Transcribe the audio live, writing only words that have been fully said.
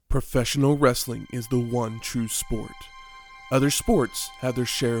Professional wrestling is the one true sport. Other sports have their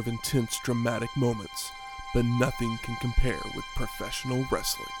share of intense, dramatic moments, but nothing can compare with professional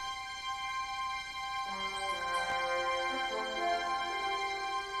wrestling.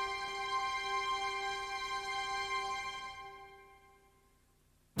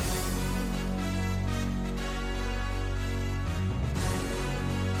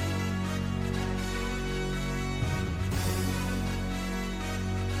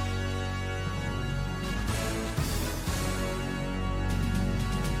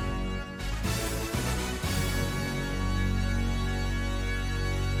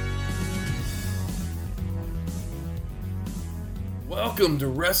 Welcome to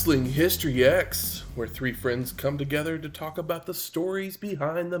Wrestling History X, where three friends come together to talk about the stories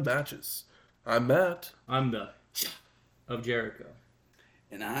behind the matches. I'm Matt. I'm the of Jericho.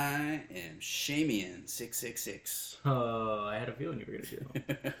 And I am Shamian 666. I had a feeling you were going to do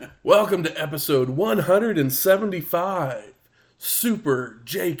it. Welcome to episode 175, Super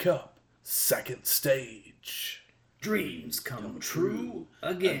J-Cup, second stage. Dreams come true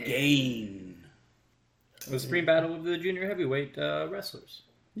again. The Supreme Battle of the Junior Heavyweight Wrestlers.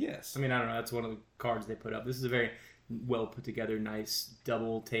 Yes. I mean, I don't know. That's one of the cards they put up. This is a very well put together, nice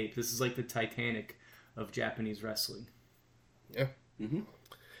double tape. This is like the Titanic of Japanese wrestling. Yeah. Mm-hmm.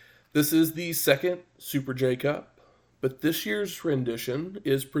 This is the second Super J-Cup, but this year's rendition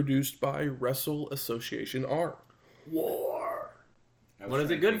is produced by Wrestle Association R. War. What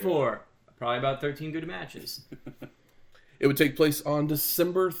is it good for? Probably about 13 good matches. It would take place on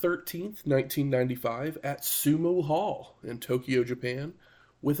December 13th, 1995 at Sumo Hall in Tokyo, Japan,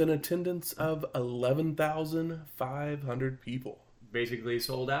 with an attendance of 11,500 people. Basically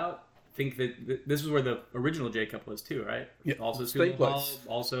sold out. I think that this is where the original J-Cup was too, right? Yeah, also same Sumo Hall, place.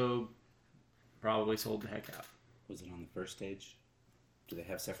 also probably sold the heck out. Was it on the first stage? Do they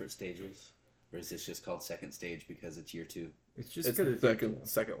have separate stages? Or is this just called second stage because it's year two? It's just It's because the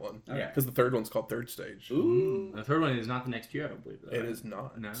second one. Okay. Because the third one's called third stage. Ooh. The third one is not the next year, I don't believe. Though, It right? is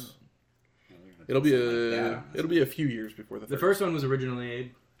not. No. It'll be a few years before the third. The first one was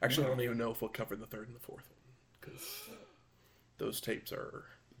originally... Actually, I don't even know if we'll cover the third and the fourth one. Because those tapes are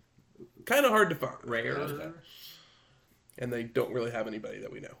kind of hard to find. rare. And they don't really have anybody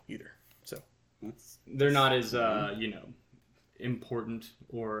that we know either. So They're not as, important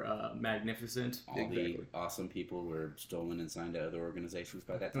or magnificent. All the awesome people were stolen and signed to other organizations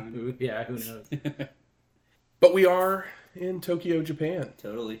by that time. Who knows? But we are in Tokyo, Japan.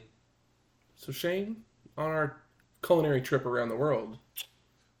 Totally. So Shane, on our culinary trip around the world,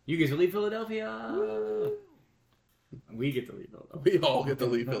 You get to leave Philadelphia. Woo. We get to leave Philadelphia. we all get to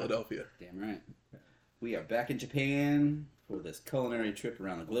leave Philadelphia. Damn right. We are back in Japan for this culinary trip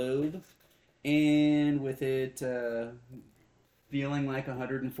around the globe. And with it feeling like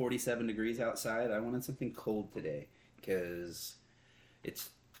 147 degrees outside, I wanted something cold today because it's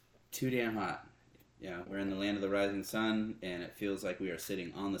too damn hot. Yeah, we're in the land of the rising sun, and it feels like we are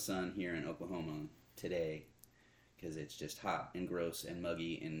sitting on the sun here in Oklahoma today because it's just hot and gross and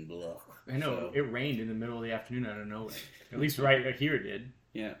muggy and blah. I know. So, It rained in the middle of the afternoon out of nowhere. At least right here it did.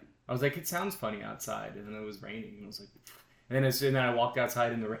 yeah. I was like, it sounds funny outside. And then it was raining. And I was like... And then I walked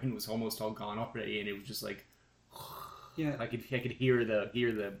outside and the rain was almost all gone already. And it was just like... Yeah. I could hear the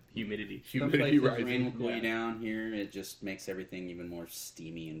humidity. Some Humidity places rising. rain will cool Yeah. you down. Here, it just makes everything even more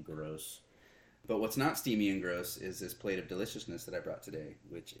steamy and gross. But what's not steamy and gross is this plate of deliciousness that I brought today,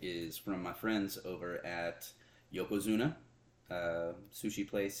 which is from my friends over at Yokozuna, sushi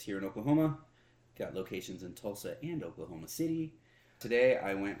place here in Oklahoma. Got locations in Tulsa and Oklahoma City. Today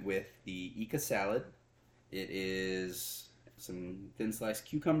I went with the Ika salad. It is some thin sliced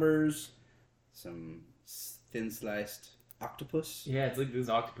cucumbers, some thin sliced octopus. Yeah, it's like this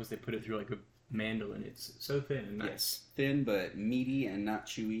octopus. They put it through like a mandolin. It's so thin and nice. Yes, thin but meaty and not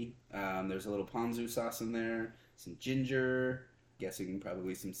chewy. There's a little ponzu sauce in there, some ginger, guessing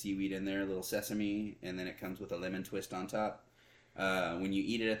probably some seaweed in there, a little sesame, and then it comes with a lemon twist on top. When you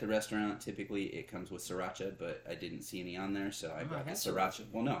eat it at the restaurant, typically it comes with sriracha, but I didn't see any on there, so I grabbed the sriracha.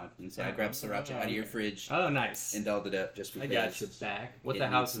 Well, no, I didn't say I grabbed sriracha out of your fridge Oh, nice. and dolled it up just I because. got you back. What it the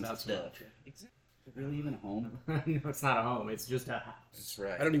house needs without some stuff. sriracha? Exactly. Is it really even a home? No, it's not a home. It's just a house. That's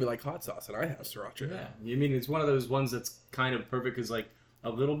right. I don't even like hot sauce, and I have sriracha. Yeah, I mean it's one of those ones that's kind of perfect because like a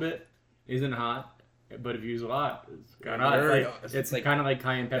little bit isn't hot, but if you use a lot, it's kind of Very hot. hot. It's like kind of like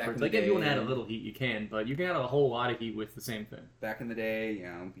cayenne back pepper. in It's the like if you want to day- add a little heat, you can, but you can add a whole lot of heat with the same thing. Back in the day,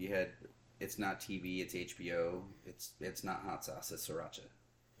 you had it's not TV, it's HBO. It's not hot sauce, it's sriracha.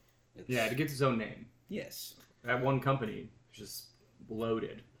 It's, Yeah, it gets its own name. Yes. That one company is just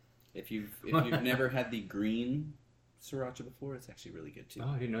bloated. If you've never had the green sriracha before. It's actually really good too. Oh,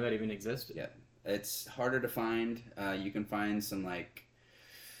 I didn't know that even existed. Yeah, it's harder to find. You can find some like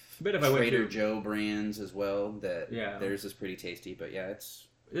But if I went Trader to, Joe brands as well. That Yeah. theirs is pretty tasty. But yeah, it's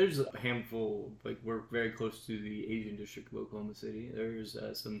there's a handful. Like we're very close to the Asian district of Oklahoma City. There's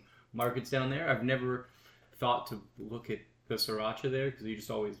some markets down there. I've never thought to look at the sriracha there because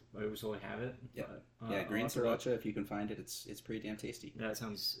I always only have it. Yeah. But, yeah, green I'll have to look. sriracha. If you can find it, it's pretty damn tasty. That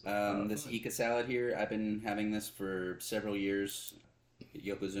sounds. This fun. Ika salad here, I've been having this for several years.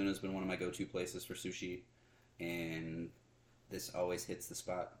 Yokozuna's been one of my go-to places for sushi, and this always hits the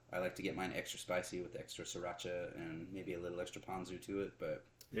spot. I like to get mine extra spicy with extra sriracha and maybe a little extra ponzu to it, but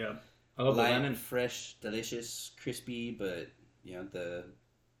Yeah, I love the light, lemon. fresh, delicious, crispy, but you know the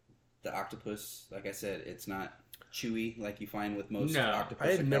octopus, like I said, it's not chewy like you find with most No, octopus.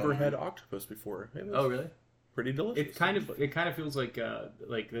 I had or never calamari. had octopus before. It was Oh, really? pretty delicious. It kind of feels like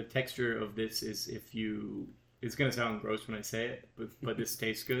the texture of this is if you. It's gonna sound gross when I say it, but this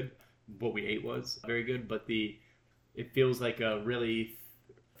tastes good. What we ate was very good, but it feels like a really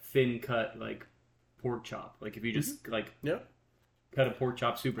thin cut like pork chop. Like if you just like Yeah. cut a pork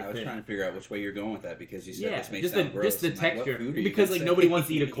chop super I was thin. trying to figure out which way you're going with that because you said Yeah, this may just sound gross. the I'm like, what texture food are you because gonna like say? nobody wants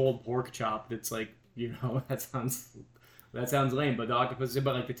to eat a cold pork chop that's like that sounds lame, but the octopus,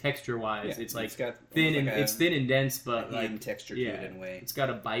 but like the texture wise, Yeah, it's like got thin almost and like a- it's thin and dense, but a ham like texture to it in a way. it's got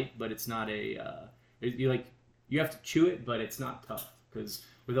a bite, but it's not a you have to chew it, but it's not tough because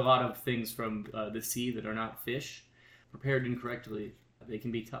with a lot of things from the sea that are not fish, prepared incorrectly, they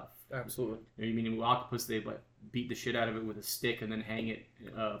can be tough. Absolutely. You mean with octopus, they like beat the shit out of it with a stick and then hang it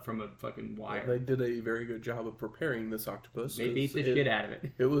from a fucking wire. They did a very good job of preparing this octopus. They beat 'cause the shit out of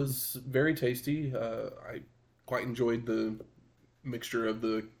it. It was very tasty. I quite enjoyed the mixture of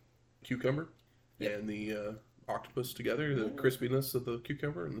the cucumber Yep. and the octopus together. The crispiness of the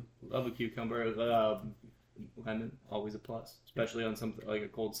cucumber and Love a cucumber. Lemon, always a plus, especially on something like a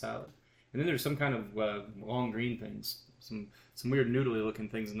cold salad. And then there's some kind of long green things, some weird noodly looking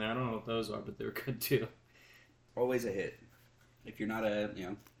things in there. I don't know what those are, but they're good too. Always a hit. If you're not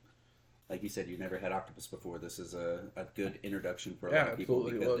like you said, you've never had octopus before, this is a good introduction for a lot of people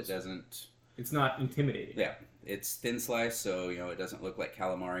absolutely because was. it doesn't. It's not intimidating. Yeah, it's thin slice, so it doesn't look like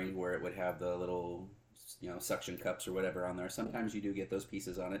calamari where it would have the little suction cups or whatever on there. Sometimes you do get those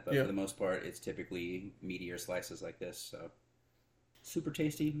pieces on it, but Yeah. for the most part, it's typically meatier slices like this. So super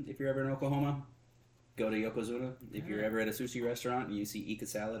tasty. If you're ever in Oklahoma, go to Yokozuna. If you're ever at a sushi restaurant and you see Ika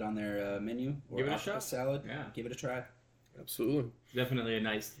salad on their menu or Give it a octopus shot. salad, Yeah. give it a try. absolutely. Definitely a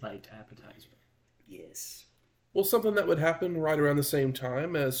nice light appetizer. Yes. Well, something that would happen right around the same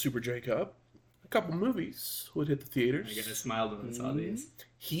time as Super J Cup, a couple movies would hit the theaters. I guess I smiled when I saw these.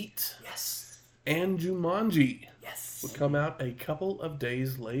 Heat Yes. and Jumanji Yes. would come out a couple of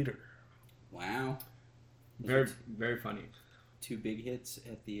days later. Wow. Very, very funny. Two big hits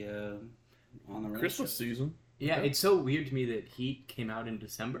at the on the run Christmas show. season. Yeah, Okay. it's so weird to me that Heat came out in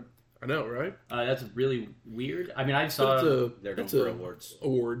December. I know, right? That's really weird. I mean, I But saw. They're going it's for a awards.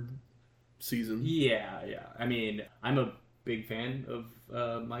 award season. Yeah. I mean, I'm a big fan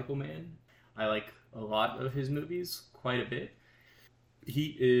of Michael Mann. I like a lot of his movies, quite a bit.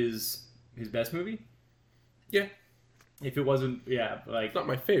 Heat is his best movie. Yeah. If it wasn't, like. It's not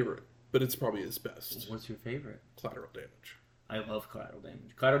my favorite, but it's probably his best. What's your favorite? Collateral Damage. I love Collateral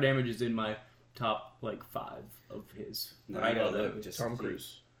Damage. Collateral Damage is in my top 5 of his. No, But I know that that just Tom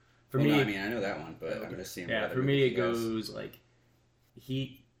Cruise. for Well, me. no, I mean, I know that one, but Okay. I'm just seeing. Yeah, what for other me it movies he has. goes like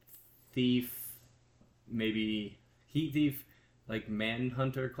Heat, Thief, maybe Heat, Thief, like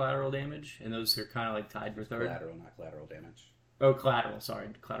Manhunter, Collateral Damage, and those are kind of like tied for third. Collateral, not collateral damage. Oh, Collateral. Sorry,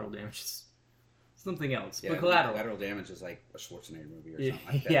 Collateral Damage is something else. Yeah, but Collateral. collateral damage is like a Schwarzenegger movie or Yeah, something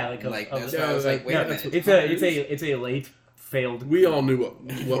like that. yeah, like a- that's a- why I was like, wait yeah, a that's minute. It's a late failed. We all knew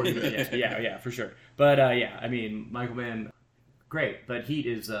what we meant. yeah, for sure. But I mean, Michael Mann, great. But Heat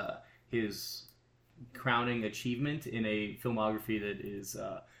is his crowning achievement in a filmography that is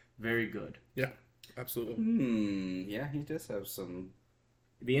very good. Yeah, absolutely. Yeah, he does have some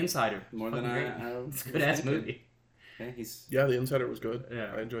The Insider, more fucking than great. I It's a good ass thinking. movie. Yeah, he's Yeah, The Insider was good.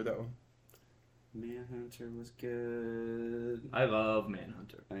 Yeah. I enjoyed that one. Manhunter was good. I love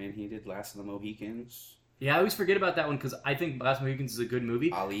Manhunter. I mean, he did Last of the Mohicans. Yeah, I always forget about that one because I think Last Mohicans is a good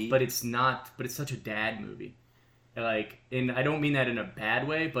movie, Ali. but it's not. But it's such a dad movie. And I don't mean that in a bad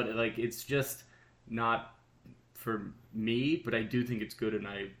way, but it's just not for me. But I do think it's good, and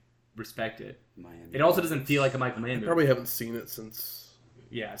I respect it. Miami It also Vice. doesn't feel like a Michael Mann I movie. probably haven't seen it since.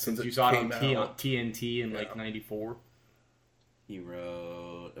 Yeah, since since it you saw it on came out. TNT in Yeah. '94. He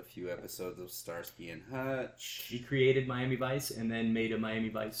wrote a few episodes of Starsky and Hutch. He created Miami Vice and then made a Miami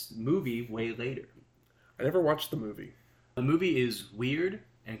Vice movie way later. I never watched the movie. The movie is weird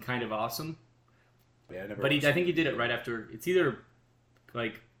and kind of awesome. Yeah, I never. But I think he did it right after. It's either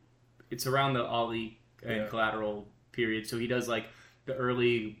like it's around the Ollie and Collateral period, so he does like the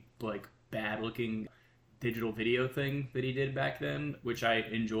early like bad looking digital video thing that he did back then, which I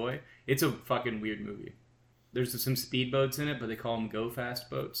enjoy. It's a fucking weird movie. There's some speedboats in it, but they call them go fast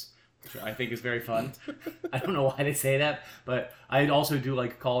boats, which I think is very fun. I don't know why they say that, but I also do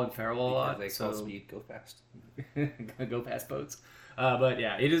like Colin Farrell a lot. They call speed go fast. Go fast boats. But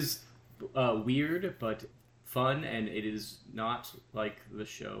yeah, it is weird but fun, and it is not like the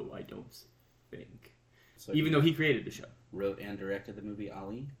show, I don't think. So Even though he created the show. wrote and directed the movie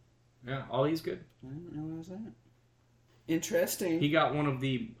Ali. Yeah, Ollie's good. I didn't realize that. Interesting. He got one of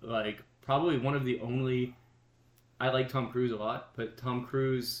the, like, probably one of the only... I like Tom Cruise a lot, but Tom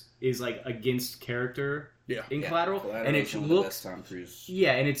Cruise is, like, against character in Collateral. And it looks... Tom Cruise.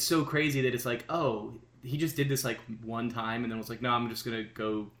 Yeah, and it's so crazy that it's like, oh, he just did this, like, one time, and then was like, no, I'm just going to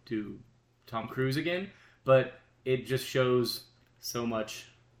go to Tom Cruise again. But it just shows so much...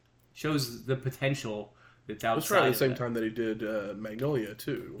 Shows the potential that's outside. It was right at the same that. time that he did Magnolia,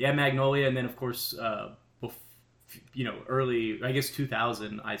 too. Yeah, Magnolia, and then, of course... early, I guess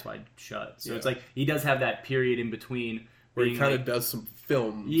 2000, Eyes Wide Shut. So it's like he does have that period in between where he kind of like, does some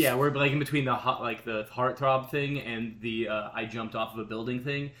films. Yeah, where like in between the the heartthrob thing and the I jumped off of a building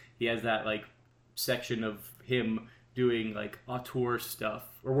thing. He has that like section of him doing like auteur stuff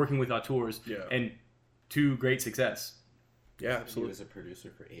or working with auteurs. Yeah. And to great success. Yeah, He absolutely. was a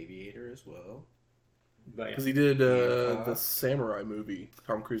producer for Aviator as well. Because he did the samurai movie.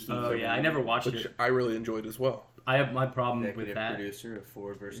 Tom Cruise did. Oh yeah, I never watched which it. I really enjoyed as well. I have my problem Executive with that. producer of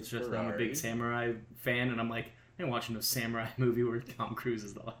Ford versus It's just Ferrari. I'm a big samurai fan, and I'm like, I ain't watching no samurai movie where Tom Cruise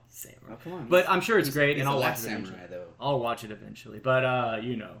is the last samurai. Oh, come on. But I'm sure it's great, He's and I'll the watch last it eventually. samurai, though. I'll watch it eventually. But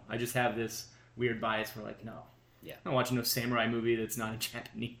I just have this weird bias for like, no. Yeah. I'm not watching no samurai movie that's not in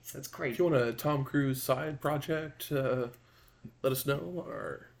Japanese. That's If crazy. you want a Tom Cruise side project, let us know on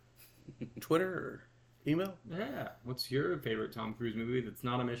our Twitter or email. Yeah. What's your favorite Tom Cruise movie that's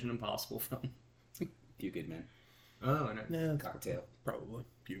not a Mission Impossible film? Few Good Men. Oh, I know. Yeah, Cocktail. probably.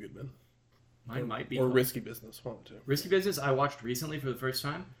 Few Good Men. Mine might be. Or Risky Business, one or two. Risky Business, I watched recently for the first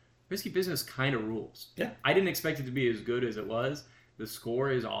time. Risky Business kind of rules. Yeah. I didn't expect it to be as good as it was. The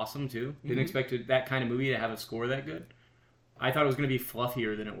score is awesome, too. Didn't expect that kind of movie to have a score that good. I thought it was going to be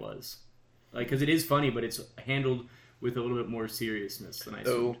fluffier than it was. Like, because it is funny, but it's handled with a little bit more seriousness than I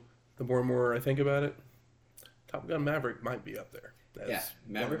assumed. So, the more and more I think about it, Top Gun Maverick might be up there. Yeah,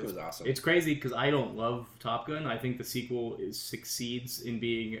 Maverick was awesome. It's crazy because I don't love Top Gun. I think the sequel succeeds in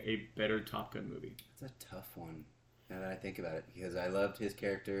being a better Top Gun movie. It's a tough one, now that I think about it, because I loved his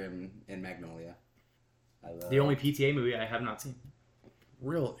character in Magnolia. The only PTA movie I have not seen.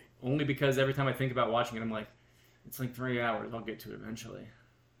 Really? Only because every time I think about watching it, I'm like, it's like 3 hours. I'll get to it eventually.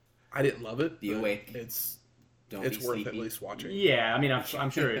 I didn't love it. Be but awake. It's Don't it's be worth sleepy. at least watching. Yeah, I mean, I'm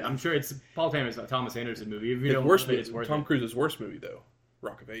sure it's Paul Thomas Anderson movie. If you His don't worst love it, movie, it's worth Tom it. Cruise's worst movie though,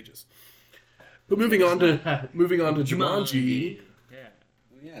 Rock of Ages. But moving on to Jumanji. Yeah.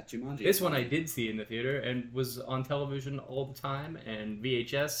 Yeah, Jumanji. This one I did see in the theater and was on television all the time and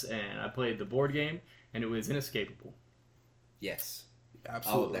VHS, and I played the board game, and it was inescapable. Yes.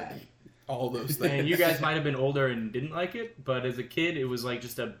 Absolutely. All of that. All those things. And you guys might have been older and didn't like it, but as a kid, it was like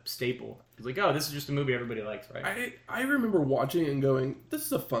just a staple. It's like, oh, this is just a movie everybody likes, right? I remember watching it and going, this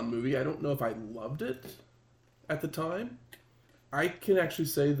is a fun movie. I don't know if I loved it at the time. I can actually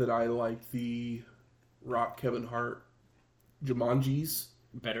say that I like the Rock, Kevin Hart, Jumanjis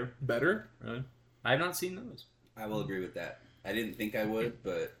Better, better. really. I have not seen those. I will agree with that. I didn't think I would,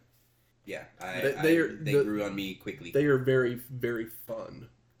 but yeah, They they grew on me quickly. They are very, very fun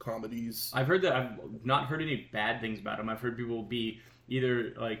comedies. I've heard that I've not heard any bad things about them. I've heard people be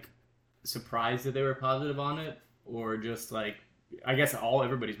either like surprised that they were positive on it, or just like I guess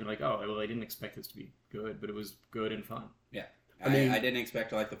everybody's been like, oh, well, I didn't expect this to be good, but it was good and fun. Yeah. I mean- I didn't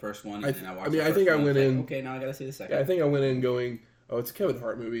expect to like the first one, I and th- then I I watched mean, the I first think I one, went it's in- like, okay, now I gotta see the second. Yeah, I think I went in going, oh, it's a Kevin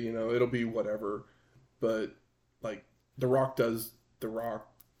Hart movie, you know, it'll be whatever. But, like, The Rock does The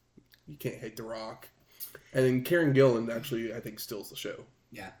Rock. You can't hate The Rock. And then Karen Gillan actually, I think, steals the show,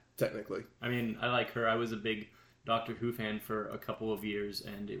 Yeah. technically. I mean, I like her. I was a big Doctor Who fan for a couple of years,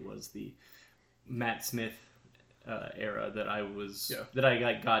 and it was the Matt Smith era that I was that I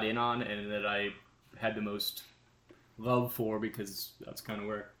like, got in on, and that I had the most love for because that's kind of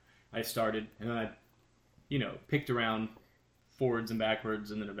where I started, and then I, picked around forwards and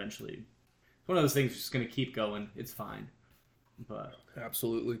backwards, and then eventually, it's one of those things just going to keep going. It's fine, but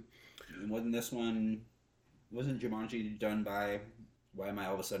Absolutely. Wasn't this one? Wasn't Jumanji done by? Why am I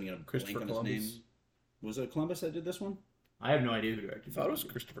all of a sudden gonna blank Christopher on his Columbus. name? Was it Columbus that did this one? I have no idea who I directed thought it was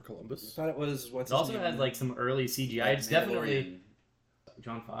movie. Christopher I Columbus. thought it was what's It his also name? had like some early CGI. Like It's definitely Mandalorian.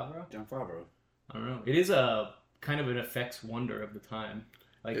 John Favreau. Jon Favreau. I don't know. It is a kind of an effects wonder of the time.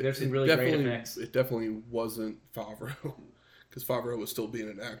 Like there's some really great definitely- effects. It definitely wasn't Favreau, because Favreau was still being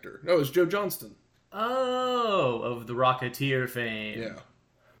an actor. No, it was Joe Johnston. Oh, of the Rocketeer fame. Yeah.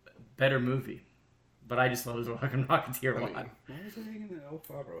 Better movie. But I just love the Rocketeer a lot. mean, Why was I thinking that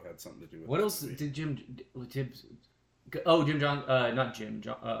Favreau had something to do with What this else movie? did Jim? Oh, Jim John. Not Jim.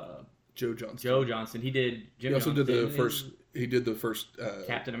 Joe Johnston. Joe Johnston. He did. Jim He also Johnston did the first. He did the first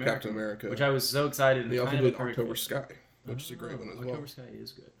Captain America. Captain America, which I was so excited. and he and also kind of did a perfect October fit. Sky, which is a great one as well. October Sky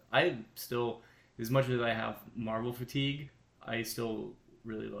is good. I still, as much as I have Marvel fatigue, I still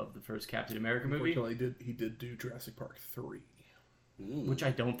really love the first Captain America movie, Unfortunately, he did do Jurassic Park 3. Ooh. which I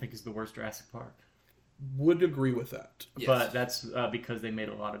don't think is the worst Jurassic Park. Would agree with that. Yes. But that's because they made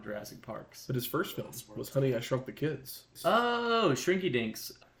a lot of Jurassic Parks. But his first film was Honey, I Shrunk the Kids. Oh, Shrinky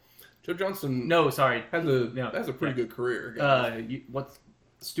Dinks. Joe Johnston No, sorry. has a pretty good career. guys. What's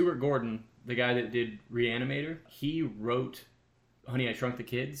Stuart Gordon, the guy that did Reanimator? He wrote Honey, I Shrunk the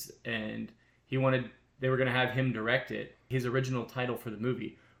Kids, and they were going to have him direct it. His original title for the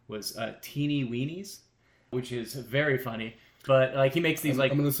movie was Teeny Weenies, which is very funny. But like he makes these I'm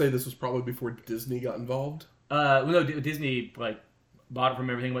going to say this was probably before Disney got involved. Disney like bought it from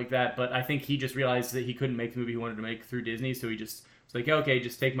everything like that. But I think he just realized that he couldn't make the movie he wanted to make through Disney, so he just was like, okay,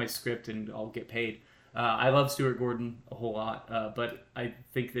 just take my script and I'll get paid. I love Stuart Gordon a whole lot, but I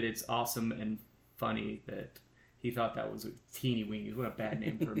think that it's awesome and funny that he thought that was a Teeny Weenies. What a bad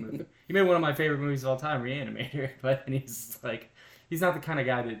name for a movie. He made one of my favorite movies of all time, Reanimator, but he's not the kind of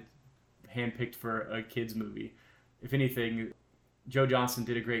guy that handpicked for a kids movie. If anything, Joe Johnston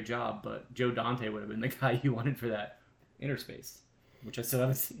did a great job, but Joe Dante would have been the guy you wanted for that Interspace, which I still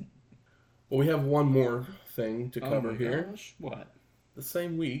haven't seen. Well, we have one more thing to Oh cover my here. gosh. What? The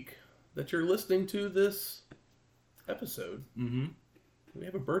same week that you're listening to this episode, Mm-hmm. we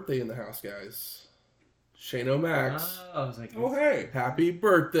have a birthday in the house, guys. Shane O'Max. I was like, Oh, hey. Happy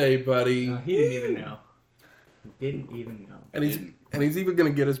birthday, buddy. he didn't even know. He didn't even know. And he's even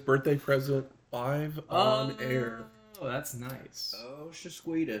going to get his birthday present live on air. Oh, that's nice. Oh,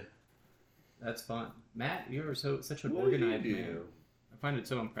 Shasquita. That's fun. Matt, you're such an What do you organized do? man. I find it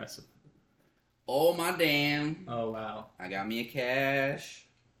so impressive. Oh, my damn. Oh, wow. I got me a cash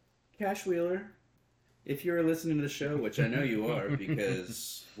wheeler. If you're listening to the show, which I know you are,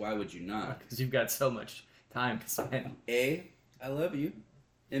 because why would you not? Because you've got so much time to spend. A, I love you.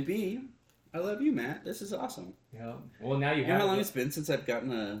 And B, I love you, Matt. This is awesome. Yeah. Well, now you You know have how long it. it's been since I've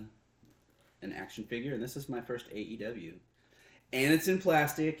gotten an action figure, and this is my first AEW. And it's in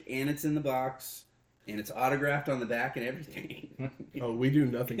plastic, and it's in the box, and it's autographed on the back and everything. Oh, we do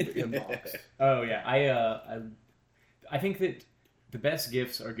nothing but inbox. Oh yeah, I think that the best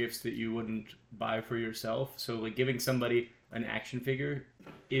gifts are gifts that you wouldn't buy for yourself. So like giving somebody an action figure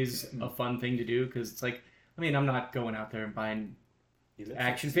is a fun thing to do because it's like, I mean, I'm not going out there and buying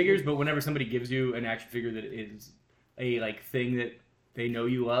action figures, but whenever somebody gives you an action figure that is a like thing that they know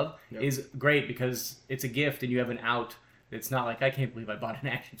you love, Yep. is great because it's a gift and you have an out. It's not like I can't believe I bought an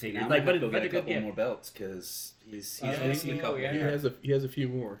action See, figure. now Like, I'm but gonna it's go get a a good couple gift. more belts because he's Oh, missing a couple. yeah. He has a few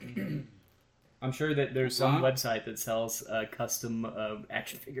more. I'm sure that there's some Huh? website that sells custom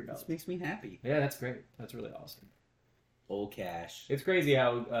action figure belts. This makes me happy. Yeah, that's great. That's really awesome. Old cash. It's crazy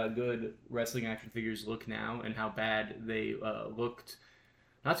how good wrestling action figures look now and how bad they looked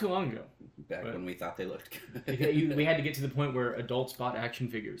not too long ago. Back Right. when we thought they looked good. We had to get to the point where adults bought action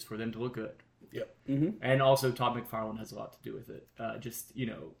figures for them to look good. Mhm. And also, Todd McFarlane has a lot to do with it. Just,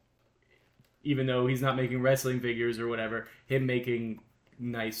 even though he's not making wrestling figures or whatever, him making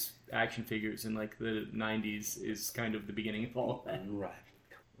nice action figures in like the 90s is kind of the beginning of all of that. Right.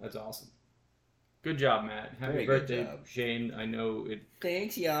 That's awesome. Good job, Matt. Happy Very good birthday, job. Shane. I know it.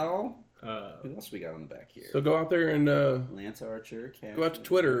 Thanks, y'all. Who else we got on the back here? So go out there and Lance Archer. go out to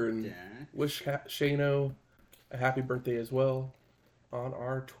Twitter and Dak. wish Shano a happy birthday as well on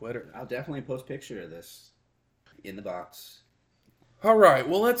our Twitter. I'll definitely post a picture of this in the box. All right,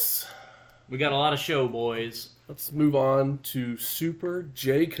 well let's We got a lot of show, boys. move on to Super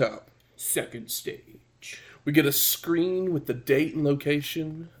J Cup. Second stage. We get a screen with the date and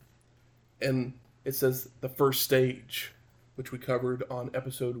location, and it says the first stage, which we covered on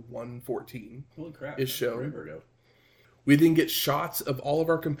episode 114. Holy crap! Is that's shown. forever ago. We then get shots of all of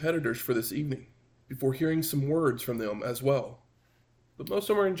our competitors for this evening, before hearing some words from them as well. But most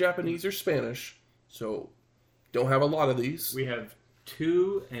of them are in Japanese or Spanish, so don't have a lot of these. We have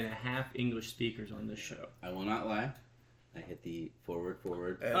 2.5 English speakers on this show. I will not lie. I hit the forward.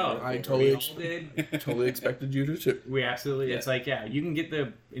 And Oh, I we totally, all did. totally expected you to too. We absolutely. Yeah. It's like, yeah, you can get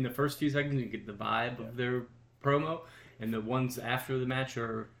in the first few seconds, you get the vibe of their promo, and the ones after the match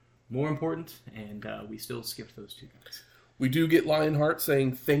are more important, and we still skipped those two guys. We do get Lionheart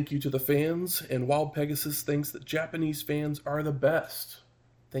saying thank you to the fans, and Wild Pegasus thinks that Japanese fans are the best,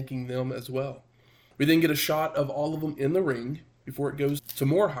 thanking them as well. We then get a shot of all of them in the ring before it goes to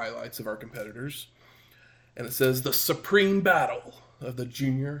more highlights of our competitors. And it says the supreme battle of the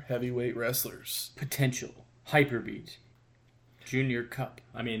junior heavyweight wrestlers. Potential, Hyperbeat, Junior Cup.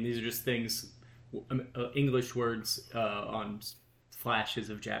 I mean, these are just things, English words on flashes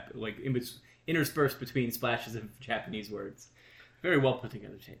of interspersed between splashes of Japanese words. Very well put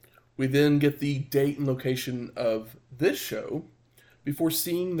together tape. We then get the date and location of this show before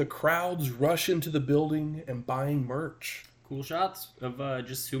seeing the crowds rush into the building and buying merch. Cool shots of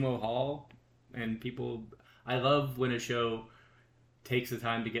just Sumo Hall and people. I love when a show takes the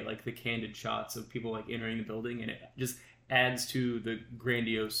time to get like the candid shots of people like entering the building, and it just adds to the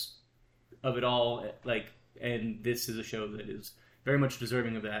grandiose of it all. Like, and this is a show that is very much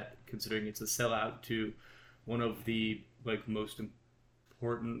deserving of that, considering it's a sellout to one of the like most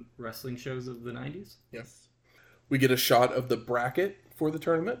important wrestling shows of the 90s. Yes. We get a shot of the bracket for the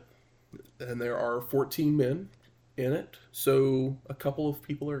tournament, and there are 14 men in it, so a couple of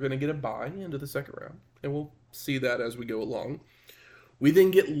people are going to get a bye into the second round, and we'll see that as we go along. We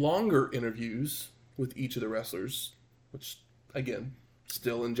then get longer interviews with each of the wrestlers, which, again,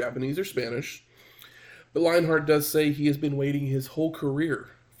 still in Japanese or Spanish. But Lionheart does say he has been waiting his whole career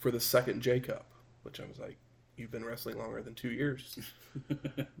for the second J-Cup, which I was like, you've been wrestling longer than 2 years,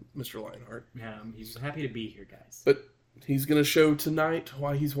 Mr. Lionheart. Yeah, he's happy to be here, guys. But he's going to show tonight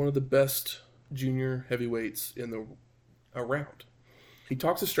why he's one of the best junior heavyweights in the around. He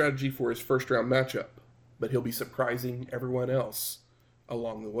talks a strategy for his first round matchup, but he'll be surprising everyone else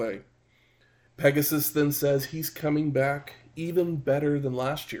along the way. Pegasus then says he's coming back even better than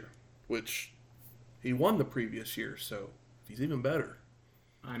last year, which he won the previous year, so he's even better.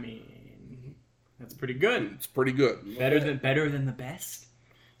 I mean, that's pretty good. It's pretty good. Better than the best.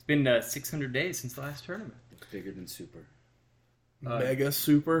 It's been 600 days since the last tournament. It's bigger than Super. Mega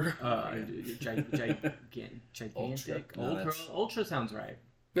super. Gigantic. Ultra. Ultra sounds right.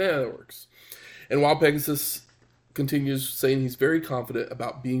 Yeah, that works. And while Pegasus continues saying he's very confident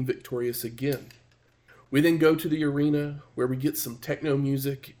about being victorious again, we then go to the arena where we get some techno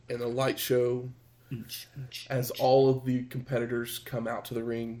music and a light show as all of the competitors come out to the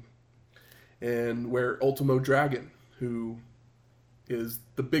ring, and where Ultimo Dragon, who is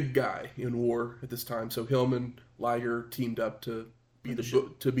the big guy in War at this time, so him and Liger teamed up to be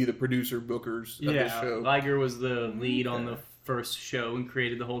the producer bookers of the show. Liger was the lead on the first show and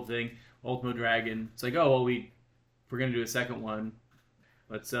created the whole thing. Ultimo Dragon. It's like, oh well, we're gonna do a second one.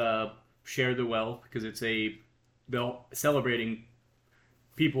 Let's share the wealth, because they're celebrating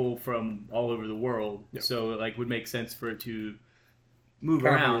people from all over the world. Yep. So it like would make sense for it to move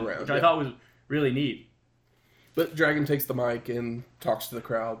around, which I thought was really neat. But Dragon takes the mic and talks to the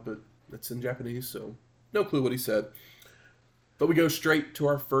crowd, but it's in Japanese, so no clue what he said. But we go straight to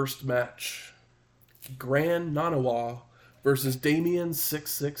our first match. Grand Nanawa versus Damien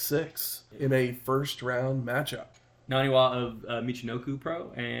 666 in a first round matchup. Naniwa of Michinoku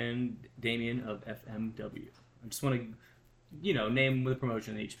Pro and Damien of FMW. I just want to, name the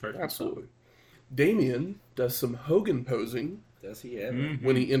promotion each person. Absolutely. Damien does some Hogan posing. Does he ever? Mm-hmm.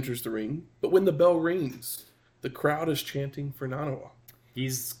 When he enters the ring. But when the bell rings, the crowd is chanting for Nanawa.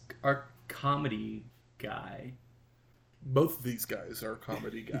 He's our comedy guy. Both of these guys are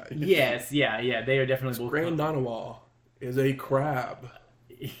comedy guys. Yes, they are definitely both. Grand Nanawa is a crab.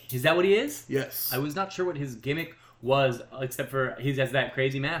 Is that what he is? Yes. I was not sure what his gimmick was, except for he has that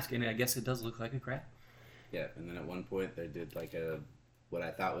crazy mask, and I guess it does look like a crab. Yeah, and then at one point they did like what I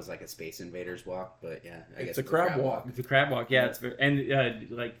thought was like a Space Invaders walk, but yeah, I guess it's a crab walk. It's a crab walk, yeah. It's very,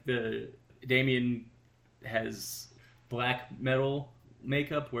 and like the Damien has black metal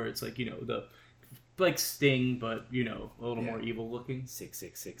makeup where it's like the like Sting, but a little more evil looking.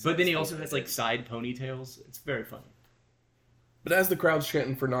 666. But then he also has like side ponytails. It's very funny. But as the crowd's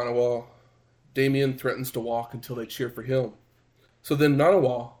chanting for Nanawa, Damien threatens to walk until they cheer for him. So then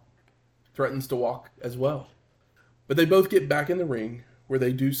Nanawa threatens to walk as well. But they both get back in the ring, where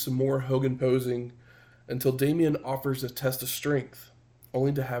they do some more Hogan posing until Damien offers a test of strength,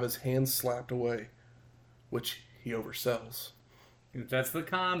 only to have his hands slapped away, which he oversells. That's the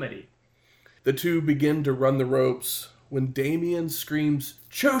comedy. The two begin to run the ropes when Damien screams,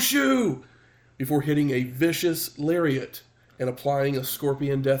 "Choshu!" before hitting a vicious lariat and applying a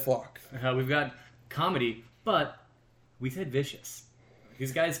scorpion deathlock. We've got comedy, but We said vicious.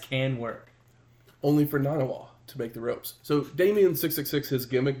 These guys can work. Only for Nanawa to make the ropes. So Damien 666, his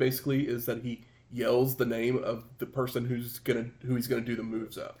gimmick basically is that he yells the name of the person who he's gonna do the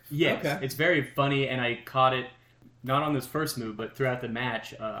moves of. Yes, Okay. it's very funny, and I caught it not on this first move, but throughout the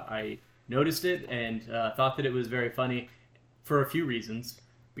match. I noticed it and thought that it was very funny for a few reasons,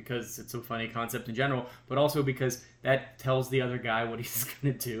 because it's a funny concept in general, but also because that tells the other guy what he's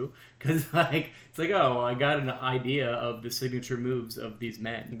gonna do. Because it's like, oh, I got an idea of the signature moves of these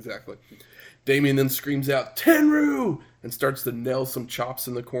men. Exactly. Damien then screams out, Tenru! And starts to nail some chops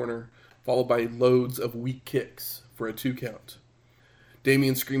in the corner, followed by loads of weak kicks for a 2 count.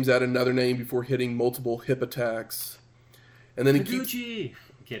 Damien screams out another name before hitting multiple hip attacks. And then he keeps... Taguchi!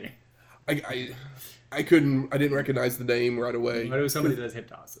 I'm kidding. I didn't recognize the name right away. But it was somebody that does hip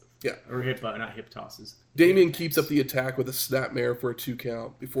tosses. Yeah. Or not hip tosses. Damien keeps up the attack with a snapmare for a 2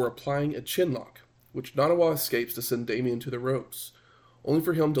 count before applying a chin lock, which Nanawa escapes to send Damien to the ropes, only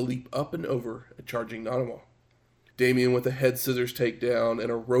for him to leap up and over at charging Nanawa. Damien with a head scissors takedown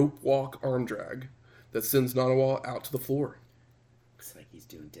and a rope walk arm drag that sends Nanawa out to the floor. Looks like he's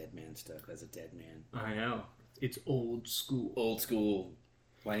doing dead man stuff as a dead man. I know. It's old school. Old school.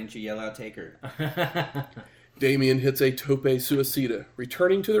 Why didn't you yell out Taker? Damien hits a tope suicida,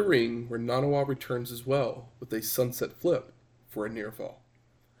 returning to the ring where Nanawa returns as well with a sunset flip for a near fall.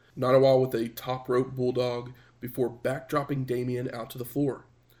 Nanawa with a top rope bulldog before backdropping Damien out to the floor,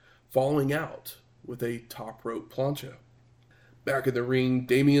 following out with a top rope plancha. Back in the ring,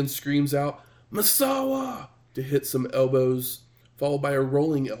 Damien screams out, Masawa! To hit some elbows, followed by a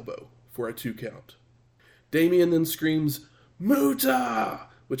rolling elbow for a 2 count. Damien then screams, Muta!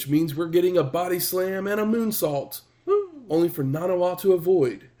 Which means we're getting a body slam and a moonsault, only for Nanawa to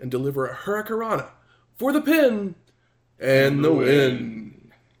avoid and deliver a hurricanrana for the pin and the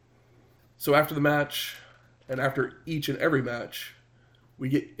win. So after the match, and after each and every match, we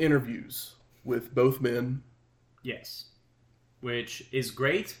get interviews with both men. Yes. Which is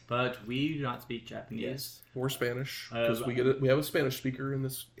great, but we do not speak Japanese. Or Spanish, because we have a Spanish speaker in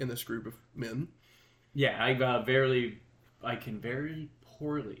this group of men. Yeah, I can very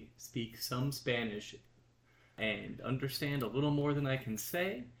poorly speak some Spanish and understand a little more than I can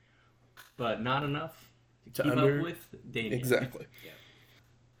say, but not enough to keep up with Damien. Exactly. Yeah.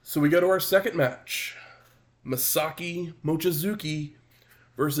 So we go to our second match. Masaki Mochizuki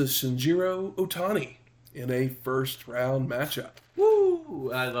versus Shinjiro Otani in a first round matchup.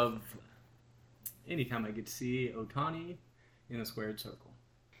 Woo! I love anytime I get to see Otani in a squared circle.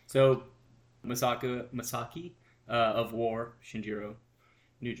 So, Masaki of War, Shinjiro,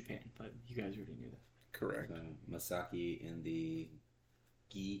 New Japan, but you guys already knew that. Correct. Masaki in the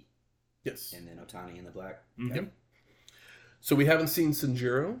gi, Yes. and then Otani in the black. Mm-hmm. Yep. So we haven't seen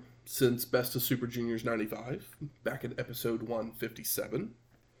Shinjiro since Best of Super Juniors 95, back in episode 157.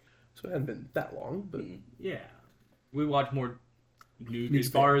 So it hadn't been that long, but Yeah. We watch more New New as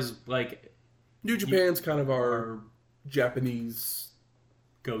Japan. far as like New Japan's kind of our our Japanese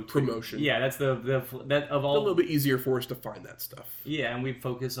go-to promotion. Yeah, that's that of a all. little bit easier for us to find that stuff. Yeah, and we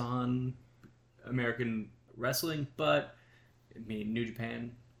focus on American wrestling, but I mean, New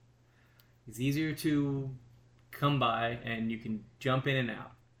Japan is easier to come by, and you can jump in and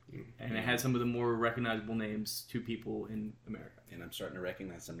out. And it has some of the more recognizable names to people in America. And I'm starting to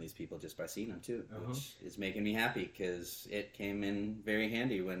recognize some of these people just by seeing them too, Uh-huh. which is making me happy because it came in very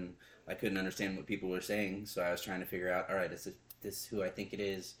handy when I couldn't understand what people were saying. So I was trying to figure out, all right, is this who I think it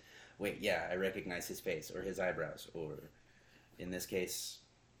is? Wait, yeah, I recognize his face or his eyebrows. Or in this case,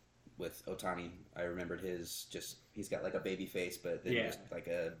 with Otani, I remembered he's got like a baby face, but then Yeah. just like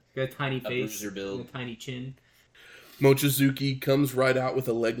a Got a tiny face, bruiser build. and a tiny chin. Mochizuki comes right out with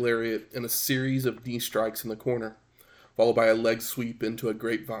a leg lariat and a series of knee strikes in the corner, followed by a leg sweep into a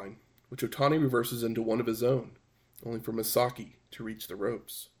grapevine, which Otani reverses into one of his own, only for Masaki to reach the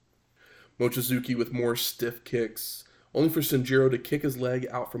ropes. Mochizuki with more stiff kicks, only for Shinjiro to kick his leg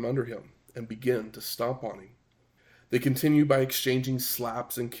out from under him and begin to stomp on him. They continue by exchanging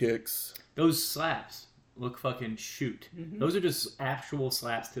slaps and kicks. Those slaps look fucking shoot. Those are just actual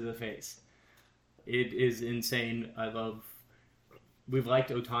slaps to the face. It is insane. We've liked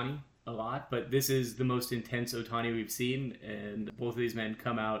Otani a lot, but this is the most intense Otani we've seen, and both of these men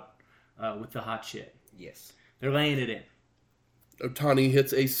come out with the hot shit. Yes. They're laying it in. Otani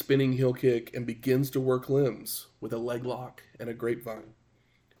hits a spinning heel kick and begins to work limbs with a leg lock and a grapevine.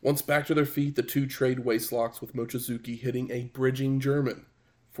 Once back to their feet, the two trade waist locks with Mochizuki hitting a bridging German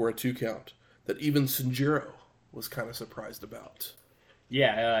for a 2 count that even Shinjiro was kind of surprised about.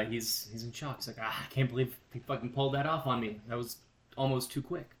 Yeah, he's in shock. He's like, I can't believe he fucking pulled that off on me. That was almost too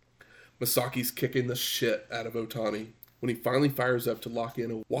quick. Masaki's kicking the shit out of Otani, when he finally fires up to lock in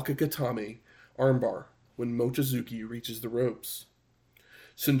a Wakakatame armbar when Mochizuki reaches the ropes.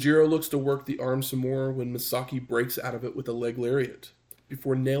 Sanjiro looks to work the arm some more when Misaki breaks out of it with a leg lariat,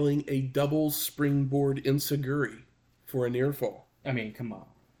 before nailing a double springboard enziguri for a near fall. I mean, come on.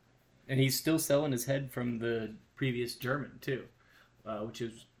 And he's still selling his head from the previous German, too, which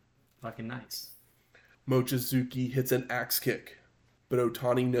is fucking nice. Mochizuki hits an axe kick, but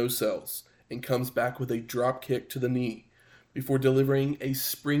Otani no-sells and comes back with a drop kick to the knee before delivering a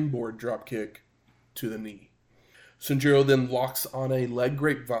springboard drop kick to the knee. Sanjiro then locks on a leg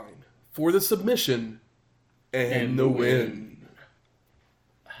grapevine for the submission and the win.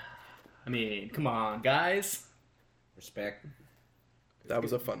 I mean, come on, guys. Respect. That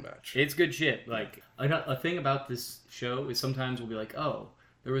was a fun match. It's good shit. Like, a thing about this show is sometimes we'll be like, oh,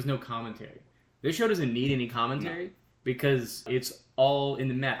 there was no commentary. This show doesn't need any commentary because it's all in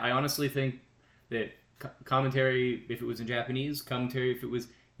the mat. I honestly think that commentary, if it was in Japanese, commentary, if it was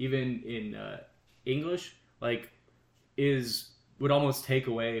even in English, like, would almost take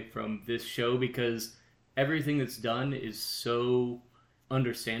away from this show because everything that's done is so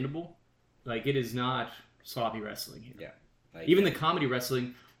understandable. Like, it is not sloppy wrestling here. Yeah. Like, Even the comedy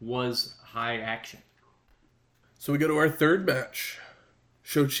wrestling was high action. So we go to our third match.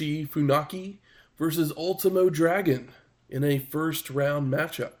 Shochi Funaki versus Ultimo Dragon in a first round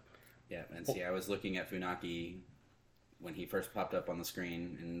matchup. Yeah, and see, I was looking at Funaki when he first popped up on the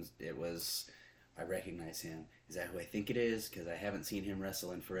screen, and it was, I recognize him. Is that who I think it is? Because I haven't seen him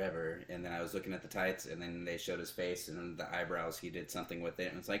wrestle in forever. And then I was looking at the tights, and then they showed his face, and the eyebrows, he did something with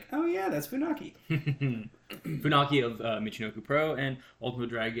it, and it's like, oh yeah, that's Funaki. Funaki of Michinoku Pro and Ultimo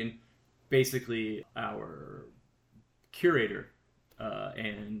Dragon, basically our curator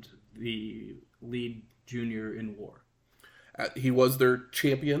and the lead junior in War. He was their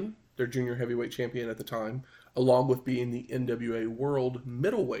champion, their junior heavyweight champion at the time, along with being the NWA World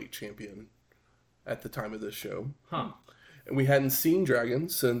Middleweight Champion at the time of this show. Huh. And we hadn't seen Dragon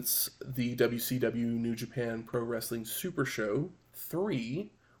since the WCW New Japan Pro Wrestling Super Show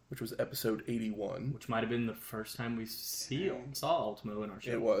 3, which was episode 81. Which might have been the first time we saw Ultimo in our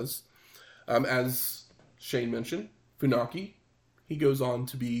show. It was. As Shane mentioned, Funaki, he goes on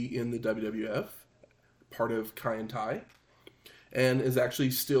to be in the WWF, part of Kaientai, and is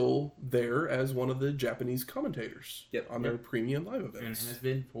actually still there as one of the Japanese commentators on their premium live events. And has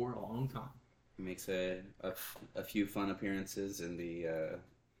been for a long time. He makes a few fun appearances in the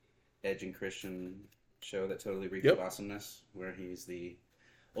Edge and Christian show that totally reeked of awesomeness, where he's the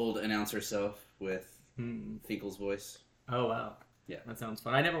old announcer self with Finkel's voice. Oh, wow. Yeah. That sounds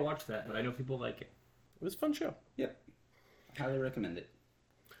fun. I never watched that, but I know people like it. It was a fun show. Yep. Highly recommend it.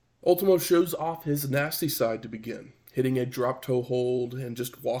 Ultimo shows off his nasty side to begin, hitting a drop toe hold and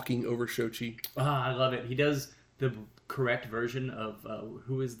just walking over Shochi. Ah, I love it. He does the correct version of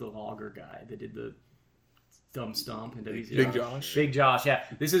who is the logger guy that did the thumb stomp in WCW? Big Josh. Big Josh, yeah.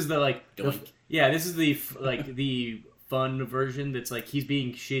 This is the Doink. this is the the fun version that's like he's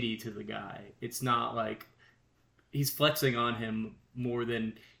being shitty to the guy. It's not like he's flexing on him more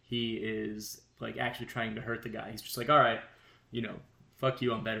than he is like actually trying to hurt the guy. He's just like, all right, fuck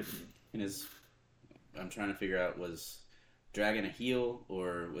you, I'm better than you. And I'm trying to figure out, was Dragon a heel,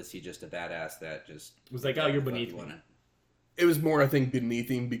 or was he just a badass that just was like, oh, you're beneath me? It was more, I think, beneath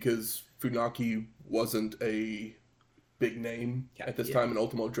him because Funaki wasn't a big name at this time, and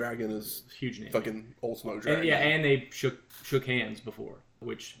Ultimo Dragon is huge name. Fucking Ultimo Dragon. And they shook hands before,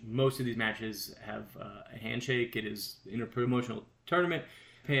 which most of these matches have a handshake. It is in a promotional tournament,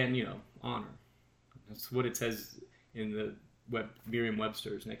 and honor. That's what it says in the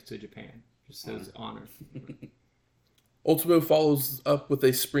Merriam-Webster's next to Japan. It just says honor. Ultimo follows up with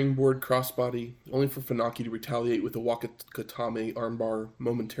a springboard crossbody, only for Funaki to retaliate with a Wakakatame armbar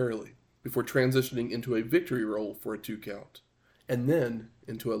momentarily, before transitioning into a victory roll for a 2 count, and then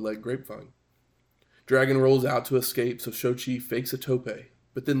into a leg grapevine. Dragon rolls out to escape, so Shochi fakes a tope,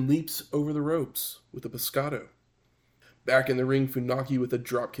 but then leaps over the ropes with a pescado. Back in the ring, Funaki with a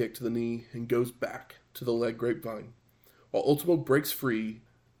drop kick to the knee and goes back to the leg grapevine, while Ultimo breaks free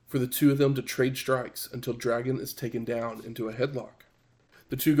for the two of them to trade strikes until Dragon is taken down into a headlock.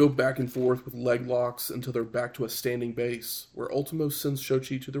 The two go back and forth with leg locks until they're back to a standing base, where Ultimo sends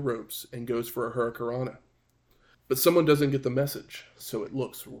Shochi to the ropes and goes for a Hurricanrana. But someone doesn't get the message, so it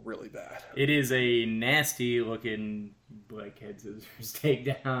looks really bad. It is a nasty looking head scissors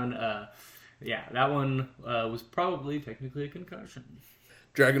takedown. That one was probably technically a concussion.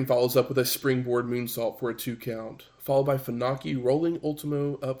 Dragon follows up with a springboard moonsault for a 2 count, followed by Funaki rolling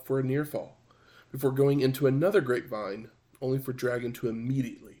Ultimo up for a near fall, before going into another grapevine, only for Dragon to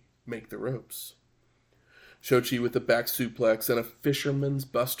immediately make the ropes. Shochi with a back suplex and a fisherman's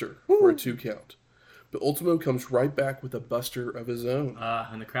buster for a 2 count. But Ultimo comes right back with a buster of his own.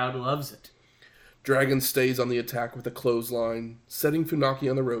 And the crowd loves it. Dragon stays on the attack with a clothesline, setting Funaki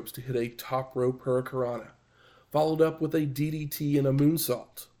on the ropes to hit a top rope hurricanrana, followed up with a DDT and a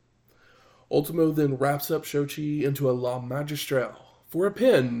moonsault. Ultimo then wraps up Shochi into a La Magistral for a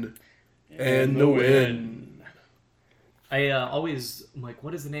pin and the win. I always am like,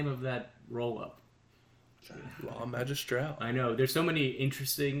 what is the name of that roll-up? La Magistral. I know. There's so many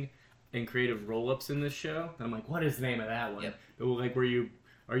interesting and creative roll-ups in this show. And I'm like, what is the name of that one? Yep. Like where you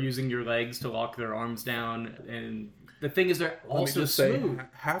are using your legs to lock their arms down. And the thing is, they're Let me also just say, smooth.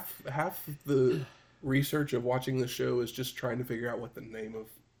 half of the research of watching the show is just trying to figure out what the name of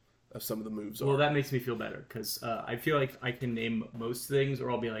some of the moves are. Well, that makes me feel better because I feel like I can name most things,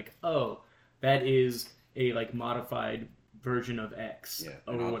 or I'll be like, oh, that is a like modified version of X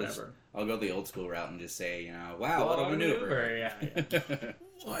or and whatever. I'll go the old school route and just say, wow, what a maneuver. Yeah.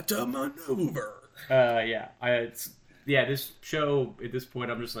 What a maneuver! This show at this point,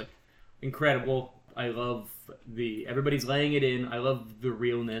 I'm just like incredible. I love everybody's laying it in. I love the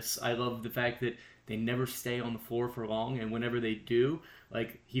realness. I love the fact that they never stay on the floor for long, and whenever they do,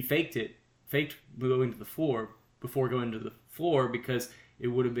 like he faked going to the floor before going to the floor because it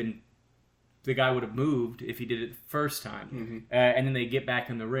would have been the guy would have moved if he did it the first time, and then they get back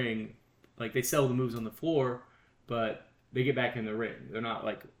in the ring. Like they sell the moves on the floor, but they get back in the ring. They're not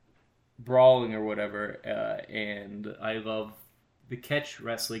like brawling or whatever. And I love the catch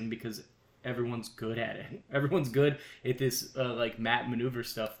wrestling because everyone's good at it. Everyone's good at this like mat maneuver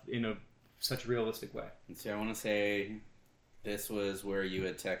stuff in such a realistic way. And see, I want to say this was where you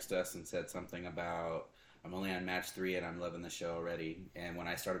had texted us and said something about I'm only on match 3 and I'm loving the show already. And when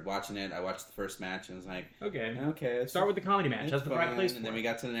I started watching it, I watched the first match and was like, okay, Start with the comedy match. That's the right place for And then we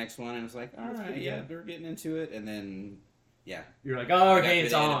got to the next one and it was like, all right, yeah, they're getting into it. And then, you're like, oh, okay,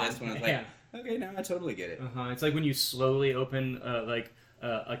 it's on. on. This one, I was like, okay, now I totally get it. It's like when you slowly open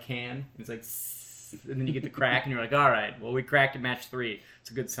a can. It's like, and then you get the crack, and you're like, all right, well, we cracked at match 3.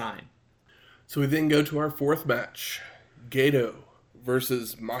 It's a good sign. So we then go to our 4th match. Gedo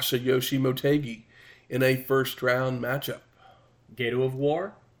versus Masayoshi Motegi in a first round matchup. Gedo of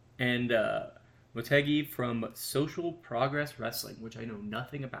War and Motegi from Social Progress Wrestling, which I know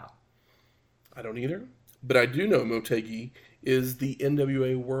nothing about. I don't either. But I do know Motegi is the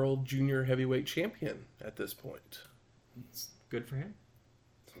NWA World Junior Heavyweight Champion at this point. It's good for him.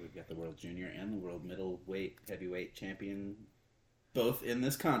 So we've got the World Junior and the World Middleweight Heavyweight Champion both in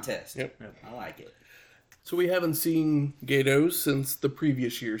this contest. Yep. I like it. So we haven't seen Gedo since the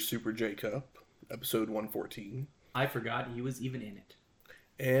previous year's Super J Cup, episode 114. I forgot he was even in it.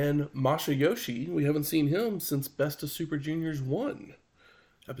 And Masayoshi, we haven't seen him since Best of Super Juniors 1,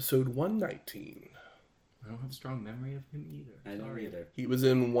 episode 119. I don't have a strong memory of him either. I don't either. He was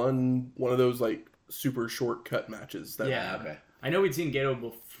in one of those like super short cut matches. Okay. I know we'd seen Gedo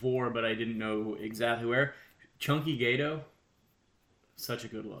before, but I didn't know exactly where. Chunky Gedo, such a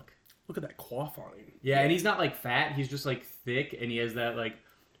good look. Look at that coif on him. Yeah, and he's not like fat. He's just like thick, and he has that like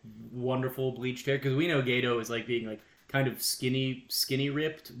wonderful bleached hair. Because we know Gedo is like being like kind of skinny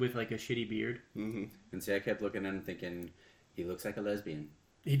ripped with like a shitty beard. Mm-hmm. And see, I kept looking at him thinking, he looks like a lesbian.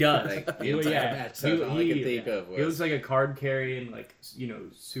 He does. Like, the entire match, that's all I could think of was... He looks like a card carrying, like,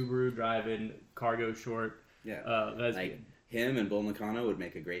 Subaru driving, cargo short lesbian. Like, him and Bull Nakano would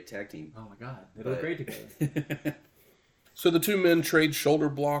make a great tag team. Oh my god, they look great together. So the two men trade shoulder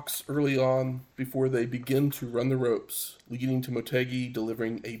blocks early on before they begin to run the ropes, leading to Motegi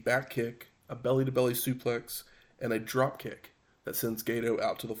delivering a back kick, a belly-to-belly suplex, and a drop kick that sends Gedo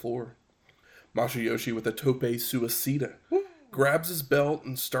out to the floor. Masayoshi with a tope suicida grabs his belt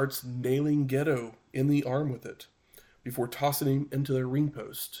and starts nailing Gedo in the arm with it before tossing him into the ring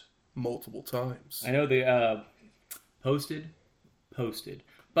post multiple times. I know they posted,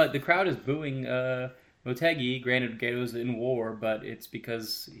 but the crowd is booing Motegi. Granted, Gedo's in war, but it's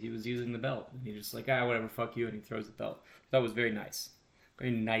because he was using the belt. And he's just like, whatever, fuck you, and he throws the belt. That was very nice.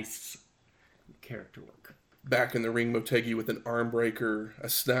 Very nice character work. Back in the ring, Motegi with an arm breaker, a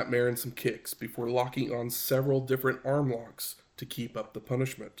snapmare, and some kicks before locking on several different arm locks to keep up the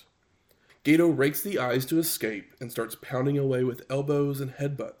punishment. Gedo rakes the eyes to escape and starts pounding away with elbows and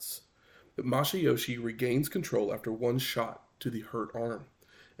headbutts, but Masayoshi regains control after one shot to the hurt arm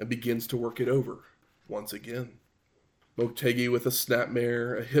and begins to work it over once again. Motegi with a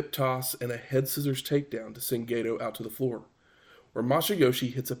snapmare, a hip toss, and a head scissors takedown to send Gedo out to the floor, where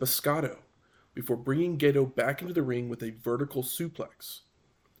Masayoshi hits a pescado before bringing Gedo back into the ring with a vertical suplex.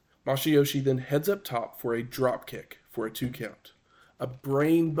 Masayoshi then heads up top for a drop kick for a 2 count, a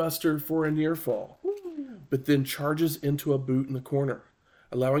brain buster for a near fall, but then charges into a boot in the corner,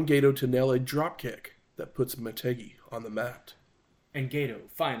 allowing Gato to nail a dropkick that puts Motegi on the mat. And Gato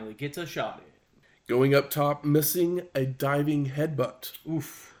finally gets a shot in. Going up top, missing a diving headbutt.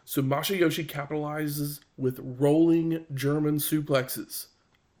 Oof. So Masayoshi capitalizes with rolling German suplexes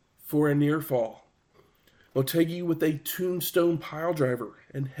for a near fall. Motegi with a tombstone piledriver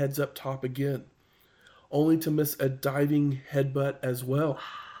and heads up top again, only to miss a diving headbutt as well.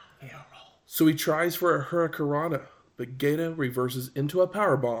 So he tries for a Hurricanrana, but Gato reverses into a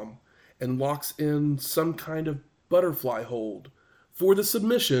powerbomb and locks in some kind of butterfly hold for the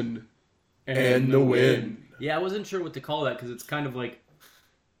submission and the win. Yeah, I wasn't sure what to call that because it's kind of like,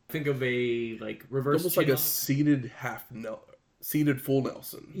 think of a like reverse. Almost like a chin-lock. seated full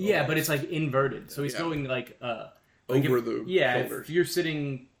Nelson. Yeah, almost. but it's like inverted. So he's going like over if, the yeah. shoulders. If you're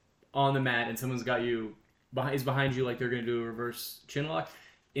sitting on the mat and someone's got you is behind you, like they're going to do a reverse chin lock.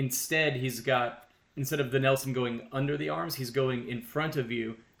 Instead, instead of the Nelson going under the arms, he's going in front of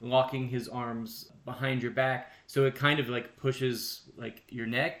you, locking his arms behind your back. So it kind of like pushes like your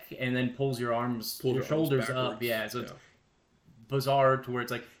neck and then pulls your shoulders up. backwards. Yeah, so it's bizarre to where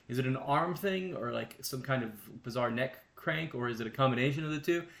it's like, is it an arm thing or like some kind of bizarre neck crank, or is it a combination of the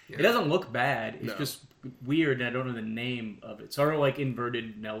two? Yeah. It doesn't look bad. It's No. just weird, and I don't know the name of it. Sort of like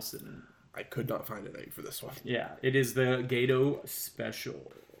inverted Nelson. I could not find a name for this one. Yeah, it is the Gato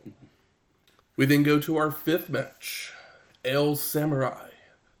special. We then go to our fifth match. El Samurai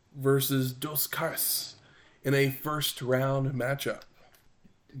versus Dos Caras in a first round matchup.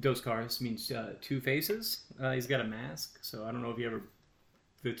 Dos Caras means two faces. He's got a mask, so I don't know if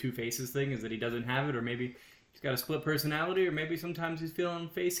the two faces thing is that he doesn't have it, or maybe he's got a split personality, or maybe sometimes he's feeling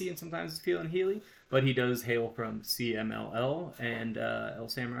facey and sometimes he's feeling heely. But he does hail from CMLL, and El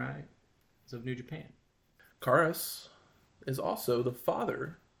Samurai is of New Japan. Caras is also the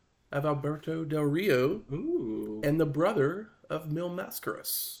father of Alberto Del Rio Ooh. and the brother of Mil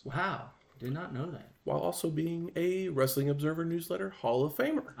Mascaras, Wow. Did not know that. while also being a Wrestling Observer newsletter Hall of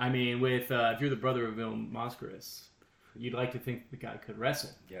Famer. I mean, with if you're the brother of Vil Mascaras, you'd like to think the guy could wrestle.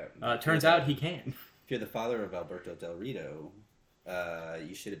 Yeah. Turns out he can. If you're the father of Alberto Del Rio,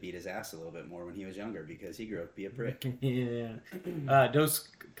 you should have beat his ass a little bit more when he was younger because he grew up to be a prick. Yeah. Dos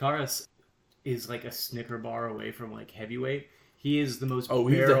Caras is like a Snicker bar away from like heavyweight. He is the most Oh,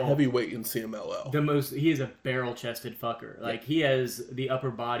 he's a heavyweight in CMLL. He is a barrel-chested fucker. Like he has the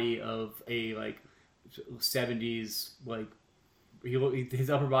upper body of a like 70s like his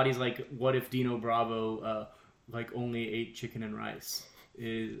upper body is like what if Dino Bravo like only ate chicken and rice.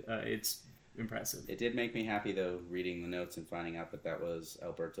 It's impressive. It did make me happy though reading the notes and finding out that was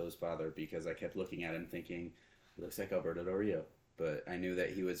Alberto's father, because I kept looking at him thinking he looks like Alberto Del Rio. But I knew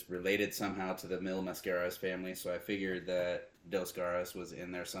that he was related somehow to the Mil Mascaras family, so I figured that Dos Caras was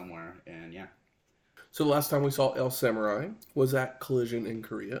in there somewhere, and yeah. So the last time we saw El Samurai was at Collision in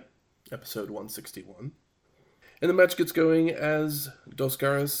Korea, episode 161. And the match gets going as Dos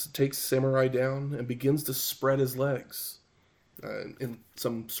Caras takes Samurai down and begins to spread his legs in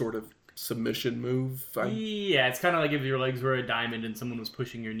some sort of submission move. Yeah, it's kind of like if your legs were a diamond and someone was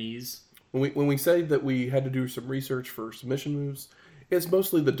pushing your knees. When we say that we had to do some research for submission moves, it's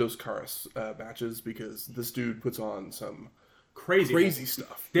mostly the Dos Caras matches, because this dude puts on some crazy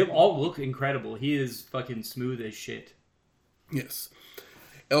stuff. They all look incredible. He is fucking smooth as shit. Yes.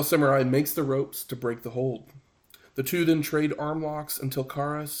 El Samurai makes the ropes to break the hold. The two then trade arm locks until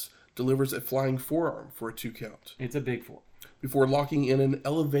Caras delivers a flying forearm for a 2 count, It's a big four. before locking in an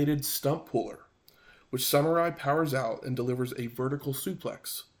elevated stump puller, which Samurai powers out and delivers a vertical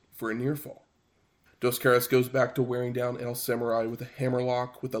suplex for a near fall. Dos Caras goes back to wearing down El Samurai with a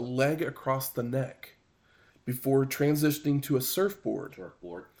hammerlock with a leg across the neck, before transitioning to a surfboard.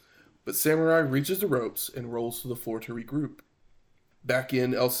 But Samurai reaches the ropes and rolls to the floor to regroup. Back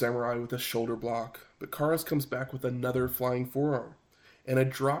in El Samurai with a shoulder block, but Caras comes back with another flying forearm and a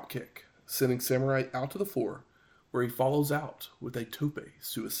drop kick, sending Samurai out to the floor, where he follows out with a tope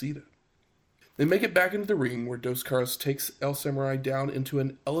suicida. They make it back into the ring, where Dos Caras takes El Samurai down into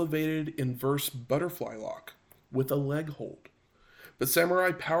an elevated inverse butterfly lock with a leg hold. But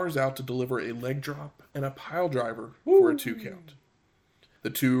Samurai powers out to deliver a leg drop and a pile driver for a 2 count.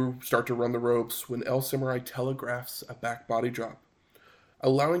 The two start to run the ropes when El Samurai telegraphs a back body drop,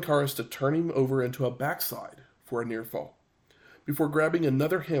 allowing Caras to turn him over into a backside for a near fall, before grabbing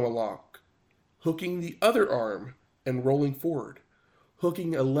another hammerlock, hooking the other arm and rolling forward,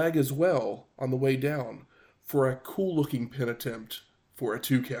 hooking a leg as well on the way down for a cool looking pin attempt for a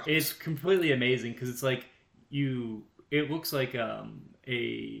 2 count. It's completely amazing because it's like it looks like a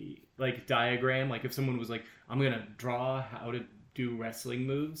like diagram. Like if someone was like, I'm gonna draw how to do wrestling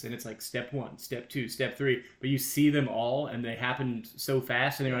moves, and it's like step 1, step 2, step 3, but you see them all, and they happened so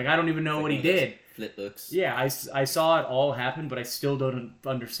fast, and you're like, I don't even know what he did. Flip books. Yeah, I saw it all happen, but I still don't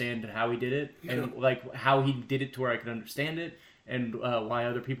understand how he did it, and like how he did it to where I could understand it, and why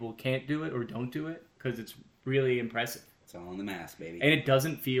other people can't do it or don't do it, because it's really impressive. It's all in the mask, baby. And it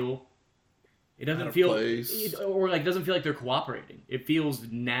doesn't feel Out of place. doesn't feel like they're cooperating. It feels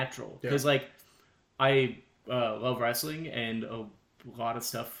natural because like I love wrestling, and a lot of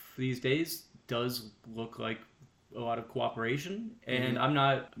stuff these days does look like a lot of cooperation, and I'm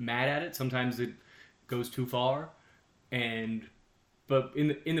not mad at it. Sometimes it goes too far, but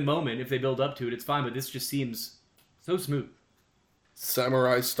in the moment, if they build up to it, it's fine. But this just seems so smooth.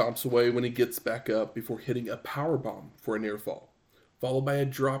 Samurai stomps away when he gets back up before hitting a power bomb for a near fall, followed by a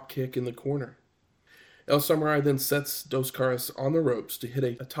drop kick in the corner. El Samurai then sets Dos Caras on the ropes to hit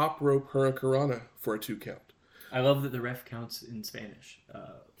a top rope hurricanrana for a 2 count. I love that the ref counts in Spanish,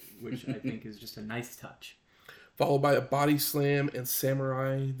 which I think is just a nice touch. Followed by a body slam, and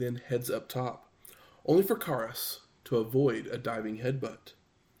Samurai then heads up top, only for Caras to avoid a diving headbutt.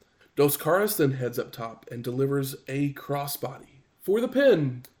 Dos Caras then heads up top and delivers a crossbody for the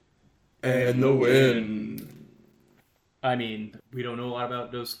pin and the win. I mean, we don't know a lot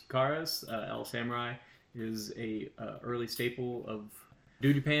about Dos Caras. El Samurai is a early staple of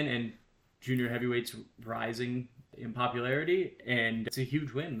New Japan and junior heavyweights rising in popularity, and it's a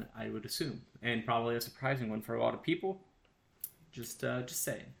huge win, I would assume, and probably a surprising one for a lot of people. Just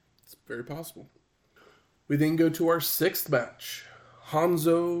saying. It's very possible. We then go to our 6th match,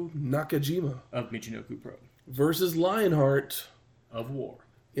 Hanzo Nakajima Of Michinoku Pro. versus Lionheart Of War.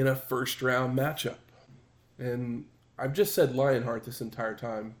 in a first round matchup. And I've just said Lionheart this entire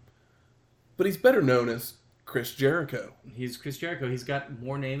time, but he's better known as Chris Jericho. He's Chris Jericho. He's got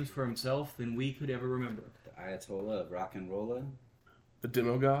more names for himself than we could ever remember. The Ayatollah of Rock and Rolla. The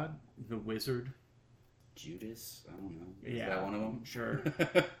Demo God. The Wizard. Judas. I don't know. Is Yeah, that one of them? Sure.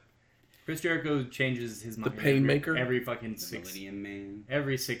 Chris Jericho changes his mind. Painmaker? every fucking The 6 Millennium Man.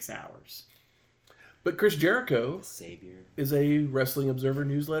 every 6 hours. But Chris Jericho The Savior. is a Wrestling Observer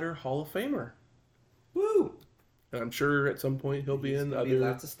newsletter Hall of Famer. Woo! And I'm sure at some point he'll be He's in gonna be other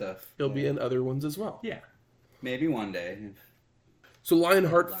lots of stuff. he'll be in other ones as well. Yeah. Maybe one day. So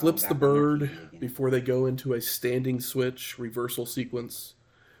Lionheart Allow flips him the back on their bird feet again. before they go into a standing switch reversal sequence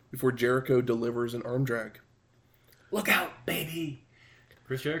before Jericho delivers an arm drag. Look out, baby!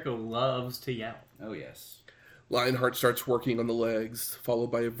 Chris Jericho loves to yell. Oh yes. Lionheart starts working on the legs, followed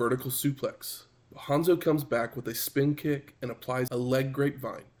by a vertical suplex. Hanzo comes back with a spin kick and applies a leg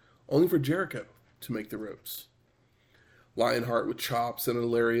grapevine, only for Jericho to make the ropes. Lionheart with chops and a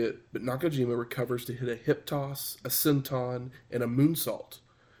lariat, but Nakajima recovers to hit a hip toss, a senton, and a moonsault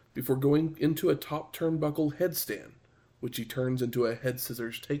before going into a top turnbuckle headstand, which he turns into a head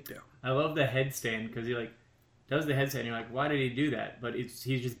scissors takedown. I love the headstand because he does the headstand. And you're like, why did he do that? But he's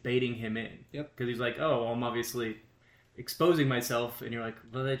just baiting him in. Yep. Because he's like, oh, I'm obviously exposing myself, and you're like,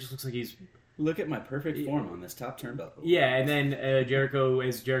 well, that just looks like he's. Look at my perfect form on this top turnbuckle. Yeah, and then as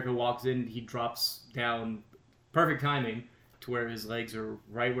Jericho walks in, he drops down, perfect timing, to where his legs are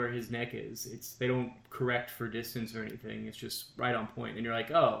right where his neck is. They don't correct for distance or anything. It's just right on point, and you're like,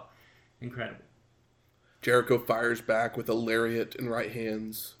 oh, incredible. Jericho fires back with a lariat and right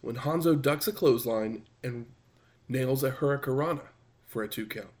hands when Hanzo ducks a clothesline and nails a hurricanrana for a 2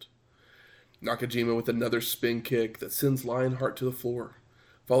 count. Nakajima with another spin kick that sends Lionheart to the floor,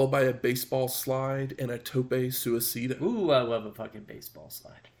 followed by a baseball slide and a tope suicida. Ooh, I love a fucking baseball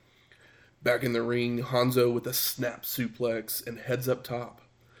slide. Back in the ring, Hanzo with a snap suplex and heads up top,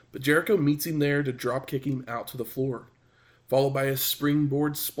 but Jericho meets him there to drop kick him out to the floor, followed by a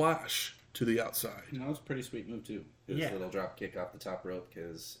springboard splash to the outside. That was a pretty sweet move too. His little drop kick off the top rope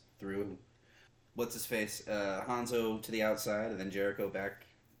because through what's his face, Hanzo to the outside, and then Jericho back,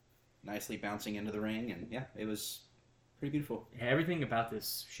 nicely bouncing into the ring, and yeah, it was pretty beautiful. Yeah, everything about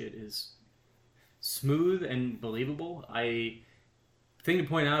this shit is smooth and believable. Thing to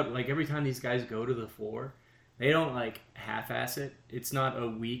point out, like every time these guys go to the floor, they don't like half-ass it. It's not a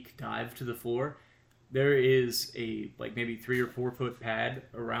weak dive to the floor. There is a like maybe 3 or 4 foot pad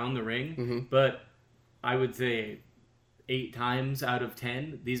around the ring, but I would say 8 times out of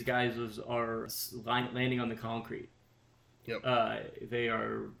 10, these guys are landing on the concrete. Yep.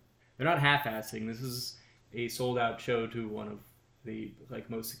 They're not half-assing. This is a sold-out show to one of the like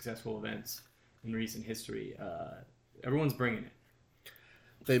most successful events in recent history. Everyone's bringing it.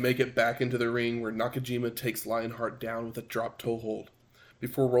 They make it back into the ring where Nakajima takes Lionheart down with a drop toe hold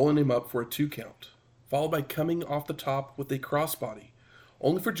before rolling him up for a 2 count, followed by coming off the top with a crossbody,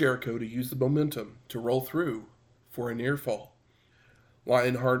 only for Jericho to use the momentum to roll through for a near fall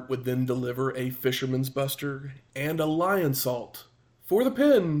Lionheart would then deliver a Fisherman's Buster and a Lion Salt for the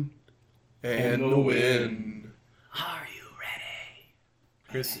pin and the win. Are you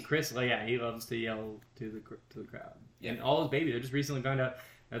ready? Chris, like, yeah, he loves to yell to the crowd. Yeah. And all his baby. I just recently found out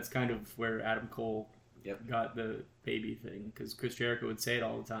that's kind of where Adam Cole Yep. got the baby thing, because Chris Jericho would say it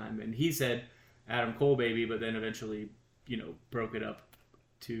all the time, and he said Adam Cole baby, but then eventually, broke it up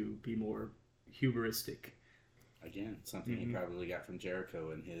to be more hubristic. Again, something he probably got from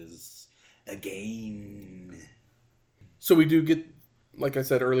Jericho in his again. So we do get, like I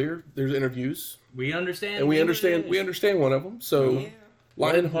said earlier, there's interviews, We understand, and we understand one of them. So Yeah.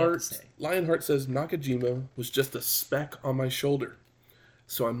 What did he have to Lionheart say? says Nakajima was just a speck on my shoulder.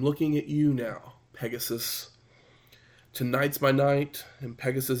 So I'm looking at you now, Pegasus. Tonight's my night, and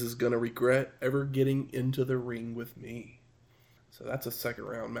Pegasus is going to regret ever getting into the ring with me. So that's a second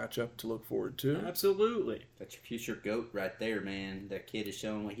round matchup to look forward to. Absolutely. That's your future GOAT right there, man. That kid is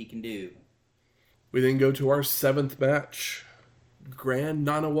showing what he can do. We then go to our seventh match. Grand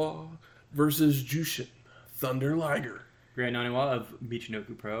Nanawa versus Jushin Thunder Liger. Grand Naniwa of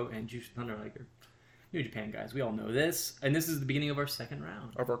Michinoku Pro and Jushin Thunder Liger. New Japan guys, we all know this. And this is the beginning of our second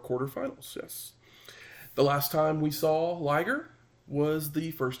round. Of our quarterfinals, yes. The last time we saw Liger was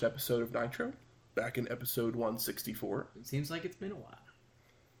the first episode of Nitro, back in episode 164. It seems like it's been a while.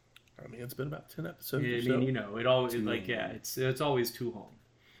 I mean, it's been about 10 episodes I or mean, so. it always, it's always too long.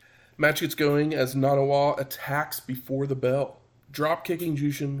 Match gets going as Nanawa attacks before the bell, drop kicking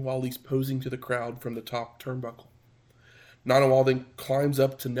Jushin while he's posing to the crowd from the top turnbuckle. Nanawa then climbs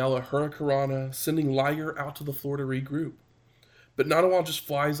up to Nella Hurricanrana, sending Liger out to the floor to regroup. But Nanawa just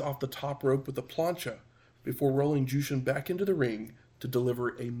flies off the top rope with a plancha before rolling Jushin back into the ring to deliver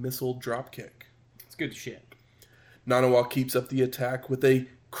a missile dropkick. It's good shit. Nanawa keeps up the attack with a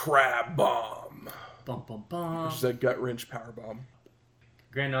crab bomb, Bum, bum, bum. which is a gut wrench power bomb.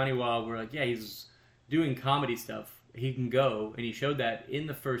 Grand Naniwa, we're like, yeah, he's doing comedy stuff. He can go, and he showed that in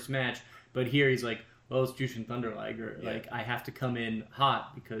the first match. But here he's like, well, it's Jushin Thunder Liger. Yeah. Like, I have to come in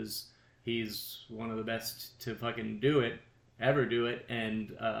hot because he's one of the best to fucking do it, ever do it,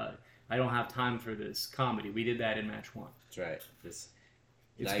 and I don't have time for this comedy. We did that in match 1. That's right. This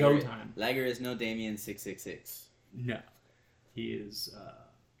It's Liger, go time. Liger is no Damien 666. No. He is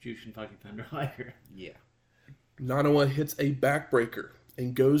Jushin fucking Thunder Liger. Yeah. Nanawa hits a backbreaker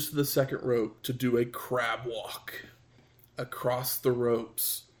and goes to the second rope to do a crab walk across the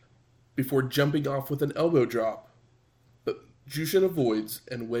ropes before jumping off with an elbow drop. But Jushin avoids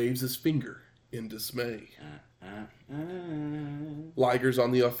and waves his finger in dismay. Liger's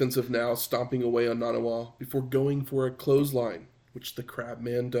on the offensive now, stomping away on Nanawa before going for a clothesline, which the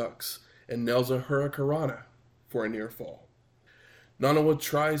Crabman ducks, and nails a Hurricanrana for a near fall. Nanawa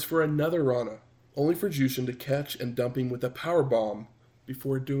tries for another Rana, only for Jushin to catch and dump him with a power bomb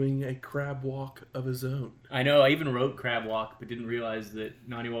before doing a crab walk of his own. I know, I even wrote crab walk, but didn't realize that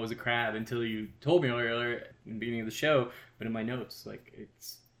Naniwa was a crab until you told me earlier in the beginning of the show. But in my notes, like,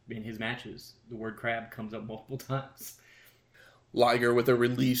 it's in his matches, the word crab comes up multiple times. Liger with a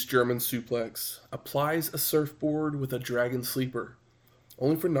release German suplex applies a surfboard with a dragon sleeper,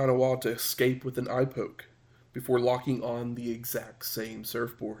 only for Nanawa to escape with an eye poke before locking on the exact same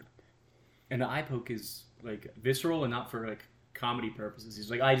surfboard. And the eye poke is, like, visceral and not for, like, comedy purposes. He's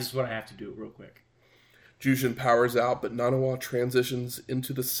like, I just what I have to do real quick. Jushin powers out, but Nanawa transitions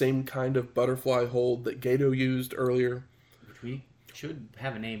into the same kind of butterfly hold that Gato used earlier. Which we should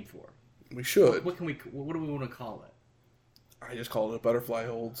have a name for. We should. What do we want to call it? I just call it a butterfly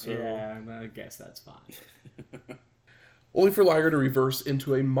hold, so... Yeah, I guess that's fine. Only for Liger to reverse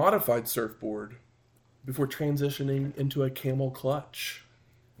into a modified surfboard before transitioning into a camel clutch.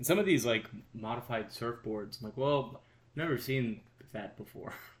 And some of these, like, modified surfboards, I'm like, well, I've never seen that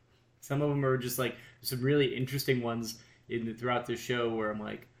before. Some of them are just, like, some really interesting ones throughout the show where I'm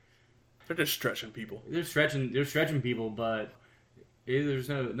like... They're just stretching people. They're stretching people, but there's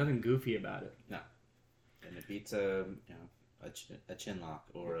nothing goofy about it. No. And it beats a chin lock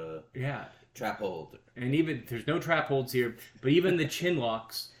or a Yeah. trap hold. And even, there's no trap holds here, but even the chin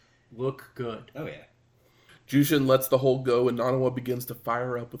locks look good. Oh, yeah. Jushin lets the hold go, and Nanawa begins to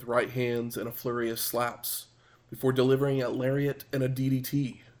fire up with right hands and a flurry of slaps before delivering a lariat and a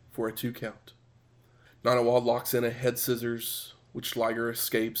DDT for a 2 count. Nanawa locks in a head scissors, which Liger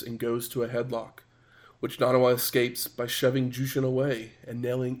escapes and goes to a headlock, which Nanawa escapes by shoving Jushin away and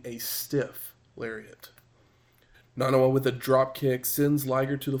nailing a stiff lariat. Nanawa with a drop kick sends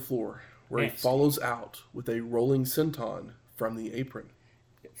Liger to the floor, where he Nasty. follows out with a rolling senton from the apron.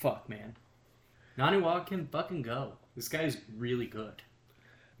 Fuck, man. Naniwa can fucking go. This guy's really good.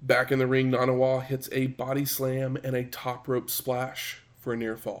 Back in the ring, Nanawa hits a body slam and a top rope splash for a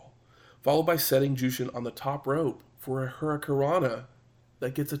near fall, followed by setting Jushin on the top rope for a hurricanrana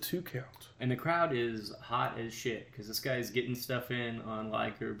that gets a 2 count. And the crowd is hot as shit because this guy is getting stuff in on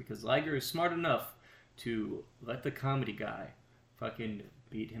Liger because Liger is smart enough to let the comedy guy fucking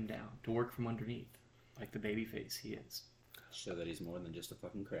beat him down, to work from underneath, like the babyface he is. Show that he's more than just a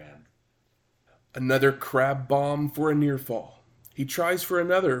fucking crab. Another crab bomb for a near fall. He tries for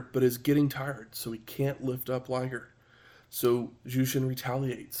another, but is getting tired, so he can't lift up Liger. So Jushin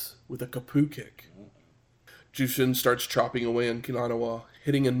retaliates with a kapoo kick. Jushin starts chopping away on Nanawa,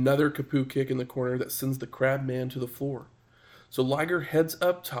 hitting another kapoo kick in the corner that sends the crab man to the floor. So Liger heads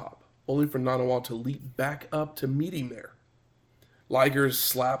up top, only for Nanawa to leap back up to meet him there. Liger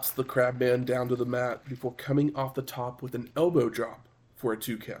slaps the crab man down to the mat before coming off the top with an elbow drop for a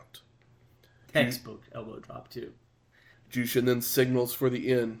 2 count. Textbook elbow drop, too. Jushin then signals for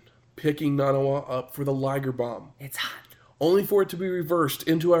the end, picking Nanawa up for the Liger bomb, It's hot. only for it to be reversed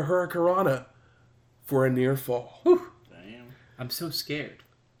into a hurricanrana for a near fall. Damn. I'm so scared.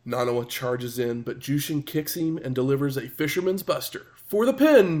 Nanawa charges in, but Jushin kicks him and delivers a fisherman's buster for the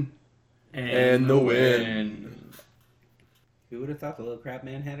pin and the win. Who would have thought the little crab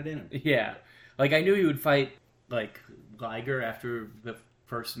man had it in him? Yeah. Like, I knew he would fight, like, Liger after the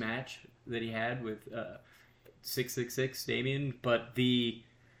first match that he had with 666 Damien, but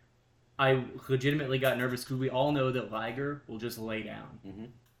I legitimately got nervous because we all know that Liger will just lay down.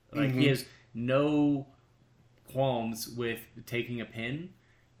 Mm-hmm. Like, he has no qualms with taking a pin.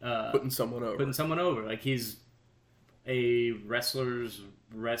 Putting someone over. Like, he's a wrestler's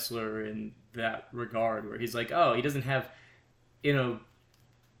wrestler in that regard, where he's like, oh, he doesn't have, in a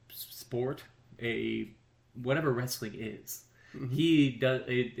sport, whatever wrestling is. Mm-hmm. He does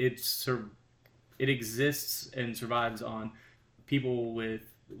it exists and survives on people with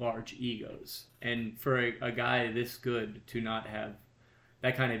large egos, and for a guy this good to not have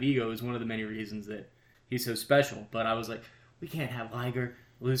that kind of ego is one of the many reasons that he's so special. But I was like, we can't have Liger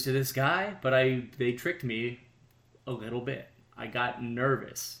lose to this guy. But they tricked me a little bit. I got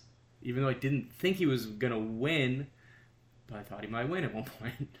nervous, even though I didn't think he was gonna win, but I thought he might win at one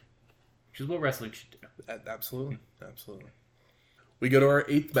point, which is what wrestling should do. Absolutely. We go to our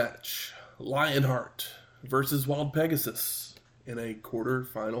 8th match. Lionheart versus Wild Pegasus in a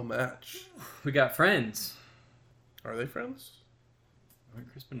quarter-final match. We got friends. Are they friends?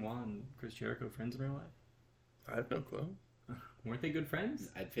 Aren't Chris Benoit and Chris Jericho friends in real life? I have no clue. Weren't they good friends?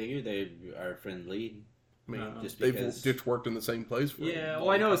 I'd figure they are friendly. I mean, Just they've because... just worked in the same place for Yeah, a well,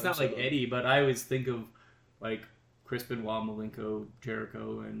 I know long it's time, not like so- Eddie, but I always think of like Chris Benoit, Malenko,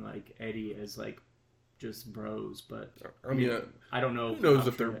 Jericho, and like Eddie as like just bros. But I mean, I don't know. who knows how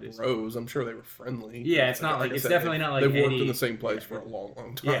if they're true that is. bros? I'm sure they were friendly. Yeah, it's not like I it's said, definitely not like they've worked Eddie. in the same place for a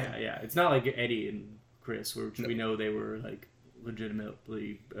long time. Yeah. It's not like Eddie and Chris, which we know they were like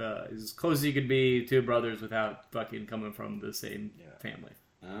legitimately as close as you could be to brothers without fucking coming from the same family.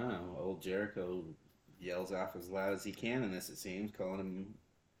 Oh, old Jericho yells off as loud as he can in this, it seems, calling him,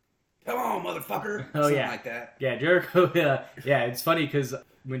 "Come on, motherfucker!" Oh, Something yeah. like that. Yeah, Jericho. Yeah, it's funny because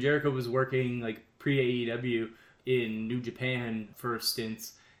when Jericho was working like pre AEW in New Japan for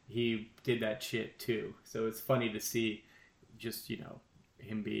stints, he did that shit too. So it's funny to see just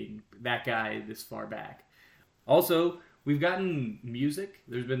him being that guy this far back. Also, we've gotten music.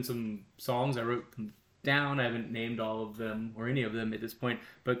 There's been some songs. I wrote them down. I haven't named all of them or any of them at this point.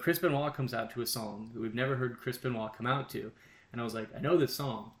 But Chris Benoit comes out to a song that we've never heard Chris Benoit come out to. And I was like, I know this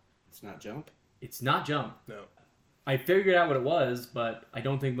song. It's not Jump? It's not Jump. No. I figured out what it was, but I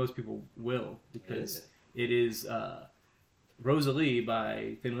don't think most people will What is because it is Rosalie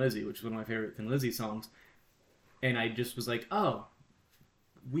by Thin Lizzy, which is one of my favorite Thin Lizzy songs. And I just was like, oh,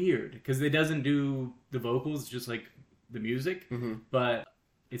 weird. Because it doesn't do the vocals, it's just like the music. Mm-hmm. But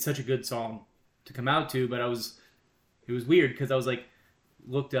it's such a good song to come out to. But it was weird because I was like,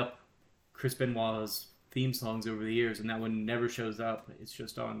 looked up Chris Benoit's theme songs over the years, and that one never shows up. It's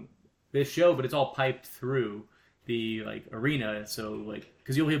just on this show, but it's all piped through the like arena. So like,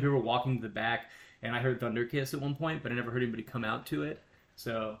 because you'll hear people walking to the back, and I heard Thunder Kiss at one point, but I never heard anybody come out to it.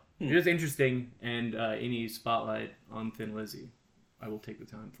 So it is interesting, and any spotlight on Thin Lizzy, I will take the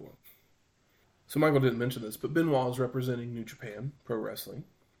time for. So Michael didn't mention this, but Benoit is representing New Japan Pro Wrestling,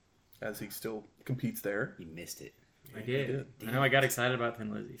 as he still competes there. He missed it. I did. did. I know I got excited about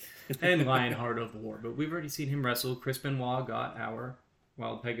Thin Lizzy and Lionheart of War, but we've already seen him wrestle. Chris Benoit got our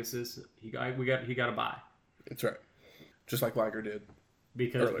Wild Pegasus. He got a bye That's right. Just like Liger did.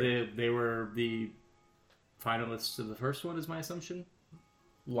 because Earlier. they were the finalists of the first one, is my assumption.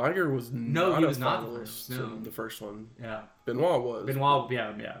 Liger was No, not he a was not the finalist first, no. in the first one. Yeah, Benoit was. Benoit.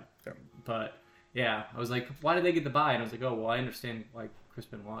 Yeah. Yeah. But Yeah, I was like, why did they get the bye? And I was like, oh, well, I understand why Chris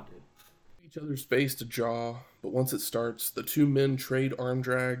Benoit did. Each other's face to jaw, but once it starts, the two men trade arm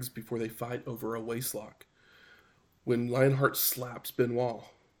drags before they fight over a waistlock. When Lionheart slaps Benoit,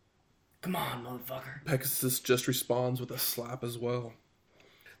 Come on, motherfucker. Pegasus just responds with a slap as well.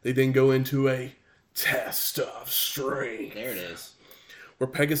 They then go into a test of strength, There it is. where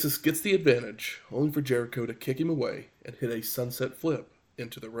Pegasus gets the advantage, only for Jericho to kick him away and hit a sunset flip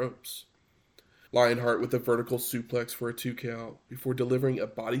into the ropes. Lionheart with a vertical suplex for a 2 count before delivering a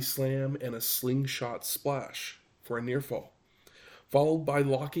body slam and a slingshot splash for a near fall, followed by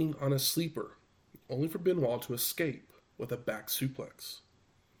locking on a sleeper, only for Benoit to escape with a back suplex.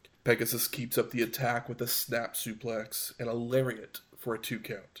 Pegasus keeps up the attack with a snap suplex and a lariat for a 2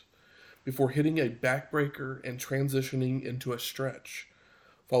 count, before hitting a backbreaker and transitioning into a stretch,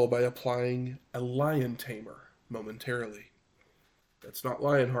 followed by applying a lion tamer momentarily. That's not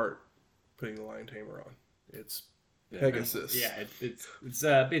Lionheart putting the lion tamer on. It's Pegasus. Yeah,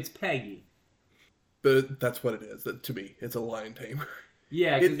 it's Peggy. But that's what it is. That, to me, it's a lion tamer.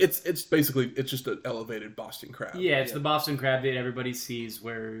 Yeah, 'cause It's basically, it's just an elevated Boston crab. yeah, it's the Boston Crab that everybody sees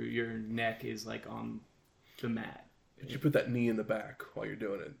where your neck is like on the mat. If you put that knee in the back while you're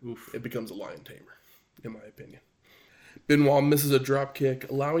doing it, Oof. it becomes a lion tamer, in my opinion. Benoit misses a drop kick,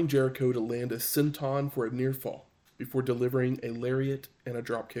 allowing Jericho to land a senton for a near fall, before delivering a lariat and a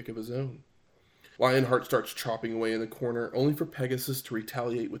drop kick of his own. Lionheart starts chopping away in the corner, only for Pegasus to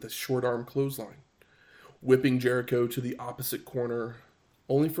retaliate with a short arm clothesline, whipping Jericho to the opposite corner,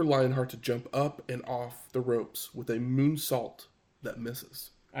 only for Lionheart to jump up and off the ropes with a moonsault that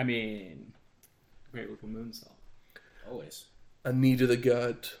misses. I mean, great looking moonsault. Always. A knee to the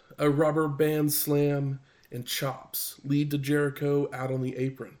gut, a rubber band slam, and chops lead to Jericho out on the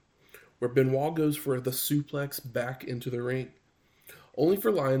apron, where Benoit goes for the suplex back into the ring, only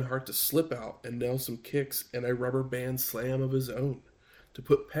for Lionheart to slip out and nail some kicks and a rubber band slam of his own to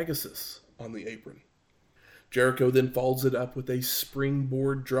put Pegasus on the apron. Jericho then follows it up with a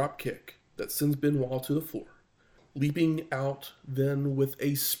springboard dropkick that sends Benoit to the floor, leaping out then with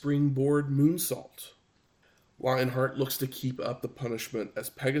a springboard moonsault. Lionheart looks to keep up the punishment as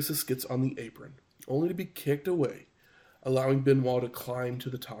Pegasus gets on the apron, only to be kicked away, allowing Benoit to climb to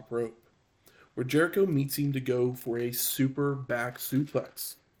the top rope, where Jericho meets him to go for a super back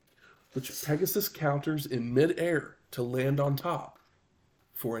suplex, which Pegasus counters in midair to land on top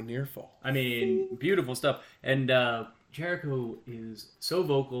for a near fall. I mean, beautiful stuff. And Jericho is so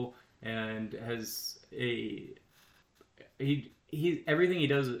vocal and has he everything he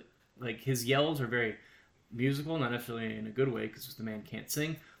does, like his yells are very musical, not necessarily in a good way because the man can't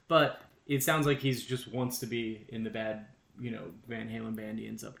sing, but it sounds like he's just wants to be in the bad, Van Halen band he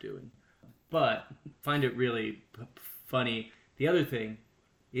ends up doing. But find it really funny. The other thing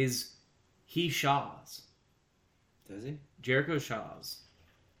is he shaws. Does he? Jericho shaws.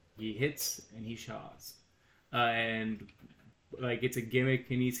 He hits and he shaws. And like it's a gimmick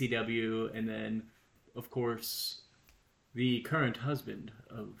in ECW, and then of course the current husband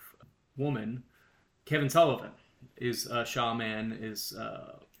of woman, Kevin Sullivan, is a Shaw man, is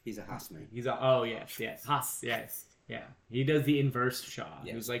He's a Haasman. he's a Haas, yes. Yeah. He does the inverse Shaw.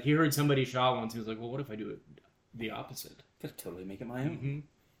 Yeah. He was like he heard somebody Shaw once, he was like, well, what if I do it the opposite? Could totally make it my own.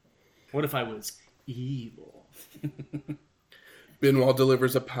 What if I was evil? Benoit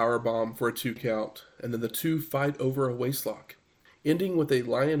delivers a powerbomb for a 2 count, and then the two fight over a waistlock, ending with a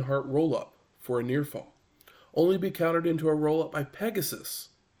Lionheart roll-up for a near fall, only to be countered into a roll-up by Pegasus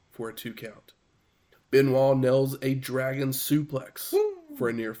for a 2 count. Benoit nails a dragon suplex for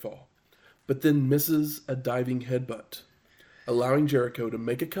a near fall, but then misses a diving headbutt, allowing Jericho to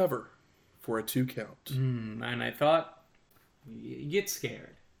make a cover for a 2 count. And I thought, you get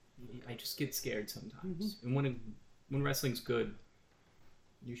scared. I just get scared sometimes. And when wrestling's good,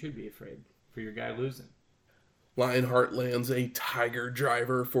 you should be afraid for your guy losing. Lionheart lands a tiger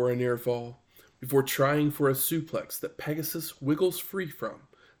driver for a near fall, before trying for a suplex that Pegasus wiggles free from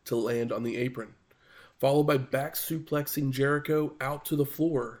to land on the apron, followed by back suplexing Jericho out to the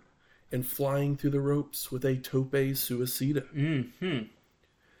floor and flying through the ropes with a tope suicida.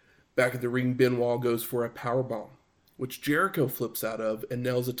 Back at the ring, Benoit goes for a powerbomb, which Jericho flips out of and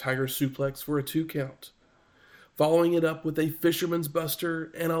nails a tiger suplex for a 2 count, following it up with a fisherman's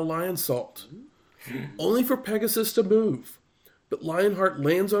buster and a lion salt, only for Pegasus to move. But Lionheart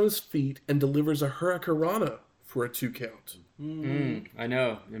lands on his feet and delivers a hurricanrana for a 2 count. I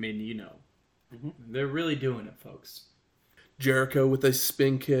know. I mean, They're really doing it, folks. Jericho with a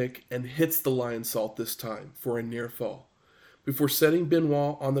spin kick and hits the lion salt this time for a near fall, before setting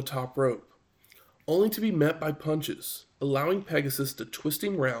Benoit on the top rope, only to be met by punches, allowing Pegasus to twist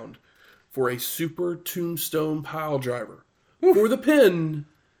him round for a super tombstone pile driver for the pin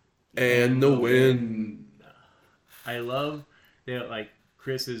and the win. I love that, like,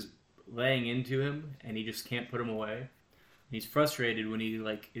 Chris is laying into him and he just can't put him away. He's frustrated when he,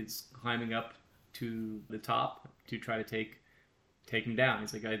 like, is climbing up to the top to try to take him down.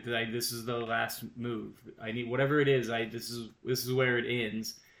 He's like, this is the last move. I need whatever it is. This is where it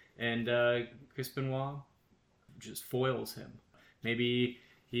ends. And Chris Benoit just foils him. Maybe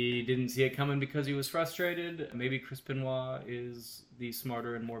he didn't see it coming because he was frustrated. Maybe Chris Benoit is the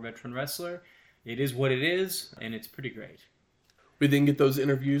smarter and more veteran wrestler. It is what it is, and it's pretty great. We then get those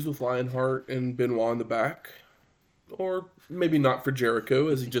interviews with Lionheart and Benoit in the back. Or maybe not for Jericho,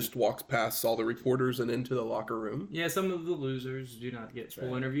 as he just walks past all the reporters and into the locker room. Yeah, some of the losers do not get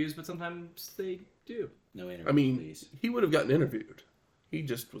full interviews, but sometimes they do. No interview, I mean, please. he would have gotten interviewed. He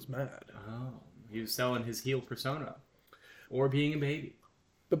just was mad. Oh, he was selling his heel persona. Or being a baby.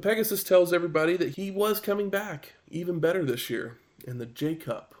 But Pegasus tells everybody that he was coming back, even better this year, and the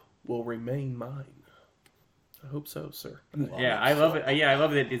J-Cup will remain mine. I hope so, sir. Yeah, I love it. Yeah, I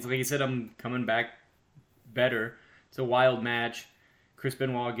love it. It's like you said, I'm coming back better. It's a wild match. Chris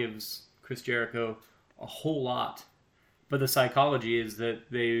Benoit gives Chris Jericho a whole lot. But the psychology is that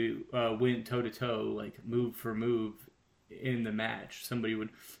they went toe-to-toe, like move for move in the match. Somebody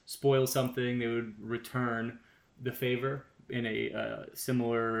would spoil something, they would return the favor in a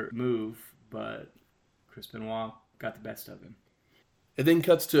similar move, but Chris Benoit got the best of him. It then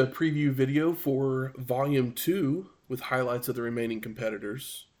cuts to a preview video for Volume 2 with highlights of the remaining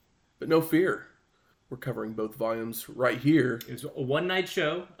competitors. But no fear. We're covering both volumes right here. It was a one-night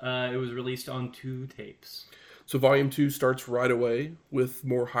show. It was released on 2 tapes. So Volume 2 starts right away with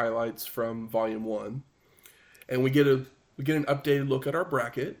more highlights from Volume 1. And we get an updated look at our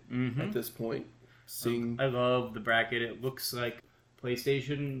bracket at this point. I love the bracket. It looks like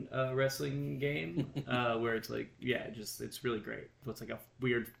PlayStation wrestling game where it's like, it's really great. It looks like a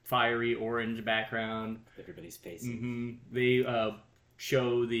weird fiery orange background. Everybody's face. They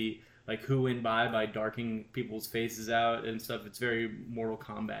show the who went by darking people's faces out and stuff. It's very Mortal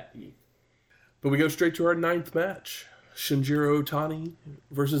Kombat-y. But we go straight to our 9th match. Shinjiro Otani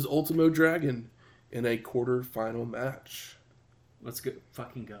versus Ultimo Dragon in a quarter-final match. Let's go.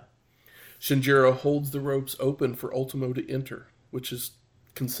 Fucking go. Shinjiro holds the ropes open for Ultimo to enter, which is,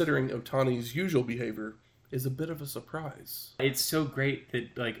 considering Otani's usual behavior, is a bit of a surprise. It's so great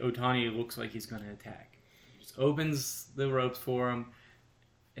that Otani looks like he's going to attack. He just opens the ropes for him,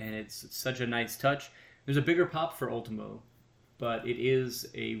 and it's such a nice touch. There's a bigger pop for Ultimo, but it is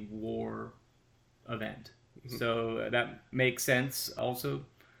a war event. So that makes sense. Also,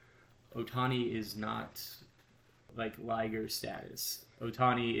 Otani is not like Liger status.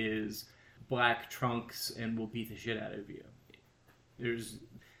 Otani is black trunks and will beat the shit out of you. There's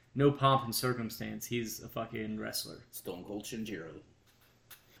no pomp and circumstance. He's a fucking wrestler. Stone Cold Shinjiro.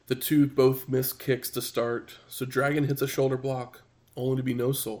 The two both miss kicks to start, so Dragon hits a shoulder block, only to be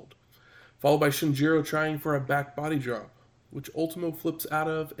no-sold, followed by Shinjiro trying for a back body drop, which Ultimo flips out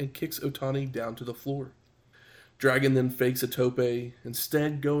of and kicks Otani down to the floor. Dragon then fakes a tope,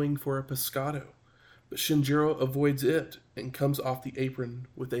 instead going for a pescado, but Shinjiro avoids it and comes off the apron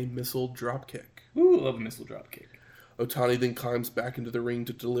with a missile dropkick. Ooh, love a missile dropkick. Otani then climbs back into the ring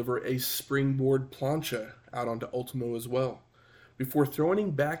to deliver a springboard plancha out onto Ultimo as well, before throwing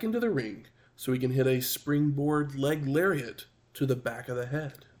him back into the ring so he can hit a springboard leg lariat to the back of the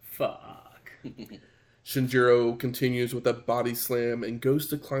head. Fuck. Shinjiro continues with a body slam and goes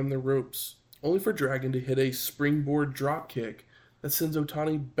to climb the ropes, only for Dragon to hit a springboard dropkick that sends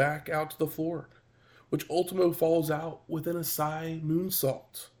Otani back out to the floor, which Ultimo follows out with an Asai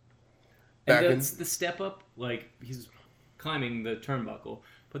moonsault. And that's the step up, he's climbing the turnbuckle,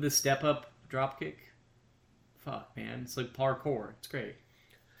 but the step up dropkick, fuck man, it's like parkour. It's great.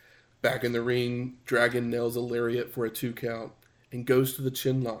 Back in the ring, Dragon nails a lariat for a 2 count and goes to the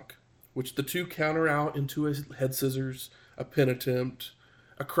chin lock, which the two counter out into a head scissors, a pin attempt,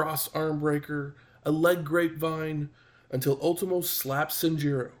 a cross arm breaker, a leg grapevine, until Ultimo slaps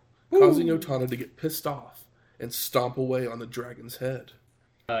Shinjiro, causing Otani to get pissed off and stomp away on the Dragon's head.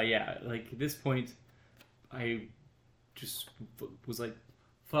 At this point, I just was like,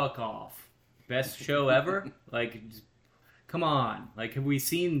 fuck off. Best show ever? Come on. Have we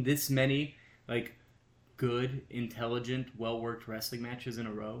seen this many, good, intelligent, well-worked wrestling matches in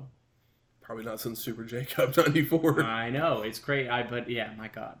a row? Probably not since Super J-Cup 94. I know. It's great. But my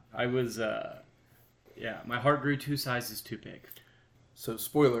God. I was, my heart grew 2 sizes too big. So,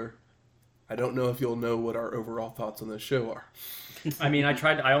 spoiler, I don't know if you'll know what our overall thoughts on this show are. I mean,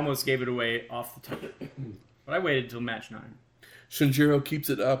 I almost gave it away off the top, but I waited till match 9. Shinjiro keeps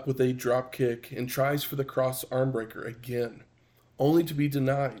it up with a drop kick and tries for the cross armbreaker again, only to be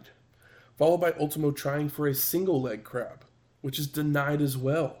denied, followed by Ultimo trying for a single leg crab, which is denied as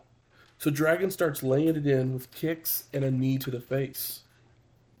well. So Dragon starts laying it in with kicks and a knee to the face.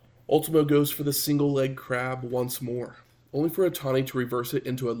 Ultimo goes for the single leg crab once more, only for Otani to reverse it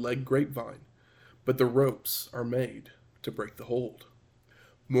into a leg grapevine, but the ropes are made to break the hold.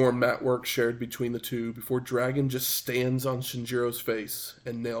 More mat work shared between the two before Dragon just stands on Shinjiro's face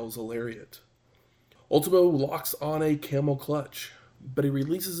and nails a lariat. Ultimo locks on a camel clutch, but he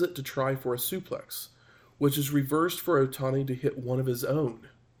releases it to try for a suplex, which is reversed for Otani to hit one of his own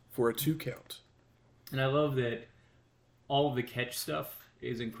for a 2 count. And I love that all of the catch stuff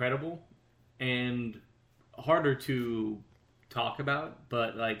is incredible and harder to talk about,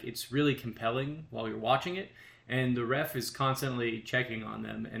 but like it's really compelling while you're watching it. And the ref is constantly checking on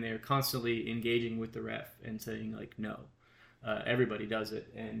them, and they're constantly engaging with the ref and saying, like, no. Everybody does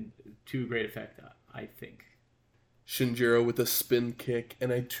it, and to great effect, I think. Shinjiro with a spin kick and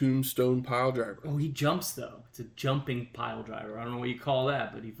a tombstone piledriver. Oh, he jumps, though. It's a jumping pile driver. I don't know what you call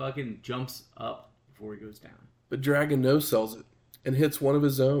that, but he fucking jumps up before he goes down. But Dragon no-sells it and hits one of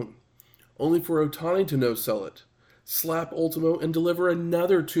his own, only for Otani to no-sell it, slap Ultimo, and deliver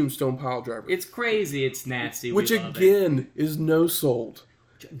another tombstone piledriver. It's crazy. It's nasty. Which again is no-sold.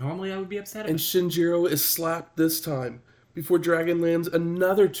 Normally I would be upset and Shinjiro is slapped this time before Dragon lands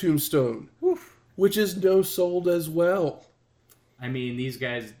another tombstone, which is no-sold as well. I mean, these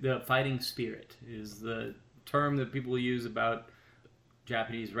guys, the fighting spirit is the term that people use about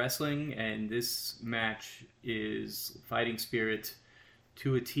Japanese wrestling, and this match is fighting spirit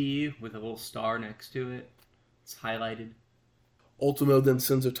to a T with a little star next to it. It's highlighted. Ultimo then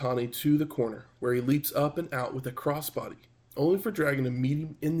sends Otani to the corner, where he leaps up and out with a crossbody, only for Dragon to meet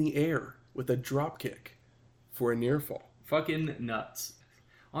him in the air with a dropkick for a near fall. Fucking nuts.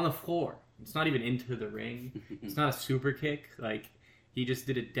 On the floor. It's not even into the ring. It's not a super kick. Like, he just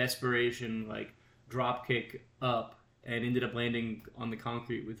did a desperation, like, drop kick up and ended up landing on the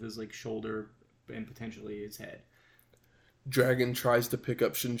concrete with his, like, shoulder and potentially his head. Dragon tries to pick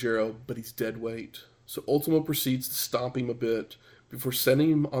up Shinjiro, but he's dead weight. So Ultimo proceeds to stomp him a bit before sending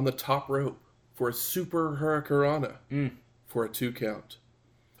him on the top rope for a super hurricanrana for a 2 count.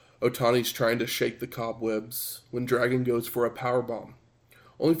 Otani's trying to shake the cobwebs when Dragon goes for a powerbomb,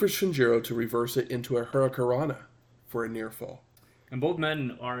 only for Shinjiro to reverse it into a hurricanrana for a near fall. And both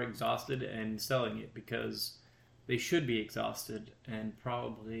men are exhausted and selling it because they should be exhausted and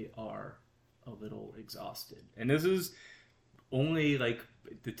probably are a little exhausted. And this is only like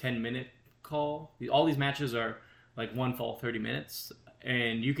the 10-minute call. All these matches are like one fall 30 minutes,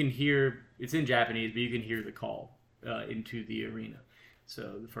 and you can hear, it's in Japanese, but you can hear the call into the arena.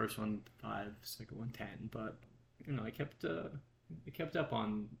 So the first one 5, second one 10, but you know, I kept up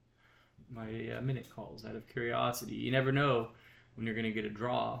on my minute calls out of curiosity. You never know when you're going to get a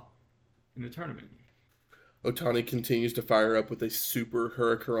draw in the tournament. Otani continues to fire up with a super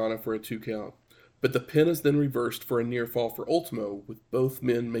hurricanrana for a 2 count, but the pin is then reversed for a near fall for Ultimo, with both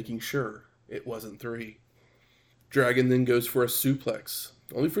men making sure it wasn't 3. Dragon then goes for a suplex,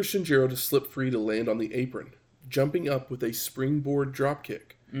 only for Shinjiro to slip free to land on the apron, jumping up with a springboard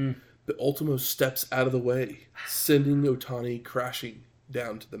dropkick. But Ultimo steps out of the way, sending Otani crashing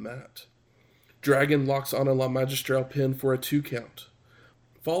down to the mat. Dragon locks on a La Magistral pin for a 2 count,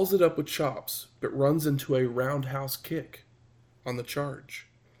 follows it up with chops, but runs into a roundhouse kick on the charge.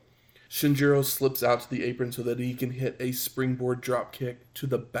 Shinjiro slips out to the apron so that he can hit a springboard drop kick to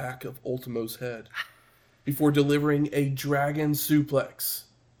the back of Ultimo's head before delivering a dragon suplex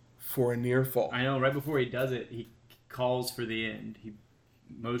for a near fall. I know, right before he does it, he calls for the end. He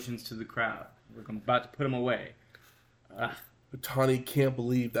motions to the crowd. We're about to put him away. Otani can't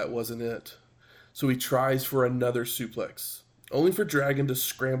believe that wasn't it, so he tries for another suplex, only for Dragon to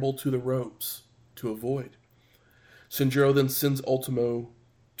scramble to the ropes to avoid. Shinjiro then sends Ultimo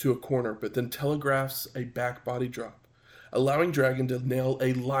to a corner, but then telegraphs a back body drop, allowing Dragon to nail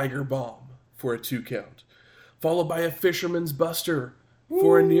a Liger bomb for a 2 count, followed by a Fisherman's Buster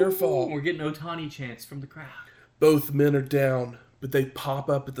for a near fall. We're getting Otani chants from the crowd. Both men are down, but they pop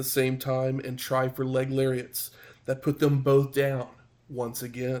up at the same time and try for leg lariats that put them both down once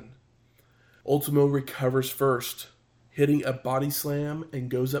again. Ultimo recovers first, hitting a body slam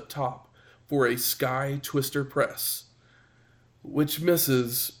and goes up top for a Sky Twister press, which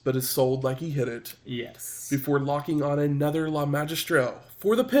misses but is sold like he hit it. Yes. Before locking on another La Magistral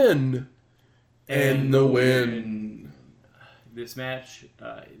for the pin and the win. This match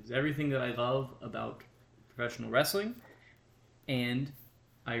is everything that I love about professional wrestling, and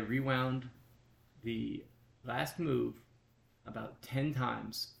I rewound the last move about 10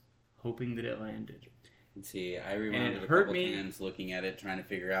 times, hoping that it landed. And see, I remember a hurt couple me. times looking at it, trying to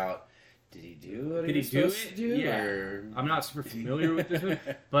figure out, did he do what Did he he was do supposed it? to do? Yeah. Or... I'm not super familiar with this one,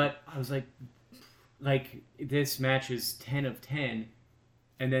 but I was like this match is 10 of 10,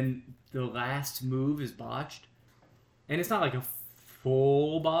 and then the last move is botched, and it's not like a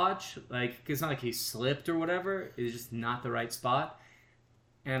full botch, like it's not like he slipped or whatever. It's just not the right spot,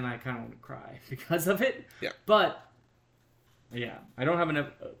 and I kind of want to cry because of it. Yeah. But yeah, I don't have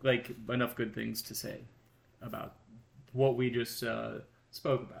enough good things to say about what we just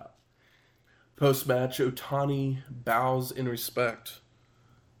spoke about. Post-match, Otani bows in respect,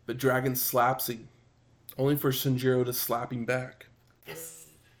 but Dragon slaps him, only for Shinjiro to slap him back.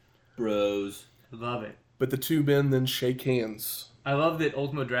 Bros. Love it. But the two men then shake hands. I love that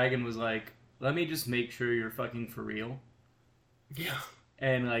Ultimo Dragon was like, let me just make sure you're fucking for real. Yeah.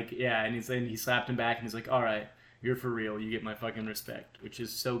 And and he slapped him back and he's like, all right, you're for real. You get my fucking respect, which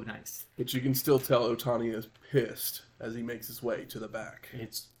is so nice. But you can still tell Otani is pissed as he makes his way to the back.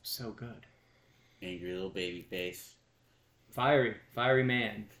 It's so good. Angry little baby face. Fiery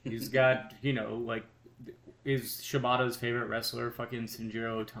man. He's got, is Shibata's favorite wrestler fucking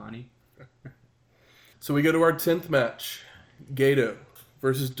Shinjiro Otani. So we go to our 10th match. Gedo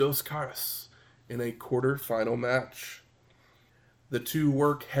versus Dos Caras in a quarter-final match. The two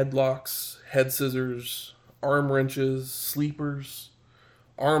work headlocks, head scissors, arm wrenches, sleepers,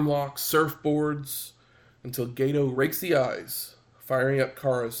 arm locks, surfboards, until Gedo rakes the eyes, firing up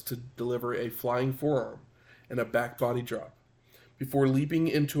Caras to deliver a flying forearm and a back body drop, before leaping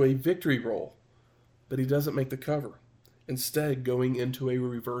into a victory roll, but he doesn't make the cover, instead going into a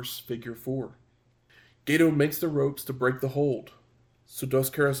reverse figure four. Gedo makes the ropes to break the hold, so Dos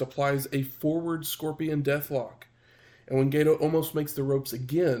Caras applies a forward scorpion deathlock, and when Gedo almost makes the ropes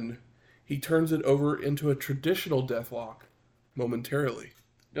again, he turns it over into a traditional deathlock momentarily.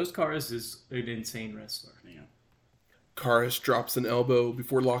 Dos Caras is an insane wrestler. Yeah. Caras drops an elbow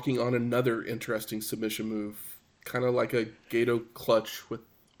before locking on another interesting submission move, kind of like a Gedo clutch with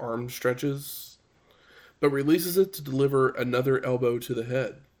arm stretches, but releases it to deliver another elbow to the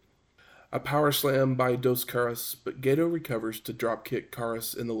head. A power slam by Dos Caras, but Gedo recovers to dropkick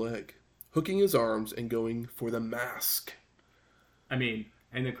Caras in the leg, hooking his arms and going for the mask. I mean,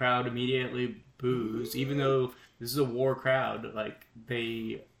 and the crowd immediately boos, even though this is a war crowd. Like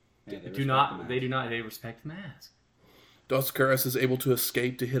they respect the mask. Dos Caras is able to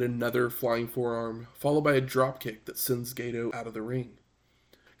escape to hit another flying forearm, followed by a dropkick that sends Gedo out of the ring.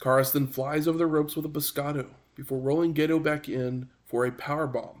 Caras then flies over the ropes with a Pescado before rolling Gedo back in for a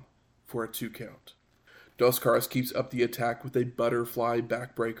powerbomb for a 2 count. Dos Caras keeps up the attack with a butterfly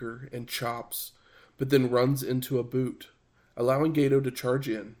backbreaker and chops, but then runs into a boot, allowing Gedo to charge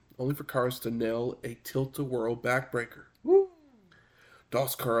in, only for Caras to nail a tilt-a-whirl backbreaker. Woo!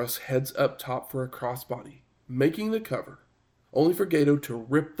 Dos Caras heads up top for a crossbody, making the cover, only for Gedo to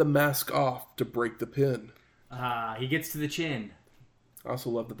rip the mask off to break the pin. He gets to the chin. I also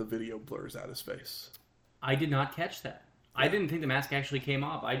love that the video blurs out his face. I did not catch that. I didn't think the mask actually came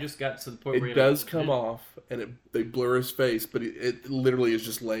off. I just got to the point where it does come off, and they blur his face, but it literally is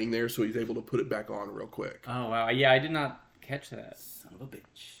just laying there, so he's able to put it back on real quick. Oh, wow. Yeah, I did not catch that. Son of a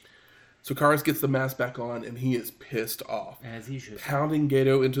bitch. So Caras gets the mask back on, and he is pissed off, As he should. pounding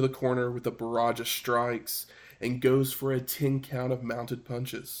Gedo into the corner with a barrage of strikes, and goes for a 10 count of mounted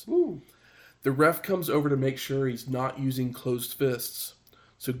punches. Ooh. The ref comes over to make sure he's not using closed fists,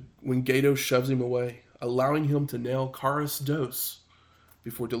 so when Gedo shoves him away, allowing him to nail Caras Dos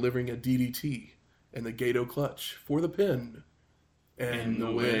before delivering a DDT and the Gedo clutch for the pin and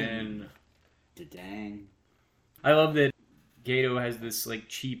the win. Da-dang. I love that Gedo has this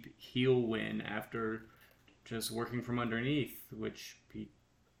cheap heel win after just working from underneath, which he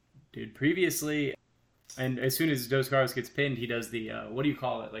did previously. And as soon as Dos Caras gets pinned, he does the, what do you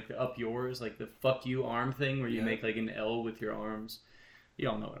call it? Like the up yours, like the fuck you arm thing where you make an L with your arms. You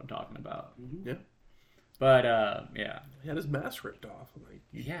all know what I'm talking about. Mm-hmm. Yeah. But, yeah. He had his mask ripped off.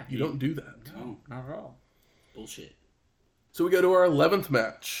 You he- don't do that. No. Not at all. Bullshit. So we go to our 11th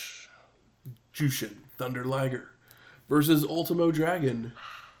match. Jushin Thunder Liger versus Ultimo Dragon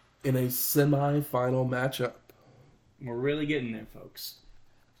in a semi-final matchup. We're really getting there, folks.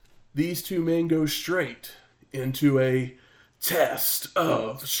 These two men go straight into a test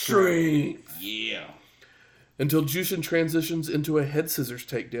of strength Yeah. until Jushin transitions into a head scissors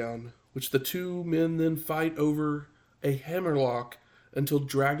takedown, which the two men then fight over a hammerlock until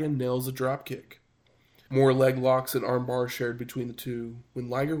Dragon nails a dropkick. More leg locks and arm bars shared between the two when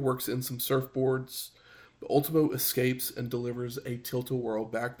Liger works in some surfboards, but Ultimo escapes and delivers a tilt-a-whirl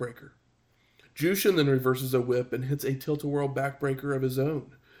backbreaker. Jushin then reverses a whip and hits a tilt-a-whirl backbreaker of his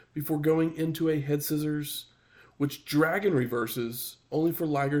own before going into a head scissors, which Dragon reverses, only for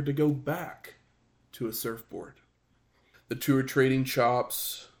Liger to go back to a surfboard. The two are trading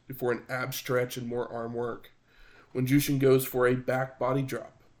chops before an ab stretch and more arm work, when Jushin goes for a back body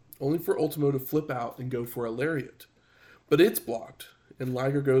drop, only for Ultimo to flip out and go for a lariat. But it's blocked, and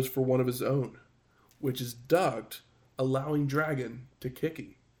Liger goes for one of his own, which is ducked, allowing Dragon to kick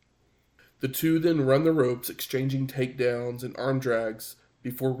him. The two then run the ropes, exchanging takedowns and arm drags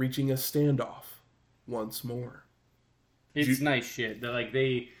before reaching a standoff once more. It's nice shit.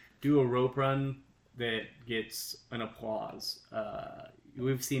 They do a rope run that gets an applause.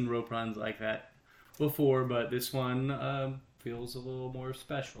 We've seen rope runs like that before, but this one feels a little more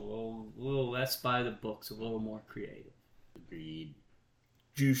special, a little less by the books, a little more creative. Agreed.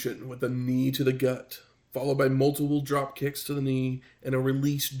 Jushin with a knee to the gut, followed by multiple drop kicks to the knee and a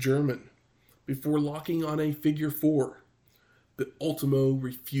release German, before locking on a figure four. But Ultimo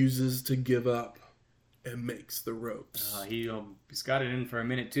refuses to give up and makes the ropes. He's got it in for a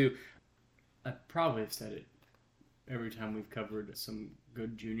minute too. I probably have said it every time we've covered some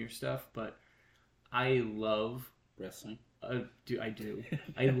good junior stuff, but I love Wrestling. I do.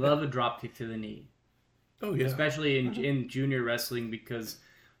 I love a drop kick to the knee. Oh yeah, Especially in junior wrestling, because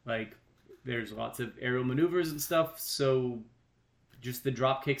there's lots of aerial maneuvers and stuff, so just the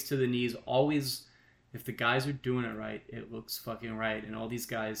drop kicks to the knees always, if the guys are doing it right, it looks fucking right, and all these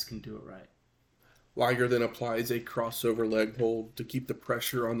guys can do it right. Liger then applies a crossover leg hold to keep the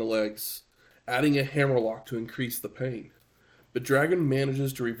pressure on the legs, adding a hammerlock to increase the pain. But Dragon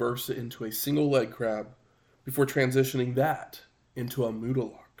manages to reverse it into a single leg crab before transitioning that into a Muda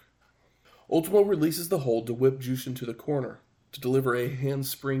lock. Ultimo releases the hold to whip Jushin to the corner to deliver a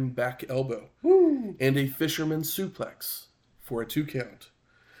handspring back elbow and a fisherman suplex for a 2 count,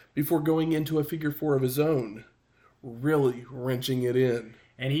 before going into a figure four of his own, really wrenching it in.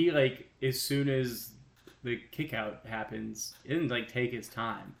 And he, as soon as the kick out happens, he didn't, take his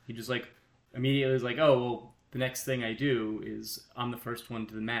time. He just, immediately was oh, well, the next thing I do is I'm the first one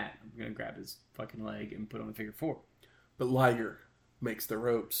to the mat. I'm going to grab his fucking leg and put on a figure four. But Liger makes the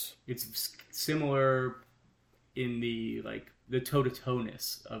ropes. It's similar in the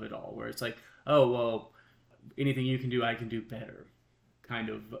toe-to-toe-ness of it all, where it's oh, well, anything you can do, I can do better kind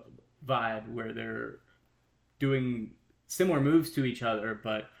of vibe, where they're doing similar moves to each other,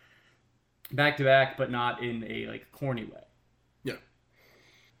 but back-to-back, but not in a corny way. Yeah.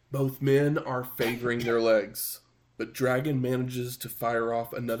 Both men are favoring their legs, but Dragon manages to fire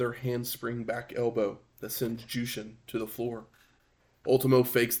off another handspring back elbow that sends Jushin to the floor. Ultimo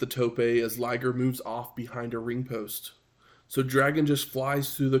fakes the tope as Liger moves off behind a ring post, so Dragon just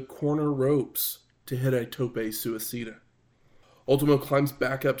flies through the corner ropes to hit a tope suicida. Ultimo climbs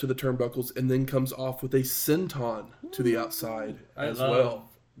back up to the turnbuckles and then comes off with a senton to the outside as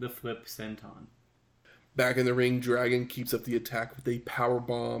well. The flip senton. Back in the ring, Dragon keeps up the attack with a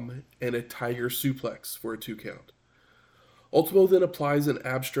powerbomb and a tiger suplex for a 2 count. Ultimo then applies an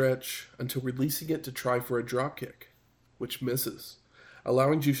ab stretch until releasing it to try for a dropkick, which misses,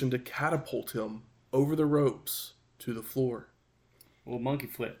 allowing Jushin to catapult him over the ropes to the floor. Well, monkey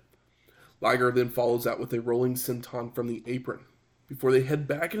flip. Liger then follows out with a rolling senton from the apron, before they head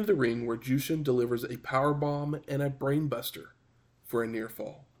back into the ring where Jushin delivers a powerbomb and a brainbuster for a near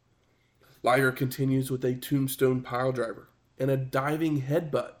fall. Liger continues with a tombstone piledriver and a diving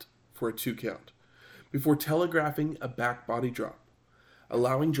headbutt for a 2 count, before telegraphing a back body drop,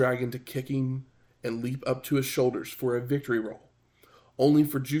 allowing Dragon to kick him and leap up to his shoulders for a victory roll, only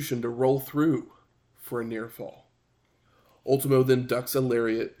for Jushin to roll through for a near fall. Ultimo then ducks a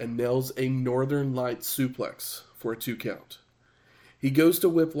lariat and nails a Northern Lights suplex for a 2 count. He goes to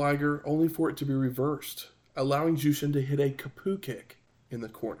whip Liger only for it to be reversed, allowing Jushin to hit a kapoo kick in the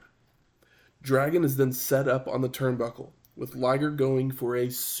corner. Dragon is then set up on the turnbuckle, with Liger going for a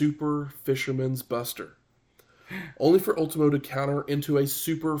super fisherman's buster, only for Ultimo to counter into a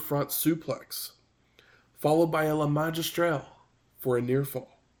super front suplex, followed by a La Magistrale for a near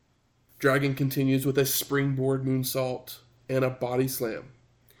fall. Dragon continues with a springboard moonsault and a body slam.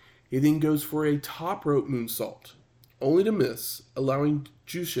 He then goes for a top rope moonsault, only to miss, allowing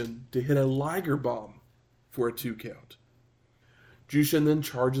Jushin to hit a Liger bomb for a 2 count. Jushin then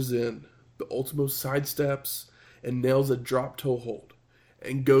charges in, but Ultimo sidesteps and nails a drop toe hold,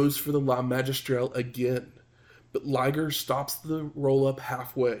 and goes for the La Magistrale again, but Liger stops the roll-up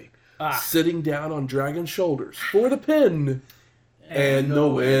halfway, sitting down on Dragon's shoulders for the pin and the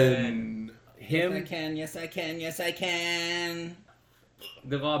win. Yes, I can, yes, I can, yes, I can.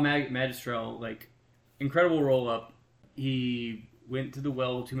 The La Magistrale, incredible roll-up. He went to the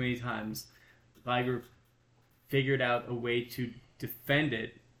well too many times. Liger figured out a way to defend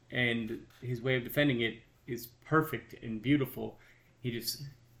it, and his way of defending it is perfect and beautiful. He just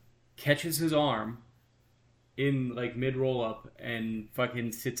catches his arm in like mid roll up and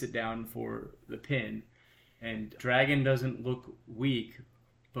fucking sits it down for the pin. And Dragon doesn't look weak,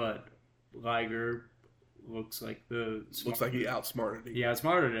 but Liger looks like looks like he outsmarted him. He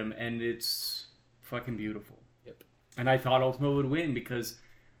outsmarted him, and it's fucking beautiful. Yep. And I thought Ultimo would win because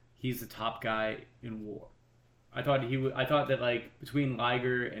he's the top guy in War. I thought I thought that like between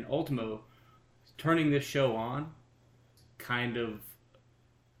Liger and Ultimo, turning this show on, kind of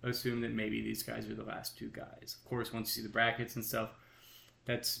assume that maybe these guys are the last two guys. Of course, once you see the brackets and stuff,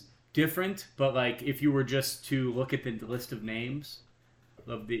 that's different. But like, if you were just to look at the list of names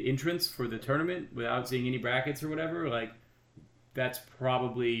of the entrants for the tournament without seeing any brackets or whatever, like that's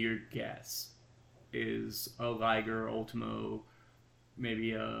probably your guess. Is a Liger, Ultimo,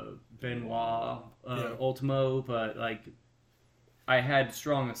 maybe a Benoit, Ultimo, but like I had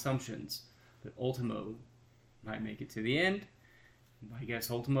strong assumptions that Ultimo might make it to the end. I guess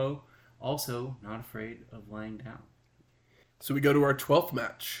Ultimo also not afraid of laying down. So we go to our 12th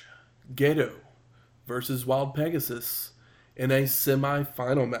match. Gedo versus Wild Pegasus in a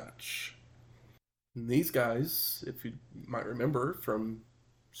semi-final match. And these guys, if you might remember from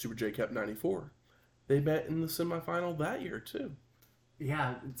Super J-Cup 94, they met in the semi-final that year too.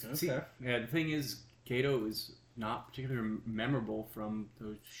 Yeah, the thing is, Gedo is not particularly memorable from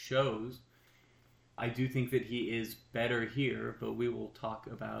those shows. I do think that he is better here, but we will talk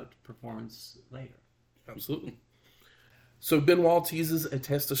about performance later. Absolutely. So Benoit teases a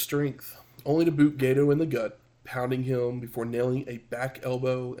test of strength, only to boot Gedo in the gut, pounding him before nailing a back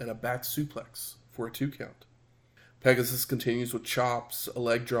elbow and a back suplex for a 2 count. Pegasus continues with chops, a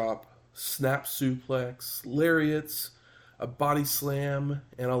leg drop, snap suplex, lariats, a body slam,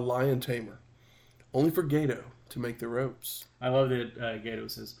 and a lion tamer, only for Gedo to make the ropes. I love that Gedo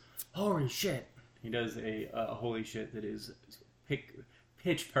says, "Holy shit." He does a holy shit that is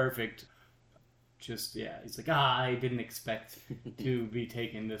pitch perfect. Just, yeah, he's like, I didn't expect to be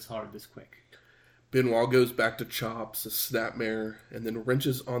taken this hard this quick. Benoit goes back to chops, a snapmare, and then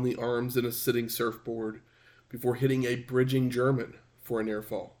wrenches on the arms in a sitting surfboard before hitting a bridging German for a near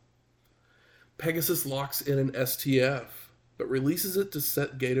fall. Pegasus locks in an STF, but releases it to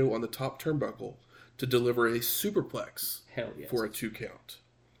set Gedo on the top turnbuckle to deliver a superplex for a 2 count.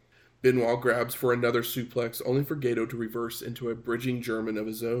 Benoit grabs for another suplex, only for Gedo to reverse into a bridging German of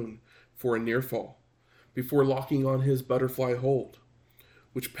his own for a near fall, before locking on his butterfly hold,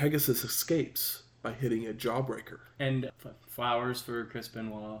 which Pegasus escapes by hitting a jawbreaker. And flowers for Chris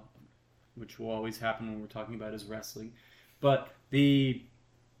Benoit, which will always happen when we're talking about his wrestling. But he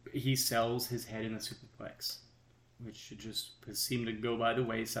sells his head in a superplex, which just seemed to go by the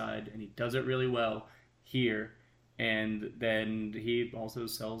wayside, and he does it really well here. And then he also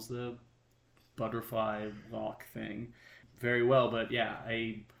sells the butterfly lock thing very well. But yeah,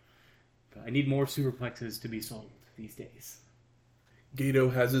 I need more superplexes to be sold these days.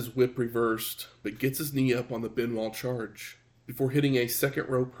 Gedo has his whip reversed, but gets his knee up on the Benoit charge before hitting a second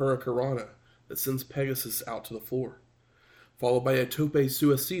rope hurricanrana that sends Pegasus out to the floor, followed by a tope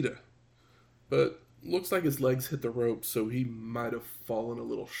suicida. But looks like his legs hit the rope, so he might have fallen a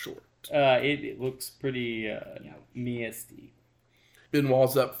little short. It looks pretty nasty.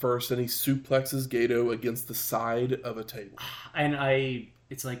 Benoit's up first, and he suplexes Gedo against the side of a table. And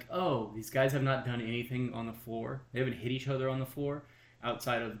it's like, oh, these guys have not done anything on the floor. They haven't hit each other on the floor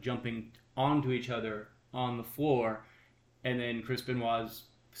outside of jumping onto each other on the floor. And then Chris Benoit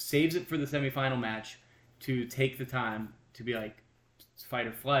saves it for the semifinal match to take the time to be like, fight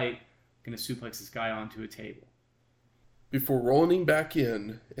or flight, gonna suplex this guy onto a table. Before rolling him back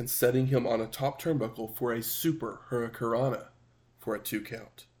in and setting him on a top turnbuckle for a super hurricanrana for a 2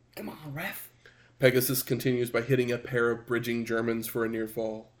 count. Come on, ref. Pegasus continues by hitting a pair of bridging Germans for a near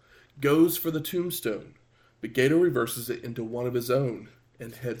fall, goes for the tombstone, but Gedo reverses it into one of his own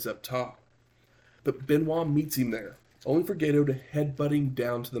and heads up top. But Benoit meets him there, only for Gedo to headbutt him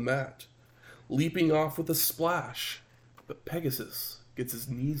down to the mat, leaping off with a splash, but Pegasus gets his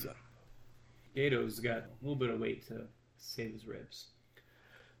knees up. Gedo's got a little bit of weight to save his ribs.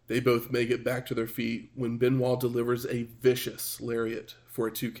 They both make it back to their feet when Benoit delivers a vicious lariat for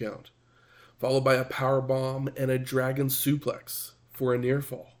a 2 count, followed by a powerbomb and a dragon suplex for a near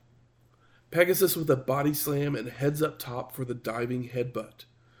fall. Pegasus with a body slam and heads up top for the diving headbutt,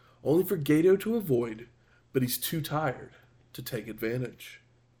 only for Gedo to avoid, but he's too tired to take advantage.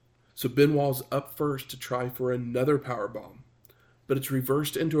 So Benoit's up first to try for another powerbomb, but it's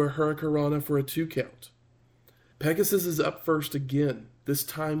reversed into a hurricanrana for a 2 count. Pegasus is up first again, this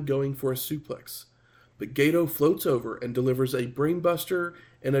time going for a suplex. But Gato floats over and delivers a brainbuster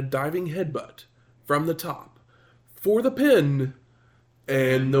and a diving headbutt from the top for the pin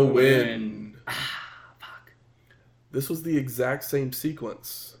and the win. Fuck. This was the exact same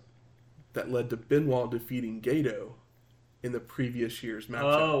sequence that led to Benoit defeating Gato in the previous year's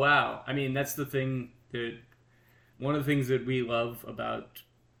matchup. Oh, wow. I mean, that's the thing that... One of the things that we love about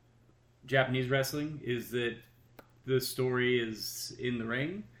Japanese wrestling is that the story is in the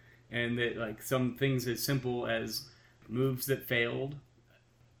ring, and that, like, some things as simple as moves that failed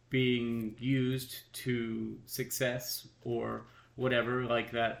being used to success or whatever,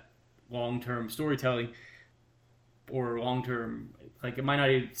 like that long-term storytelling or long-term, like, it might not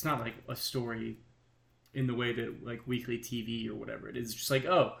even, it's not like a story in the way that, like, weekly TV or whatever. It is just like,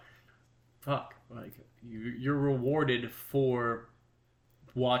 oh, fuck, like, you're rewarded for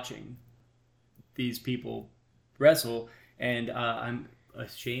watching these people wrestle, and I'm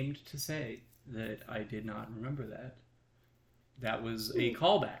ashamed to say that I did not remember that. That was a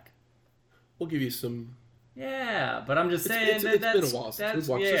callback. We'll give you some... Yeah, but I'm just saying it's that's been a while since we've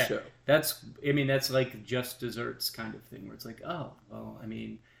watched the show. That's like Just Desserts kind of thing, where it's like, oh, well, I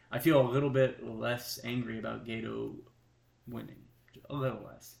mean, I feel a little bit less angry about Gato winning. A little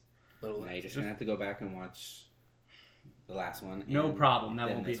less. Now you're just going to have to go back and watch the last one. No problem. That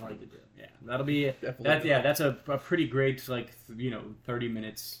won't be hard to do. Yeah, that'll be... That's a pretty great, like, 30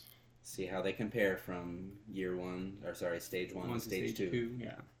 minutes. See how they compare from stage one and stage two.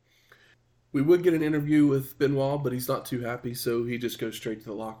 Yeah. We would get an interview with Benoit, but he's not too happy, so he just goes straight to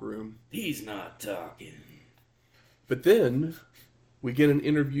the locker room. He's not talking. But then we get an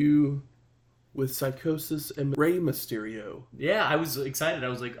interview with Psychosis and Rey Mysterio. Yeah, I was excited. I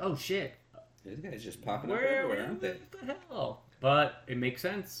was like, oh, shit. These guys just popping up everywhere, aren't they? What the hell? But it makes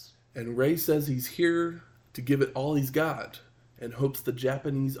sense. And Rey says he's here to give it all he's got and hopes the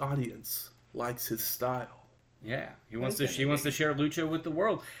Japanese audience likes his style. Yeah, she wants to share Lucha with the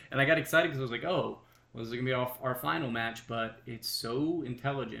world. And I got excited because I was like, oh, well, this is going to be our final match, but it's so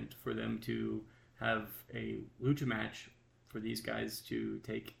intelligent for them to have a Lucha match for these guys to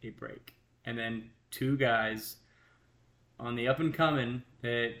take a break. And then two guys on the up and coming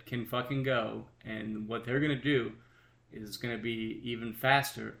that can fucking go, and what they're going to do is going to be even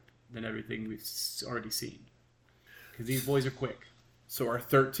faster than everything we've already seen. Because these boys are quick. So our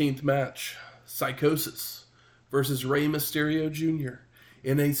 13th match, Psychosis versus Rey Mysterio Jr.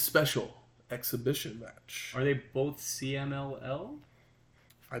 in a special exhibition match. Are they both CMLL?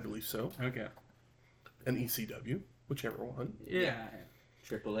 I believe so. Okay. And ECW, whichever one. Yeah.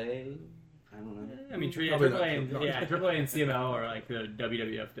 AAA? I don't know. I mean, AAA and CML are like the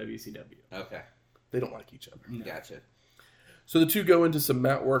WWF, WCW. Okay. They don't like each other. No. Gotcha. So the two go into some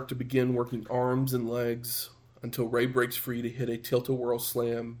mat work to begin working arms and legs until Rey breaks free to hit a tilt-a-whirl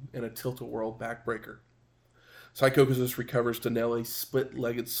slam and a tilt-a-whirl backbreaker. Psychosis recovers to nail a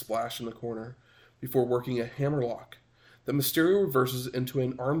split-legged splash in the corner before working a hammerlock that Mysterio reverses into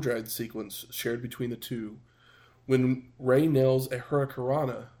an arm drag sequence shared between the two when Rey nails a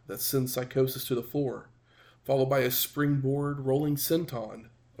hurricanrana that sends Psychosis to the floor, followed by a springboard rolling senton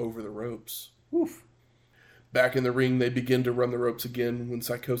over the ropes. Woof. Back in the ring, they begin to run the ropes again when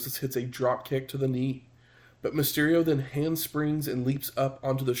Psychosis hits a drop kick to the knee. But Mysterio then handsprings and leaps up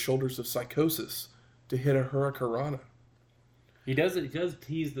onto the shoulders of Psychosis to hit a hurricanrana. He does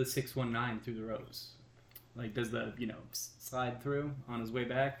tease the 619 through the ropes. Like, does the, slide through on his way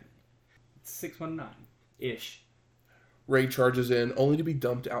back. It's 619-ish. Rey charges in, only to be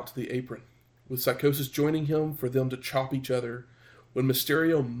dumped out to the apron, with Psychosis joining him for them to chop each other when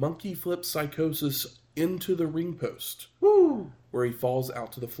Mysterio monkey flips Psychosis into the ring post, Woo! Where he falls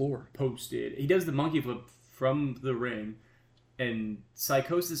out to the floor. Posted. He does the monkey flip from the ring, and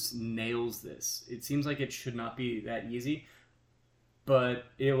Psychosis nails this. It seems like it should not be that easy, but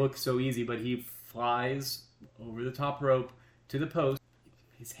it looks so easy. But he flies over the top rope to the post.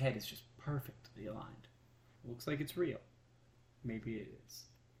 His head is just perfectly aligned. Looks like it's real. Maybe it is.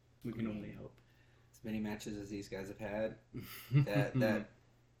 We can only hope. As many matches as these guys have had, that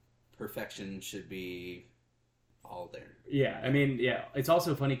perfection should be all there. Yeah, I mean, yeah. It's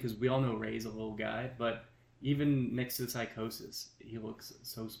also funny because we all know Rey's a little guy, but even next to Psychosis, he looks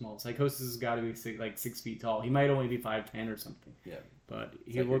so small. Psychosis has got to be 6 feet tall. He might only be 5'10" or something. Yeah, but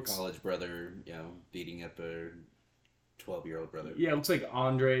it's he like looks your college brother, beating up a 12-year-old brother. Yeah, it looks like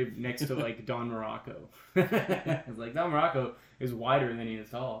Andre next to like Don Morocco. It's like Don Morocco is wider than he is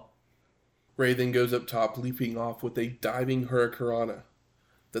tall. Rey then goes up top, leaping off with a diving hurricanrana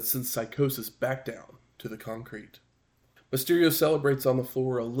that sends Psychosis back down to the concrete. Mysterio celebrates on the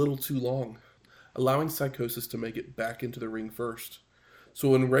floor a little too long, allowing Psychosis to make it back into the ring first. So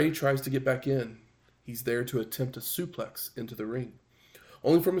when Rey tries to get back in, he's there to attempt a suplex into the ring,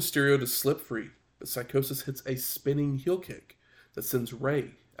 only for Mysterio to slip free, but Psychosis hits a spinning heel kick that sends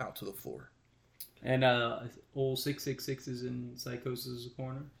Rey out to the floor. And old 666 is in Psychosis'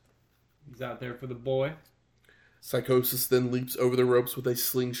 corner. He's out there for the boy. Psychosis then leaps over the ropes with a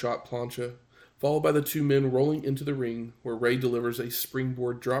slingshot plancha, followed by the two men rolling into the ring, where Rey delivers a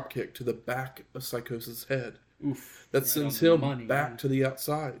springboard dropkick to the back of Psychosis' head. Oof. That sends him back to the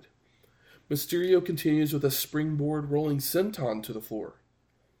outside. Mysterio continues with a springboard rolling senton to the floor.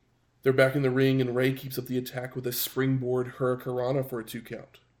 They're back in the ring, and Rey keeps up the attack with a springboard hurricanrana for a 2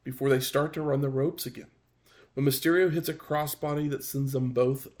 count, before they start to run the ropes again. When Mysterio hits a crossbody that sends them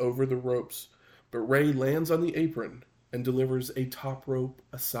both over the ropes, but Rey lands on the apron and delivers a top rope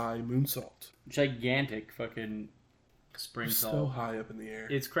Asai moonsault. Gigantic fucking spring So salt. high up in the air.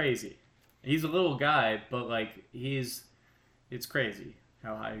 It's crazy. He's a little guy, but like it's crazy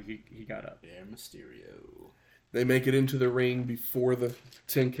how high he got up. Yeah, Mysterio. They make it into the ring before the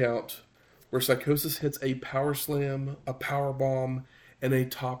 10 count, where Psychosis hits a power slam, a power bomb, and a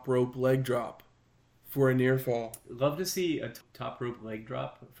top rope leg drop for a near fall. Love to see a top rope leg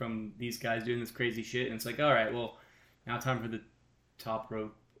drop from these guys doing this crazy shit, and it's like, all right, well, now time for the top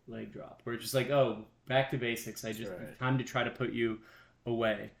rope leg drop. Where it's just like, oh, back to basics. Time to try to put you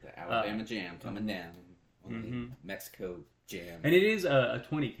away. The Alabama Jam coming down. The Mexico Jam. And it is a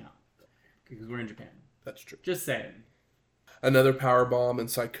 20 count because we're in Japan. That's true. Just saying. Another power bomb, and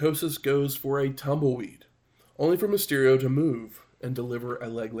Psychosis goes for a tumbleweed, only for Mysterio to move and deliver a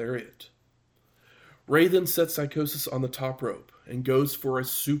leg lariat. Rey then sets Psychosis on the top rope and goes for a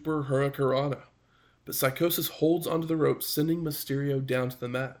super hurricanrana, but Psychosis holds onto the rope, sending Mysterio down to the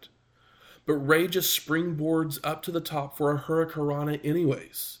mat. But Rey just springboards up to the top for a hurricanrana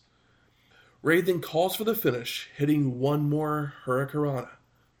anyways. Rey then calls for the finish, hitting one more hurricanrana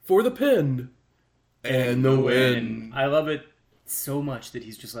for the pin and the win. I love it so much that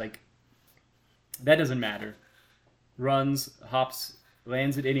he's just like, that doesn't matter. Runs, hops,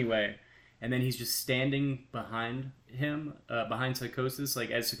 lands it anyway. And then he's just standing behind him, behind Psychosis,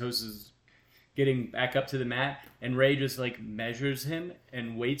 like as Psychosis is getting back up to the mat. And Rey just like measures him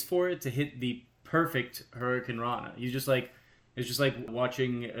and waits for it to hit the perfect hurricanrana. He's just like, it's just like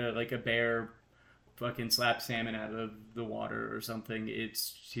watching like a bear fucking slap salmon out of the water or something.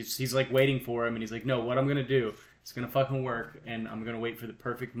 He's like waiting for him, and he's like, no, what I'm gonna do, it's gonna fucking work, and I'm gonna wait for the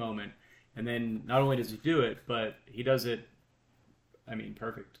perfect moment. And then not only does he do it, but he does it, I mean,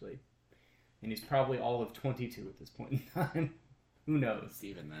 perfectly. And he's probably all of 22 at this point in time. Who knows?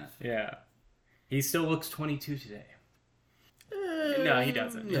 Even that. Yeah, he still looks 22 today. No, he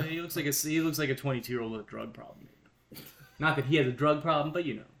doesn't. No. He looks like a 22-year-old with a drug problem. Not that he has a drug problem, but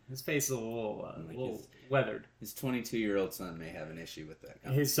you know, his face is a little weathered. His 22-year-old son may have an issue with that.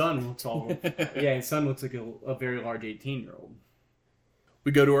 His son looks his son looks like a very large 18-year-old.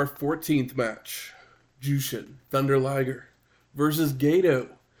 We go to our 14th match. Jushin Thunder Liger versus Gato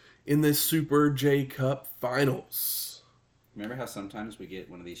in the Super J Cup Finals. Remember how sometimes we get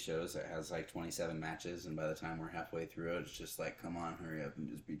one of these shows that has like 27 matches, and by the time we're halfway through it, it's just like, come on, hurry up and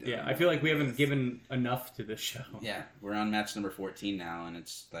just be done. Yeah, I feel like we haven't given enough to this show. Yeah, we're on match number 14 now, and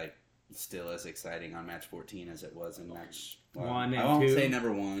it's like still as exciting on match 14 as it was in match 1 and 2. I won't say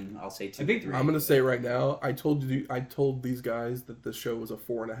number 1. I'll say 2. I think 3. I'm gonna say right now, I told these guys that the show was a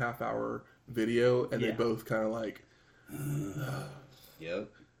 4.5 hour video, and they both kind of like,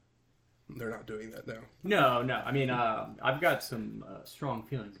 Yep. They're not doing that now. No. I mean, I've got some strong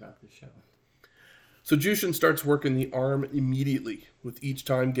feelings about this show. So Jushin starts working the arm immediately, with each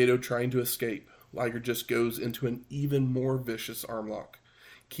time Gato trying to escape. Liger just goes into an even more vicious arm lock,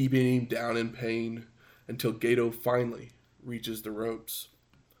 keeping him down in pain until Gato finally reaches the ropes.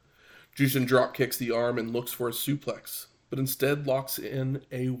 Jushin drop kicks the arm and looks for a suplex, but instead locks in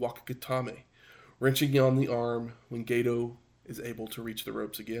a Wakakatame, wrenching on the arm when Gato is able to reach the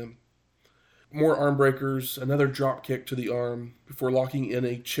ropes again. More arm breakers, another drop kick to the arm, before locking in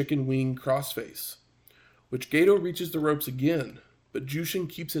a chicken wing crossface, which Gato reaches the ropes again, but Jushin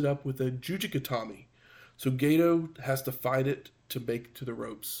keeps it up with a Jujikatami, so Gato has to fight it to make to the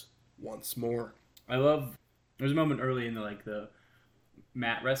ropes once more. I love. There's a moment early in the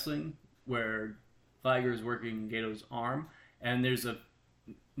mat wrestling where Liger is working Gato's arm, and there's a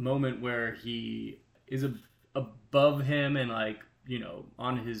moment where he is above him and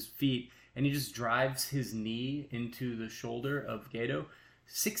on his feet, and he just drives his knee into the shoulder of Gato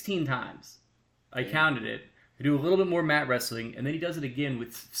 16 times. I counted it. I do a little bit more mat wrestling, and then he does it again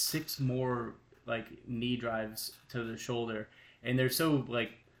with 6 more knee drives to the shoulder, and they're so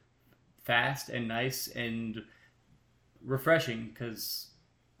fast and nice and refreshing, because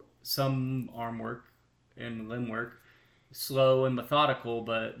some arm work and limb work slow and methodical,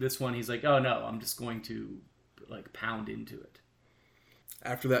 but this one he's like, oh no, I'm just going to like pound into it.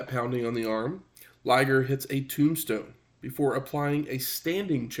 After that pounding on the arm, Liger hits a tombstone before applying a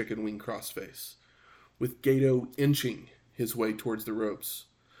standing chicken wing crossface, with Gato inching his way towards the ropes,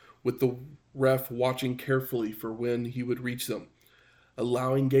 with the ref watching carefully for when he would reach them,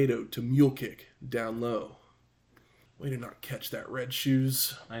 allowing Gato to mule kick down low. Way to not catch that, Red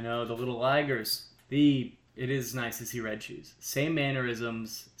Shoes. I know, the little Ligers. It is nice to see Red Shoes. Same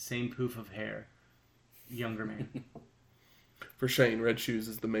mannerisms, same poof of hair. Younger man. For Shane, Red Shoes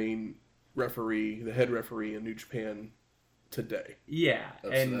is the main referee, the head referee in New Japan today. Yeah,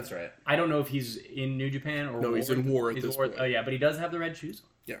 and that's right. I don't know if he's in New Japan or No, he's in War at this point. Oh yeah, but he does have the red shoes.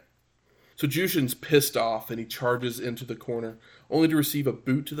 Yeah. So Jushin's pissed off and he charges into the corner, only to receive a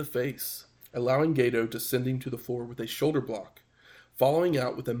boot to the face, allowing Gato to send him to the floor with a shoulder block, following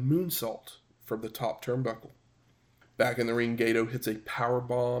out with a moonsault from the top turnbuckle. Back in the ring, Gato hits a power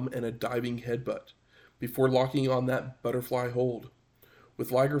bomb and a diving headbutt before locking on that butterfly hold,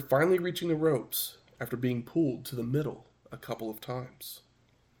 with Liger finally reaching the ropes after being pulled to the middle a couple of times.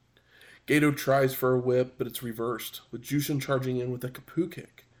 Gato tries for a whip, but it's reversed, with Jushin charging in with a Kapu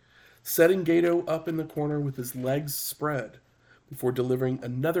kick, setting Gato up in the corner with his legs spread before delivering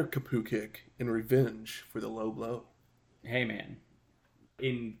another Kapu kick in revenge for the low blow. Hey man,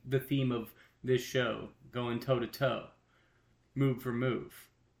 in the theme of this show, going toe to toe, move for move,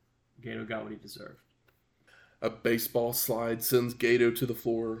 Gato got what he deserved. A baseball slide sends Gato to the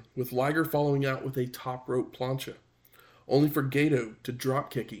floor, with Liger following out with a top rope plancha, only for Gato to drop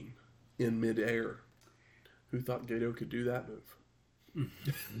kick him in midair. Who thought Gato could do that move?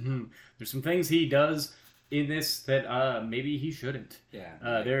 There's some things he does in this that maybe he shouldn't.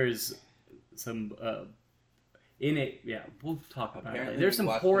 Yeah. There's some in it. Yeah, we'll talk about Apparently it. There's some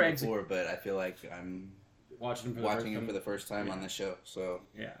poor execution. but I feel like I'm Watching him for the first time on the show. So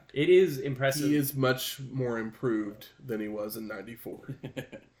yeah, it is impressive. He is much more improved than he was in '94.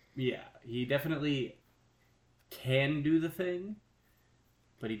 Yeah, he definitely can do the thing,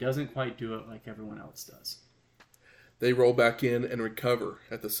 but he doesn't quite do it like everyone else does. They roll back in and recover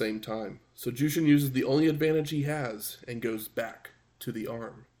at the same time, so Jushin uses the only advantage he has and goes back to the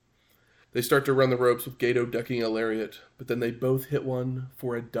arm. They start to run the ropes with Gato ducking a lariat, but then they both hit one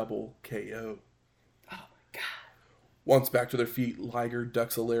for a double KO. Oh my god. Once back to their feet, Liger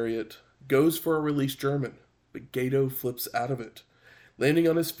ducks a lariat, goes for a release German, but Gato flips out of it, landing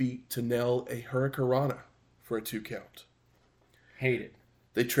on his feet to nail a Hurricanrana for a 2 count. Hate it.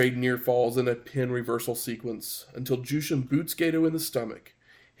 They trade near falls in a pin reversal sequence until Jushin boots Gato in the stomach,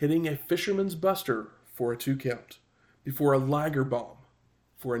 hitting a Fisherman's Buster for a 2 count, before a Liger bomb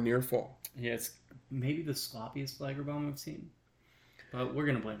for a near fall. Yeah, it's maybe the sloppiest Liger bomb I've seen, but we're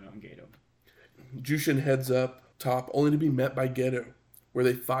going to blame it on Gato. Jushin heads up top only to be met by Gato, where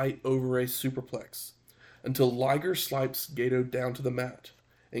they fight over a superplex, until Liger slides Gato down to the mat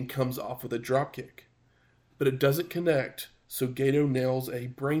and comes off with a dropkick. But it doesn't connect, so Gato nails a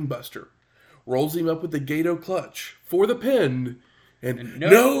brainbuster, rolls him up with the Gato clutch for the pin, and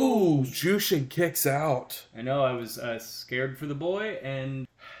no! Jushin kicks out. I know, I was scared for the boy, and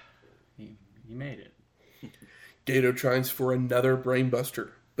he made it. Gato tries for another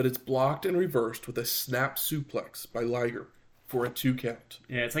brainbuster, but it's blocked and reversed with a snap suplex by Liger for a 2 count.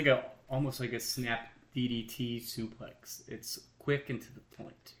 Yeah, it's like almost like a snap DDT suplex. It's quick and to the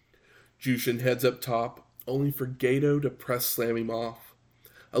point. Jushin heads up top, only for Gato to press slam him off,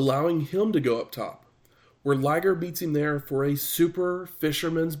 allowing him to go up top, where Liger beats him there for a super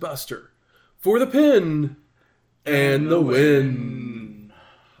Fisherman's Buster for the pin and the win.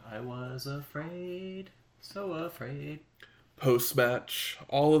 I was afraid, so afraid. Post-match,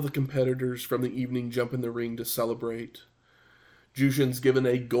 all of the competitors from the evening jump in the ring to celebrate. Jushin's given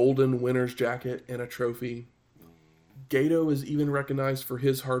a golden winner's jacket and a trophy. Gato is even recognized for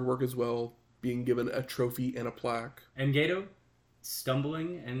his hard work as well, being given a trophy and a plaque. And Gato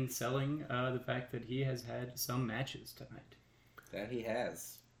stumbling and selling the fact that he has had some matches tonight. that he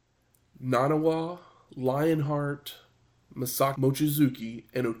has. Nanawa, Lionheart, Masaki Mochizuki,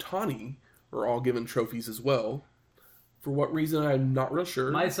 and Otani are all given trophies as well. For what reason, I'm not real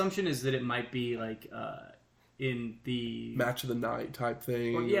sure. My assumption is that it might be like in the match of the night type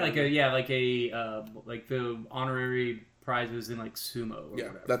thing. Or, like the honorary prizes in like sumo. Or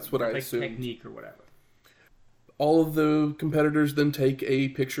whatever. That's what I assumed. Technique or whatever. All of the competitors then take a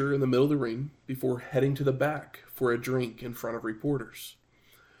picture in the middle of the ring before heading to the back for a drink in front of reporters,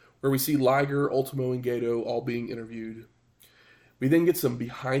 where we see Liger, Ultimo, and Gato all being interviewed. We then get some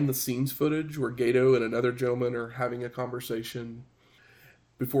behind-the-scenes footage where Gato and another gentleman are having a conversation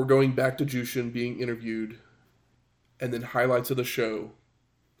before going back to Jushin being interviewed, and then highlights of the show,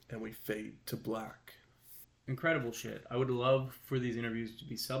 and we fade to black. Incredible shit. I would love for these interviews to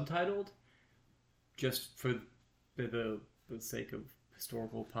be subtitled, just for the sake of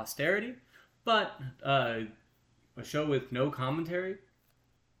historical posterity. But a show with no commentary,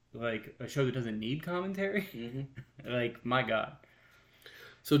 like a show that doesn't need commentary, like, my God.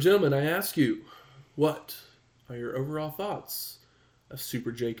 So, gentlemen, I ask you, what are your overall thoughts of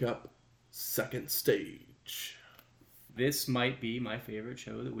Super J-Cup Second Stage? This might be my favorite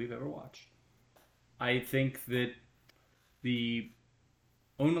show that we've ever watched. I think that the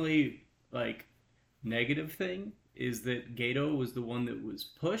only, like, negative thing is that Gato was the one that was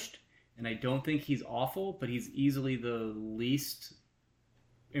pushed, and I don't think he's awful, but he's easily the least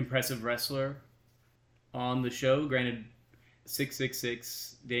impressive wrestler on the show. Granted,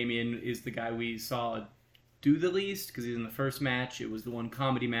 666 Damien is the guy we saw do the least because he's in the first match. It was the one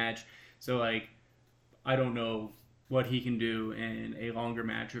comedy match. So, like, I don't know what he can do in a longer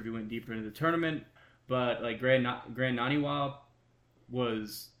match or if he went deeper into the tournament. But, like, Grand Naniwa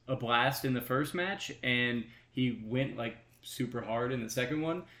was a blast in the first match, and he went, like, super hard in the second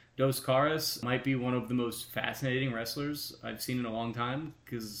one. Dos Caras might be one of the most fascinating wrestlers I've seen in a long time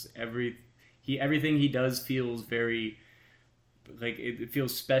because everything he does feels very, like, it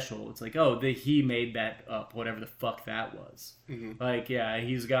feels special. It's like, oh, he made that up, whatever the fuck that was. Mm-hmm. Like, yeah,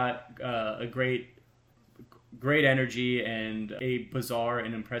 he's got a great energy and a bizarre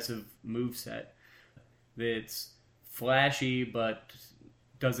and impressive moveset that's flashy but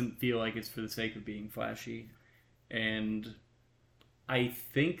doesn't feel like it's for the sake of being flashy. And I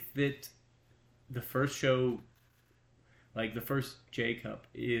think that the first show, like the first J-Cup,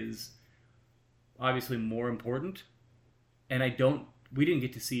 is obviously more important. And we didn't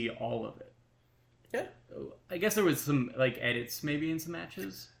get to see all of it. Yeah. I guess there was some, like, edits maybe in some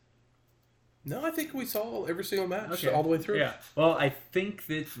matches. No, I think we saw every single match all the way through. Yeah. Well, I think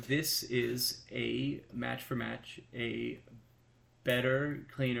that this is a match for match, a better,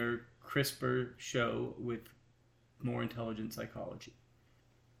 cleaner, crisper show with more intelligent psychology.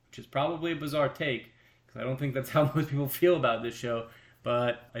 Which is probably a bizarre take, because I don't think that's how most people feel about this show.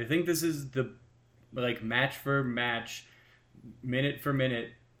 But I think this is the, like, match for match, minute for minute,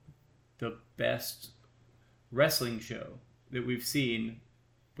 the best wrestling show that we've seen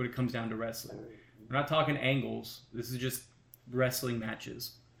when it comes down to wrestling. We're not talking angles. This is just wrestling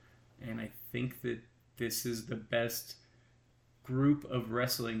matches. And I think that this is the best group of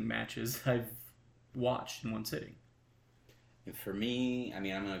wrestling matches I've watched in one sitting. For me, I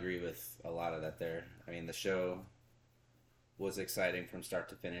mean, I'm going to agree with a lot of that there. I mean, the show was exciting from start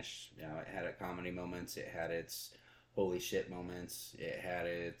to finish. You know, it had its comedy moments. It had its holy shit moments. It had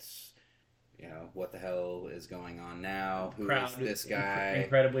its, you know, what the hell is going on now? Who is this guy?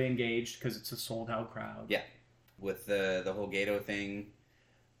 Incredibly engaged because it's a sold-out crowd. Yeah. With the whole Gato thing,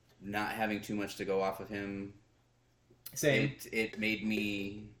 not having too much to go off of him. Same. It made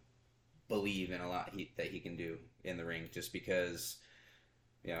me believe in a lot that he can do in the ring, just because,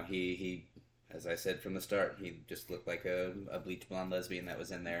 you know, he as I said from the start, he just looked like a bleach blonde lesbian that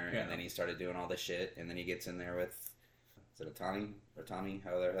was in there, and then he started doing all this shit, and then he gets in there with, is it Otani or Tommy,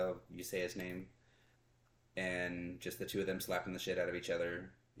 however you say his name, and just the two of them slapping the shit out of each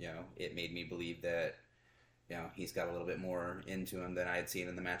other. You know, it made me believe that, you know, he's got a little bit more into him than I had seen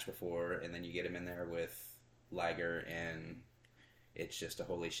in the match before, and then you get him in there with Liger, and it's just a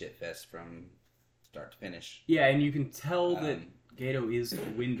holy shit fest from start to finish. Yeah, and you can tell that Gato is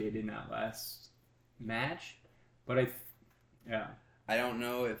winded in that last match, but I don't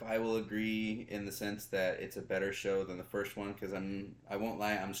know if I will agree in the sense that it's a better show than the first one, because I won't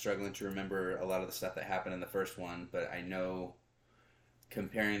lie, I'm struggling to remember a lot of the stuff that happened in the first one, but I know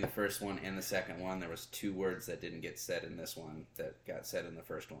comparing the first one and the second one, there was two words that didn't get said in this one that got said in the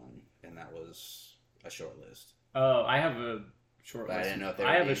first one, and that was a short list. Oh, I have a short but list. I didn't know if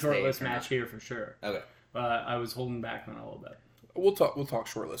I have a short list match here for sure. Okay. I was holding back on a little bit. We'll talk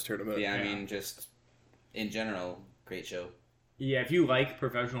short list here in a minute. Yeah, I mean, just in general, great show. Yeah, if you like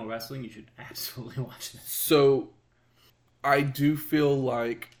professional wrestling, you should absolutely watch this. So, I do feel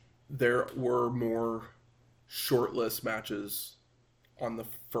like there were more short list matches on the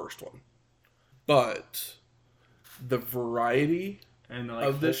first one, but the variety and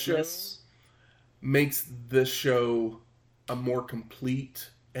of this show makes this show a more complete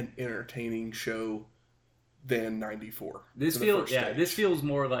and entertaining show than 94. This feels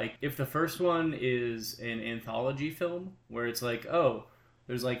more like if the first one is an anthology film where it's like, oh,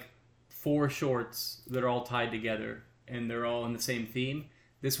 there's like 4 shorts that are all tied together and they're all in the same theme.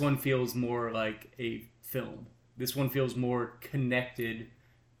 This one feels more like a film. This one feels more connected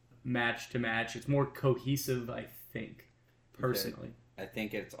match to match. It's more cohesive, I think, personally. I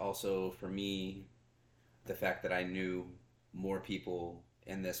think it's also, for me, the fact that I knew more people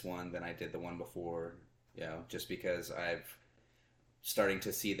in this one than I did the one before, just because I've starting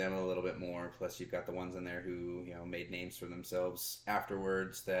to see them a little bit more. Plus, you've got the ones in there who, made names for themselves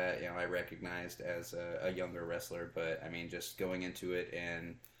afterwards that, I recognized as a younger wrestler. But, I mean, just going into it,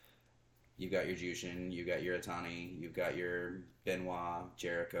 and you've got your Jushin, you've got your Otani, you've got your Benoit,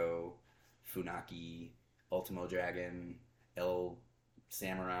 Jericho, Funaki, Ultimo Dragon, El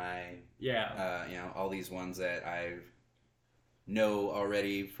Samurai. Yeah. All these ones that I know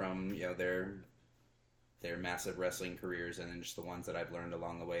already from, their massive wrestling careers, and then just the ones that I've learned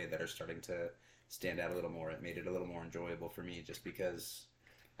along the way that are starting to stand out a little more. It made it a little more enjoyable for me just because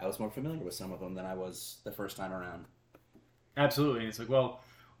I was more familiar with some of them than I was the first time around. Absolutely. And it's like, well,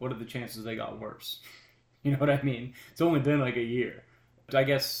 what are the chances they got worse? You know what I mean? It's only been like a year. I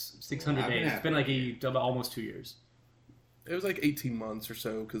guess 600 days. It's been like almost 2 years. It was like 18 months or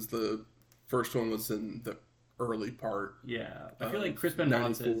so because the first one was in the early part. Yeah. I feel like Chris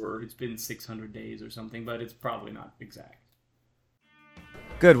Benoit says it's been 600 days or something, but it's probably not exact.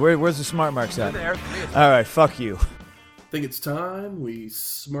 Good. Where's the smart marks at? There. All right. Fuck you. I think it's time we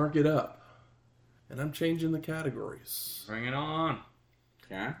smark it up. And I'm changing the categories. Bring it on.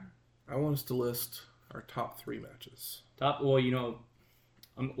 Okay. I want us to list our top 3 matches. Well,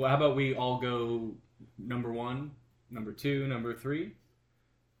 how about we all go number 1, number 2, number 3?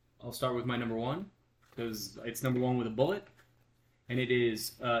 I'll start with my number 1. Because it's number 1 with a bullet, and it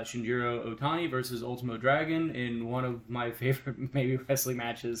is Shinjiro Otani versus Ultimo Dragon in one of my favorite maybe wrestling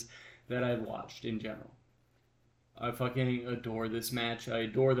matches that I've watched in general. I fucking adore this match. I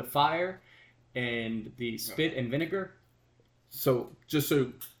adore the fire and the spit and vinegar. So,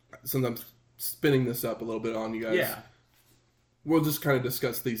 since I'm spinning this up a little bit on you guys, we'll just kind of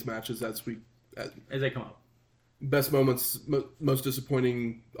discuss these matches as they come up. Best moments, most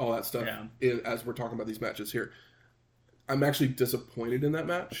disappointing, all that stuff, as we're talking about these matches here. I'm actually disappointed in that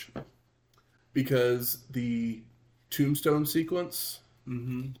match because the tombstone sequence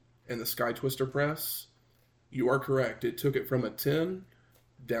and the Sky Twister press, you are correct. It took it from a 10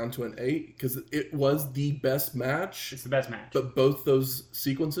 down to an 8 because it was the best match. It's the best match. But both those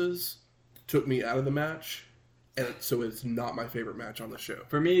sequences took me out of the match, and so it's not my favorite match on the show.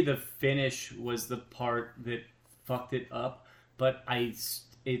 For me, the finish was the part that fucked it up, but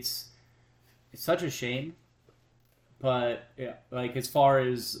it's such a shame. But like as far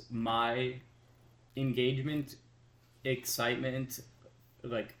as my engagement, excitement,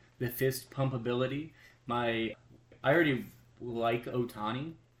 like the fist pump ability, I already like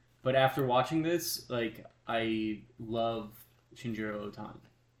Otani, but after watching this, like I love Shinjiro Otani.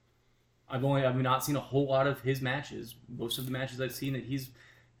 I've not seen a whole lot of his matches. Most of the matches I've seen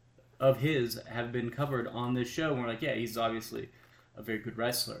of his have been covered on this show. And we're like, yeah, he's obviously a very good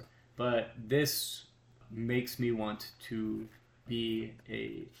wrestler. But this makes me want to be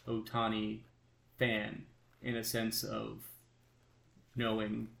a Otani fan in a sense of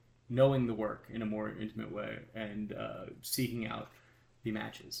knowing the work in a more intimate way and seeking out the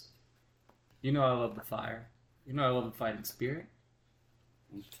matches. I love the fire. I love the fighting spirit.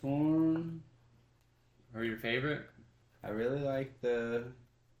 I'm torn. Or your favorite? I really like the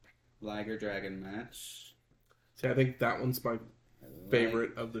Liger Dragon match. See, I think that one's my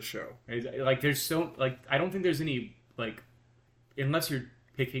favorite of the show. Like, there's so, like, I don't think there's any, like, unless you're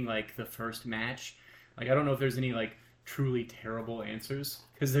picking, like, the first match, like, I don't know if there's any, like, truly terrible answers.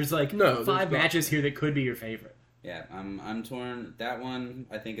 Because there's, like, 5 matches here that could be your favorite. Yeah, I'm torn. That one,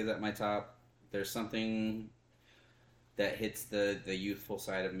 I think, is at my top. There's something that hits the youthful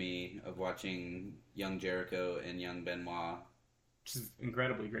side of me of watching young Jericho and young Benoit. Which is an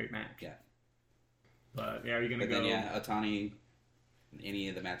incredibly great match. Yeah. But, yeah, are you going to go... Then, yeah, Otani, any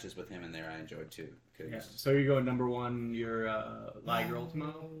of the matches with him in there I enjoyed, too. Yeah. So you're going number 1, your Liger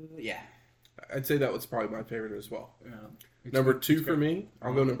Ultimo? Yeah. I'd say that was probably my favorite as well. Yeah. Number 2 for me,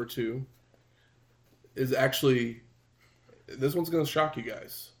 I'll go number 2, is actually... This one's going to shock you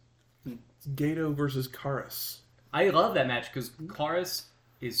guys. It's Gato versus Karis. I love that match because Karis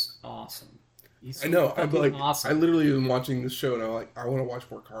is awesome. I know. I'm like, awesome. I literally am watching this show and I'm like, I want to watch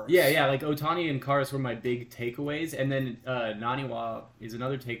more Karis. Yeah. Like Otani and Karis were my big takeaways, and then Naniwa is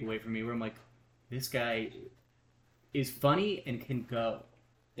another takeaway for me where I'm like, this guy is funny and can go.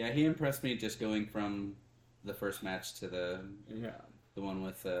 Yeah, he impressed me just going from the first match to the one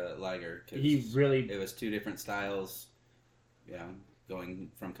with Liger. He really... It was 2 different styles. Yeah,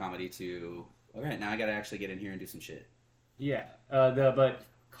 going from comedy to, all right, now I got to actually get in here and do some shit. Yeah. But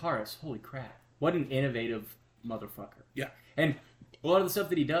Karas, holy crap. What an innovative motherfucker. Yeah. And a lot of the stuff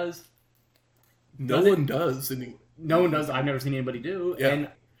that he does, No one does. no one does. I've never seen anybody do. Yeah. And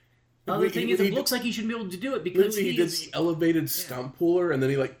the other thing is, it looks like he should be able to do it because he did the elevated stump puller, and then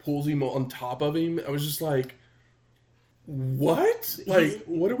he like pulls him on top of him. I was just like, what? Like,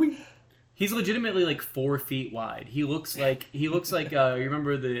 what are we? He's legitimately like 4 feet wide. He looks like you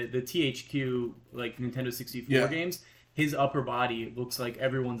remember the THQ like Nintendo 64 games? His upper body looks like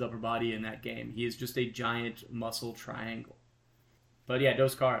everyone's upper body in that game. He is just a giant muscle triangle. But yeah,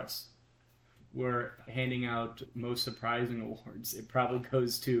 Dos Caras. We're handing out most surprising awards. It probably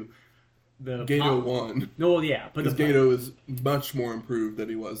goes to the Gato won. No, yeah, but Because Gato is much more improved than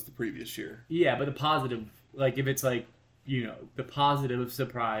he was the previous year. Yeah, but the positive, like if it's like, you know, the positive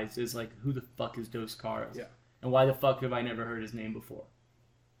surprise is like, who the fuck is Dos Caras? Yeah. And why the fuck have I never heard his name before?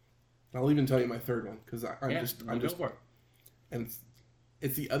 I'll even tell you my third one because I'm just for it. And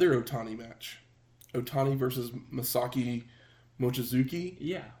it's the other Otani match, Otani versus Masaki Mochizuki.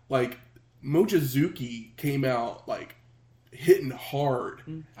 Yeah. Like Mochizuki came out like hitting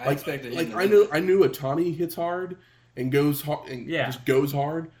hard. I expected him to I knew Otani hits hard and goes hard and just goes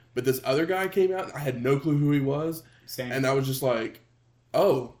hard, but this other guy came out and I had no clue who he was. Same. And I was just like,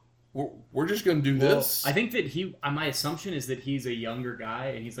 oh, we're just gonna do this. I think that my assumption is that he's a younger guy,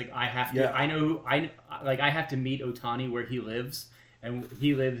 and he's like, I have to, I have to meet Otani where he lives, and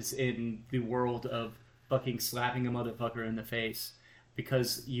he lives in the world of fucking slapping a motherfucker in the face,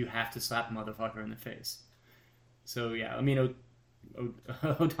 because you have to slap a motherfucker in the face. So yeah, I mean,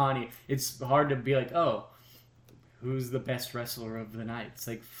 Otani, it's hard to be like, oh, who's the best wrestler of the night? It's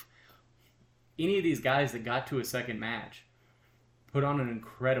like any of these guys that got to a second match put on an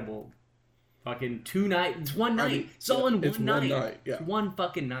incredible fucking 2 nights. It's one night. I mean, it's all in one it's night. 1 night. Yeah. It's one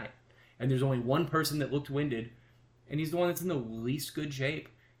fucking night. And there's only one person that looked winded, and he's the one that's in the least good shape.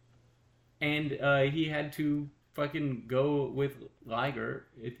 And he had to fucking go with Liger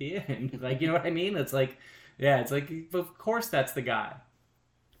at the end. Like, you know what I mean? It's like, yeah, it's like, of course that's the guy.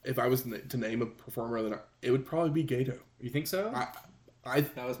 If I was to name a performer of the night, it would probably be Gato. You think so?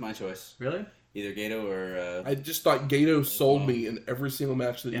 That was my choice. Really? Either Gato or... I just thought Gato sold me in every single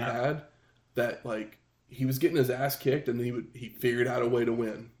match that he had. That like he was getting his ass kicked and he figured out a way to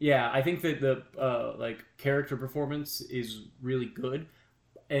win. Yeah, I think that the like character performance is really good.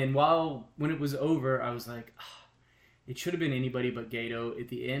 And when it was over, I was like, it should have been anybody but Gato at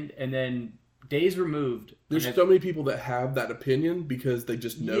the end. And then days removed. There's so many people that have that opinion because they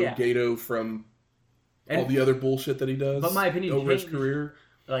just know Gato from all the other bullshit that he does. But my opinion over his career,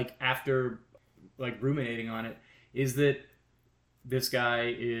 like after like ruminating on it, is that this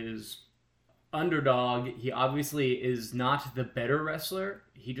guy is underdog. He obviously is not the better wrestler.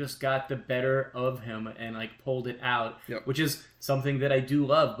 He just got the better of him and like pulled it out, which is something that I do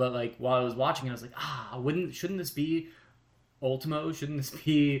love. But like while I was watching, I was like, shouldn't this be Ultimo? Shouldn't this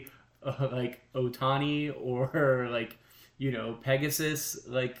be like Otani or like, you know, Pegasus?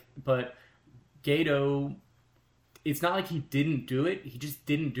 Like, but Gato, it's not like he didn't do it. He just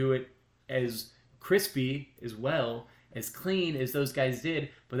didn't do it as crispy, as well, as clean as those guys did.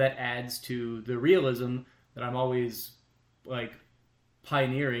 But that adds to the realism that I'm always like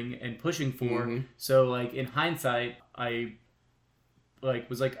pioneering and pushing for. Mm-hmm. So like in hindsight, I like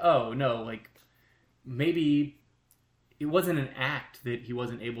was like, oh no, like maybe it wasn't an act that he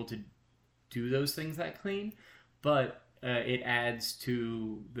wasn't able to do those things that clean, but it adds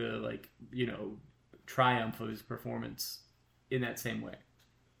to the like, you know, triumph of his performance in that same way.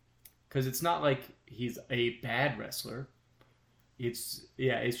 Because it's not like he's a bad wrestler. It's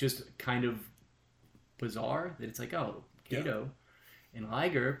just kind of bizarre that it's like, oh, Gato and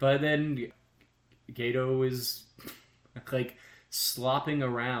Liger, but then Gato is like slopping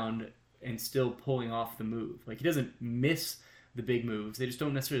around and still pulling off the move. Like he doesn't miss the big moves; they just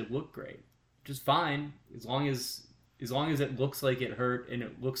don't necessarily look great. Which is fine as long as it looks like it hurt and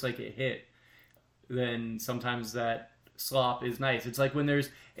it looks like it hit. Then sometimes that slop is nice. It's like when there's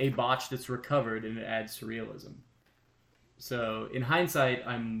a botch that's recovered and it adds to realism. So in hindsight,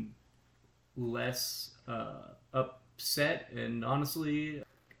 I'm less upset and honestly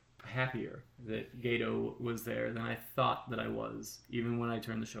happier that Gato was there than I thought that I was, even when I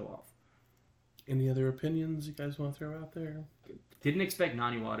turned the show off. Any other opinions you guys want to throw out there? Didn't expect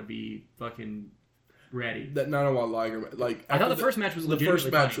Naniwa to be fucking ready. That Naniwa Liger, like I thought the first match was the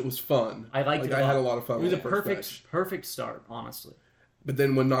first match was fun. I liked it. I had a lot of fun. It was with a perfect start, honestly. But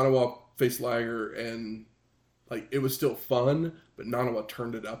then when Naniwa faced Liger and like it was still fun, but Naniwa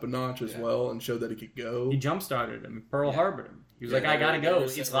turned it up a notch as well and showed that he could go. He jump started him, Pearl Harbored him. He was like, "I gotta go."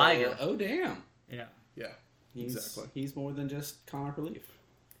 It's Liger. Oh damn. Yeah. Yeah. He's more than just comic relief.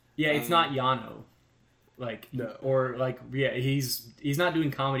 Yeah, it's not Yano. Like, No. Or, like, yeah, he's not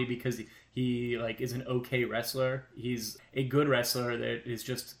doing comedy because he like, is an okay wrestler. He's a good wrestler that is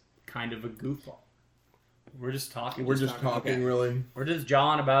just kind of a goofball. We're just talking. We're just talking, okay. really. We're just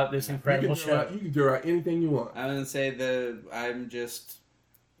jawing about this incredible show. You can throw out anything you want. I would say I'm just,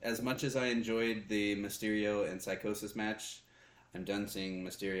 as much as I enjoyed the Mysterio and Psychosis match, I'm done seeing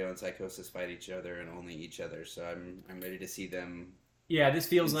Mysterio and Psychosis fight each other and only each other. So I'm ready to see them. Yeah, this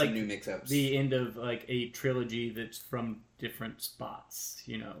feels like new mix-ups. The end of like a trilogy that's from different spots.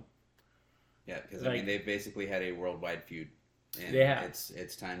 You know. Yeah, because Like- they've basically had a worldwide feud, and They have.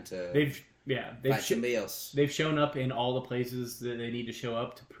 it's time to They've fight somebody else. They've shown up in all the places that they need to show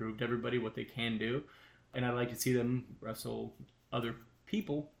up to prove to everybody what they can do, and I'd like to see them wrestle other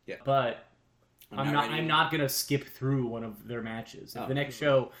people. Yeah. But I'm ready. not gonna skip through one of their matches. If Oh. the next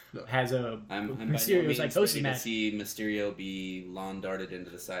show No. has a I'm by no Mysterio means Psychosis ready to match, see Mysterio be lawn darted into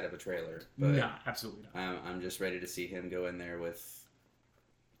the side of a trailer. But no, absolutely not. I'm just ready to see him go in there with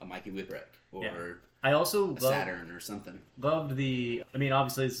a Mikey Whipwreck or Yeah. I also a Saturn or something. loved the. I mean,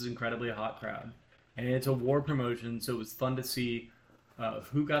 obviously this is incredibly a hot crowd, and it's a war promotion, so it was fun to see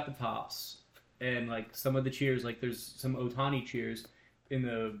who got the tops and like some of the cheers. Like there's some Otani cheers in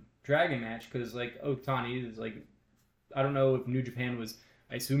the Dragon match because like Otani is like, I don't know if New Japan was.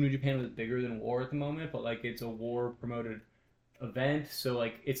 I assume New Japan was bigger than War at the moment, but like it's a War promoted event, so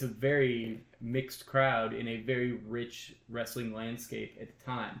like it's a very mixed crowd in a very rich wrestling landscape at the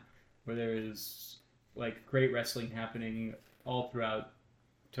time, where there's like great wrestling happening all throughout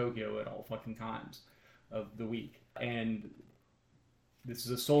Tokyo at all fucking times of the week. And this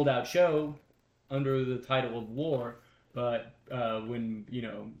is a sold out show under the title of War, but when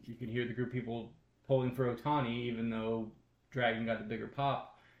you can hear the group of people pulling for Otani, even though Dragon got the bigger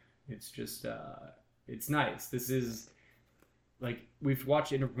pop, it's just it's nice. This is like, we've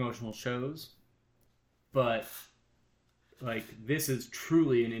watched interpromotional shows, but like this is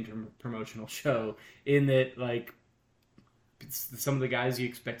truly an interpromotional show in that like some of the guys you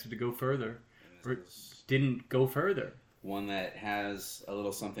expected to go further or didn't go further. One that has a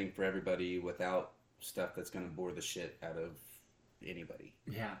little something for everybody without stuff that's going to bore the shit out of anybody.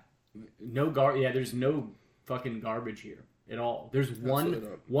 Yeah, there's no fucking garbage here at all. There's Absolutely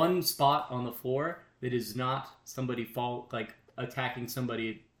not. one spot on the floor that is not somebody attacking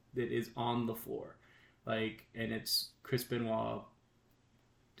somebody that is on the floor, like, and it's Chris Benoit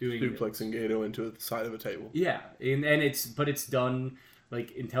doing Duplexing Gato into the side of a table. Yeah, and it's done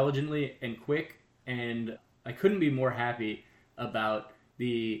like intelligently and quick, and I couldn't be more happy about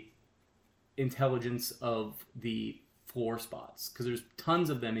the intelligence of the floor spots because there's tons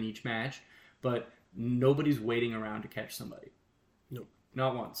of them in each match, but nobody's waiting around to catch somebody. Nope.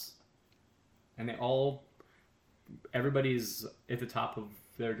 Not once. And everybody's at the top of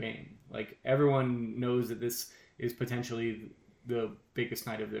their game. Like, everyone knows that this is potentially the biggest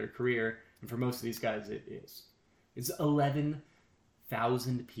night of their career, and for most of these guys it is. It's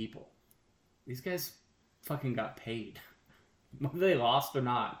 11,000 people. These guys fucking got paid. Whether they lost or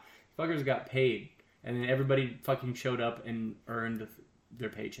not, fuckers got paid, and then everybody fucking showed up and earned their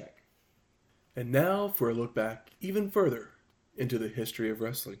paycheck. And now for a look back even further into the history of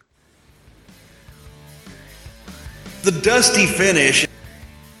wrestling. The dusty finish.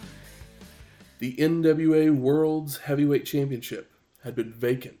 The NWA World's Heavyweight Championship had been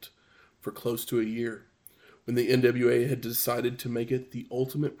vacant for close to a year when the NWA had decided to make it the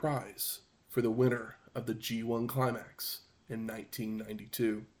ultimate prize for the winner of the G1 Climax in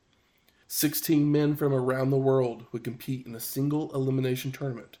 1992. 16 men from around the world would compete in a single elimination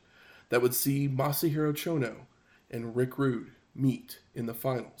tournament that would see Masahiro Chono and Rick Rude meet in the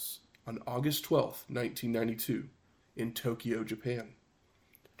finals on August 12, 1992 in Tokyo, Japan.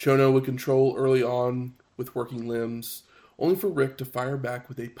 Chono would control early on with working limbs, only for Rick to fire back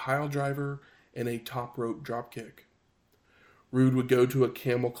with a pile driver and a top rope dropkick. Rude would go to a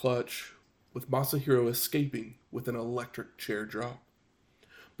camel clutch, with Masahiro escaping with an electric chair drop,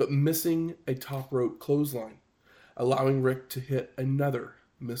 but missing a top rope clothesline, allowing Rick to hit another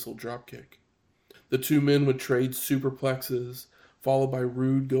missile dropkick. The two men would trade superplexes, followed by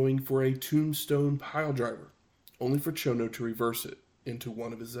Rude going for a tombstone pile driver, only for Chono to reverse it into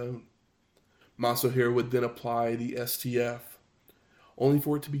one of his own. Masahiro would then apply the STF, only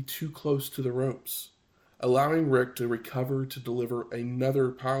for it to be too close to the ropes, allowing Rick to recover to deliver another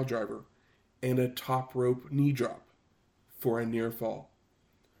pile driver and a top rope knee drop for a near fall.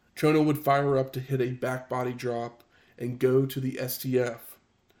 Chono would fire up to hit a back body drop and go to the STF,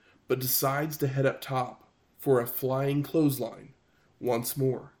 but decides to head up top for a flying clothesline once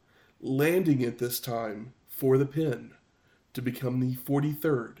more, landing it this time for the pin to become the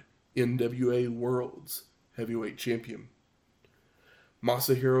 43rd NWA World's Heavyweight Champion.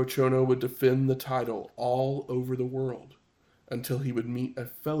 Masahiro Chono would defend the title all over the world until he would meet a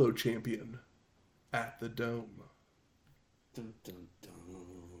fellow champion at the Dome. Dun, dun,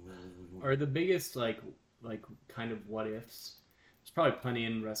 dun. Are the biggest like kind of what ifs? There's probably plenty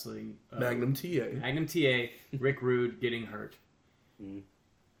in wrestling. Magnum TA. Magnum TA, Rick Rude getting hurt. Mm.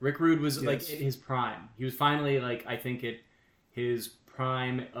 Rick Rude was like Yes. at his prime. He was finally like I think at his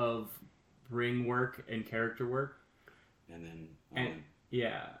prime of ring work and character work. And then And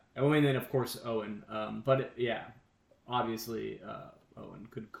yeah, oh, and then of course Owen. But yeah, obviously Owen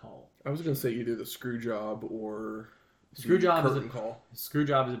could call. I was going to say either the screw job or Screw the job is curtain a call. Screw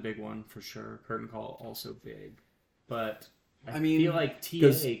job is a big one for sure. Curtain call also big, but I mean, feel like TA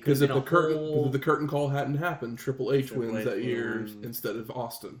Because if could the curtain call hadn't happened, Triple H Triple wins H that year wins. instead of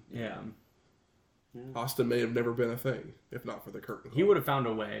Austin. yeah, Austin may have never been a thing if not for the curtain call. he would have found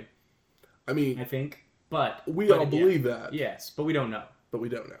a way. I mean, I think, but we all yeah. believe that, Yes, but we don't know but we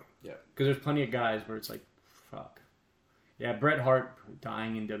don't know. yeah. because there's plenty of guys where it's like, fuck. Yeah, Bret Hart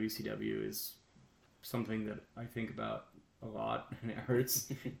dying in WCW is something that I think about a lot, and it hurts.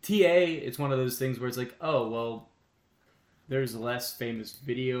 TA, it's one of those things where it's like, oh well, there's less famous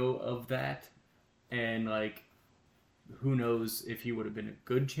video of that, and like, who knows if he would have been a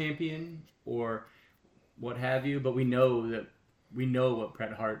good champion or what have you. But we know what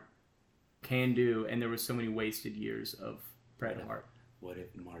Bret Hart can do, and there were so many wasted years of Bret Hart. What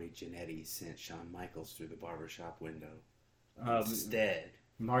if Marty Jannetty sent Shawn Michaels through the barbershop window Um, instead?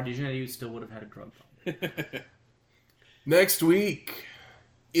 Marty Jannetty still would have had a drug problem. Next week,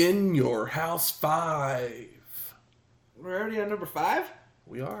 In Your House 5. We're already on number 5?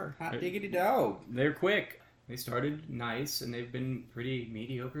 We are. Hot diggity dog. They're quick. They started nice, and they've been pretty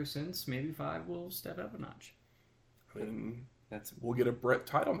mediocre since. Maybe 5 will step up a notch. I mean, That's we'll get a Brett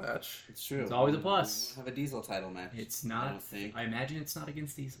title match. it's true. It's always a plus. We'll have a Diesel title match. It's I not. don't think. I imagine it's not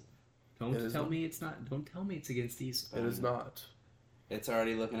against Diesel. It Don't is tell not. me it's not. Don't tell me it's against Diesel. It is not. It's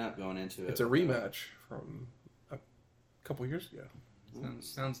already looking up going into it. It's a rematch from a couple years ago.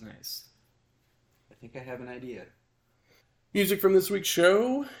 Sounds nice. I think I have an idea. Music from this week's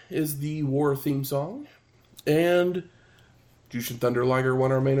show is the War theme song. And Jushin Thunder Liger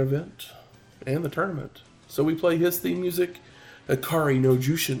won our main event and the tournament. So we play his theme music, Akari no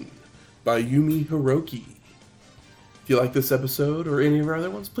Jushin by Yumi Hiroki. If you like this episode or any of our other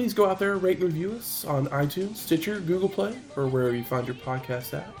ones, please go out there, rate and review us on iTunes, Stitcher, Google Play, or wherever you find your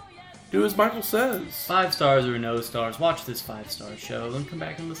podcast at. Do as Michael says. 5 stars or no stars. Watch this 5-star show. Then come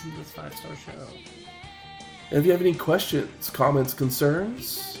back and listen to this 5-star show. And if you have any questions, comments,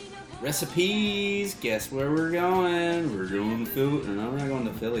 concerns, Recipes. Guess where we're going? We're going to Philly. No, we're not going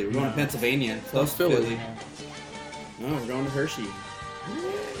to Philly. We're going to Pennsylvania. Close to Philly. Philly. No, we're going to Hershey.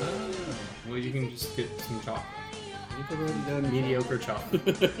 Well, you can just get some chocolate. We've already done Mediocre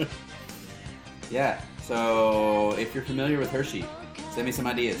chocolate. Yeah. So if you're familiar with Hershey, send me some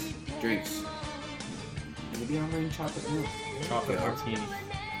ideas. Drinks. Maybe I'll bring chocolate milk. Chocolate martini.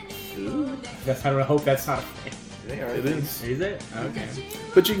 Ooh, I hope that's not a thing. they are. it is. Is it? Okay.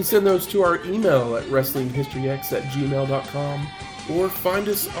 But you can send those to our email at wrestlinghistoryx@gmail.com or find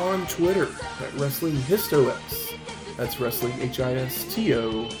us on Twitter at WrestlingHistoX. That's Wrestling HISTOX.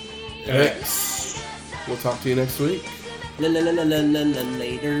 We'll talk to you next week.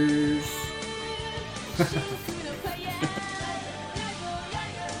 Laters.